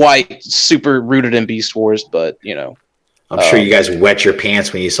not quite super rooted in Beast Wars, but you know. I'm sure you guys wet your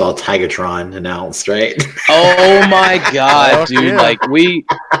pants when you saw Tigatron announced, right? Oh my god, dude! Yeah. Like we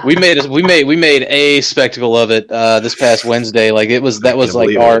made a spectacle of it this past Wednesday. Like that was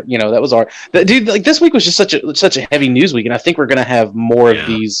like our, you know, that was our dude. Like this week was just such a heavy news week, and I think we're gonna have more of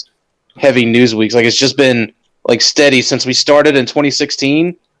these heavy news weeks. Like it's just been like steady since we started in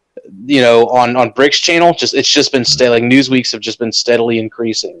 2016. You know, on Brick's channel, it's just been steady. Like news weeks have just been steadily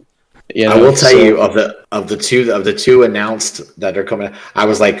increasing. You know, I will tell you of the two announced that are coming. I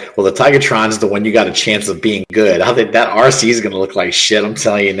was like, well, the Tigatron is the one you got a chance of being good. I think that RC is going to look like shit. I'm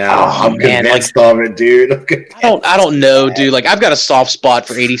telling you now. I'm convinced of it, dude. I don't know, dude. Like I've got a soft spot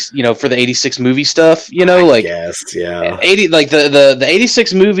for for the 86 movie stuff. You know, like yes, yeah, 80 like the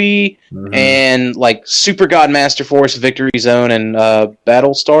 86 movie and like Super God Master Force, Victory Zone, and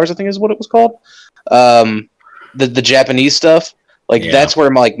Battle Stars. I think is what it was called. The Japanese stuff. Like that's where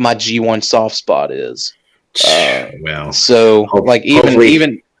my G1 soft spot is. Well, so like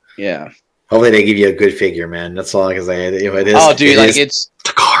even Hopefully they give you a good figure, man. That's all I can say. It is. Oh, dude, like it's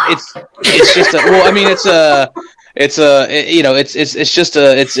just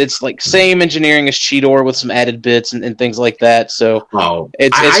it's like same engineering as Cheetor with some added bits and things like that. So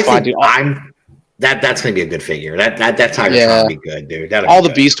it's fine, dude. That's gonna be a good figure. That Tiger's gonna be good, dude. All the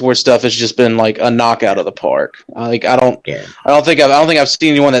Beast Wars stuff has just been like a knockout of the park. Like I don't think I've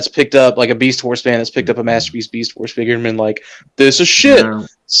seen anyone that's picked up like a Beast Wars fan that's picked up a Masterpiece Beast Wars figure and been like, this is shit. No.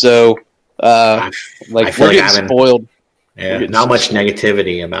 So like we're getting spoiled. Yeah, not much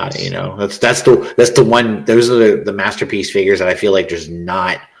negativity about it. You know, that's the one. Those are the Masterpiece figures that I feel like there's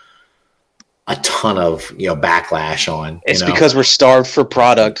not a ton of backlash on. It's because we're starved for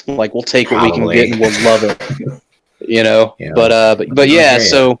product. Like we'll take what we can get and we'll love it. But yeah.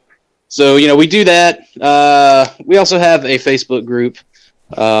 So we do that. We also have a Facebook group.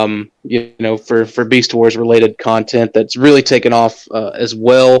 For Beast Wars related content that's really taken off as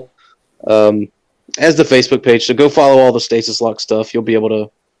well as the Facebook page. So go follow all the Stasis Lock stuff. You'll be able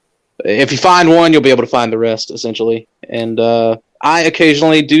to, if you find one, you'll be able to find the rest essentially. And I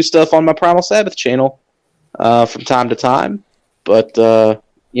occasionally do stuff on my Primal Sabbath channel from time to time, but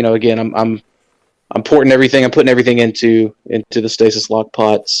again, I'm putting everything into the Stasis Lock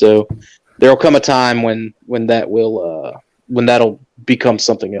pot. So there'll come a time when that'll become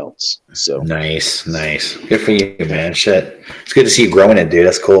something else. So nice, good for you, man. Shit, it's good to see you growing it, dude.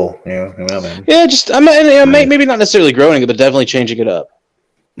 That's cool. Man. Yeah, maybe not necessarily growing it, but definitely changing it up.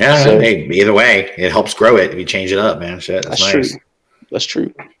 Yeah, so, hey, either way, it helps grow it if you change it up, man. Shit, that's nice. True. That's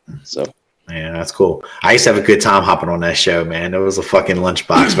true. So yeah, that's cool. I used to have a good time hopping on that show, man. It was a fucking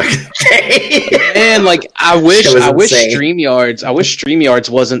lunchbox back in the day. Man, like I wish StreamYards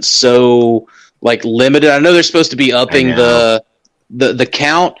wasn't so like limited. I know they're supposed to be upping the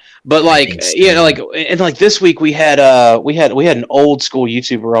count, but like and like this week we had an old school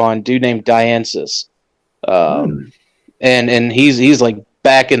YouTuber on, dude named Diansis, and he's like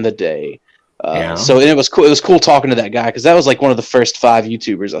back in the day. So it was cool. It was cool talking to that guy because that was like one of the first 5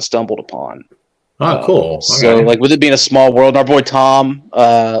 YouTubers I stumbled upon. Oh, cool. Okay. So like with it being a small world, our boy Tom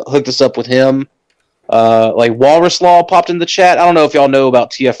hooked us up with him. Like Walrus Law popped in the chat. I don't know if y'all know about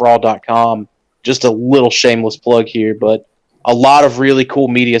tfraw.com. Just a little shameless plug here, but a lot of really cool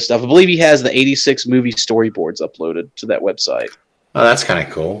media stuff. I believe he has the 86 movie storyboards uploaded to that website. Oh, that's kind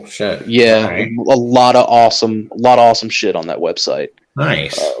of cool. Shit. Yeah, right. A lot of awesome shit on that website.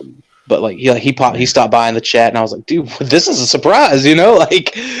 Nice. But like, yeah, he stopped by in the chat, and I was like, dude, this is a surprise,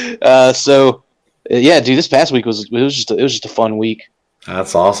 like. So, yeah, dude, this past week was just a fun week.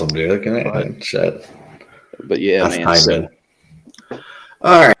 That's awesome, dude. Look at that shit. But yeah, that's man. nice, so,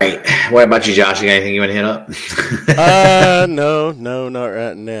 All right. What about you, Josh? You got anything you want to hit up? No, not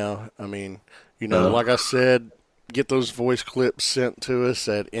right now. I mean, like I said, get those voice clips sent to us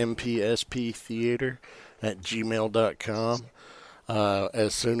at mpsptheater@gmail.com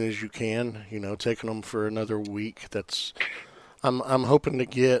as soon as you can. Taking them for another week. I'm hoping to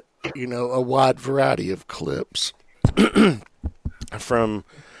get a wide variety of clips from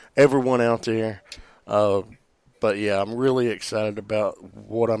everyone out there. But yeah, I'm really excited about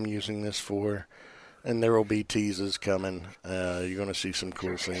what I'm using this for, and there will be teases coming. You're going to see some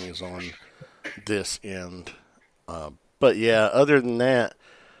cool things on this end. But yeah, other than that,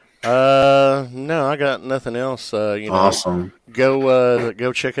 no, I got nothing else. Awesome.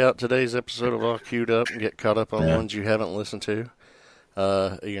 Go check out today's episode of All Queued Up and get caught up on ones you haven't listened to.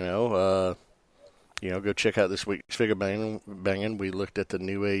 Go check out this week's Figure Banging. We looked at the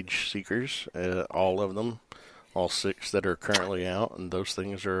New Age Seekers, all of them. All 6 that are currently out, and those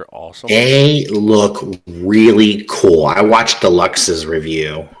things are awesome. They look really cool. I watched Deluxe's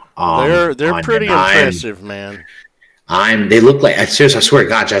review. They're pretty impressive, man. They look like, seriously, I swear to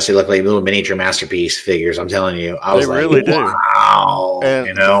God, Jesse, they look like little miniature masterpiece figures. I'm telling you, They really do. Wow.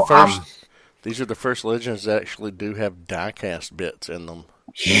 And these are the first Legends that actually do have die-cast bits in them.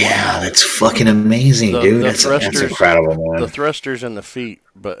 Yeah, that's fucking amazing, dude. That's incredible, man. The thrusters and the feet,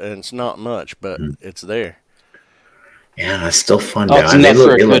 and it's not much, but it's there. Yeah, it's still fun. It's enough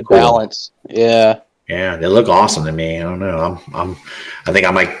for a good balance. Yeah. Yeah, they look awesome to me. I don't know. I think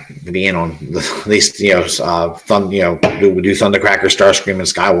I might be in on at least do Thundercracker, Starscream, and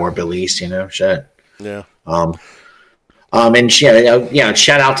Skywarp at least. Shit. Yeah. And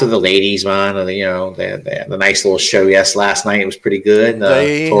shout out to the ladies, man. The nice little show last night. It was pretty good.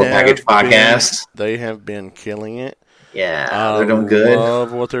 Total Package Podcast. They have been killing it. Yeah, they're doing good.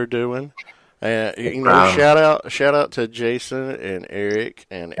 Love what they're doing. Shout out to Jason and Eric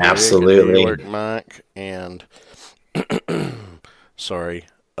and absolutely Eric and Mike and sorry,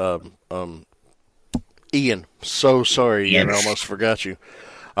 Ian. So sorry, Ian. I almost forgot you.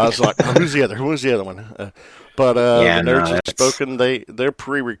 I was like, who's the other one? The Nerds Have Spoken. They're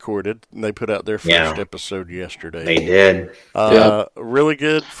pre-recorded. And they put out their first episode yesterday. They did. Really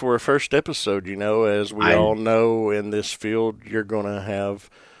good for a first episode. As we all know in this field, you're gonna have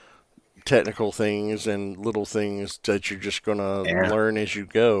technical things and little things that you're just going to learn as you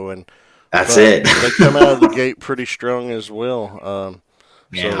go, and that's it. They come out of the gate pretty strong as well.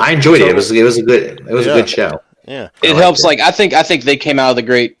 I enjoyed it. It was a good show. Yeah, it helps. I think they came out of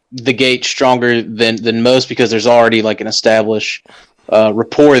the gate stronger than most because there's already like an established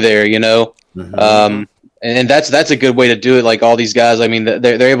rapport there. Mm-hmm. And that's a good way to do it. Like all these guys, I mean,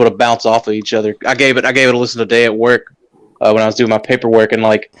 they're able to bounce off of each other. I gave it a listen today at work. When I was doing my paperwork, and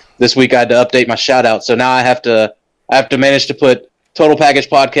this week I had to update my shout out. So now I have to manage to put Total Package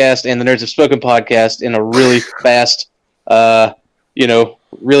Podcast and the Nerds Have Spoken podcast in a really fast,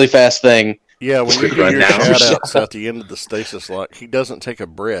 really fast thing. Yeah, when you do your shout outs at the end of the stasis lock, he doesn't take a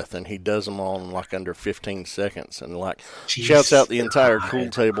breath and he does them all in under 15 seconds and shouts out the entire Cool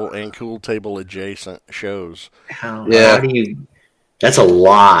Table and Cool Table adjacent shows. How do you? That's a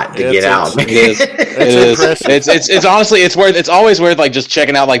lot to get out. It is. It's honestly, it's always worth just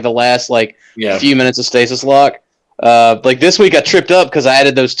checking out the last few minutes of stasis lock. This week I tripped up because I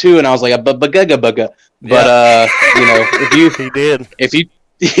added those 2 and I was like bugga. But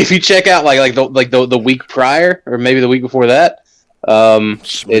if you check out the week prior or maybe the week before that, I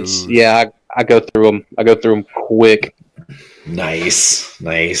go through them. I go through them quick. Nice.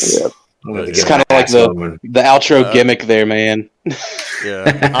 Yeah. It's kind of like the outro gimmick there, man.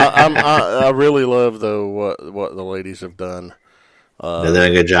 Yeah, I really love though what the ladies have done. They're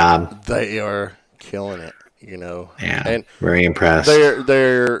doing a good job. They are killing it, Yeah, and very impressed.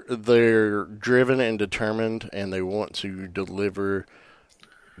 They're driven and determined, and they want to deliver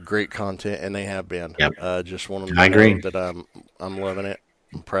great content, and they have been. Yep. Just want them to know that I'm loving it.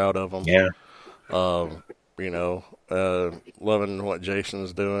 I'm proud of them. Yeah. Loving what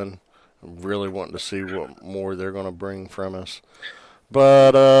Jason's doing. Really wanting to see what more they're going to bring from us.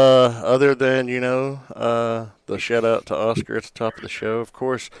 But other than, the shout out to Oscar at the top of the show, of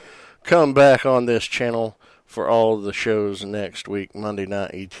course, come back on this channel for all of the shows next week. Monday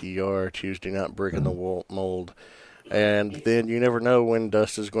night ETR, Tuesday night Breaking the Mold. And then you never know when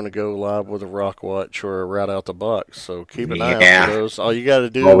Dust is going to go live with a Rock Watch or a Right Out the Box. So keep an eye out for those. All you got to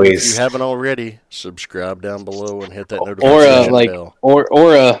do, if you haven't already, subscribe down below and hit that notification bell. Or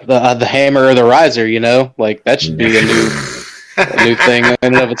the hammer or the riser. That should be a new thing in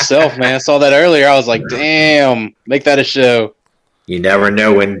and of itself, man. I saw that earlier. I was like, damn, make that a show. You never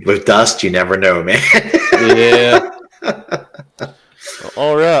know with Dust. You never know, man. Yeah.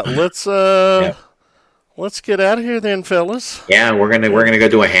 All right, let's get out of here then, fellas. Yeah, we're gonna go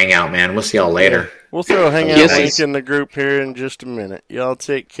do a hangout, man. We'll see y'all later. We'll throw a hangout Yes. link in the group here in just a minute. Y'all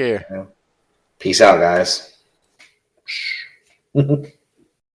take care. Peace out, guys.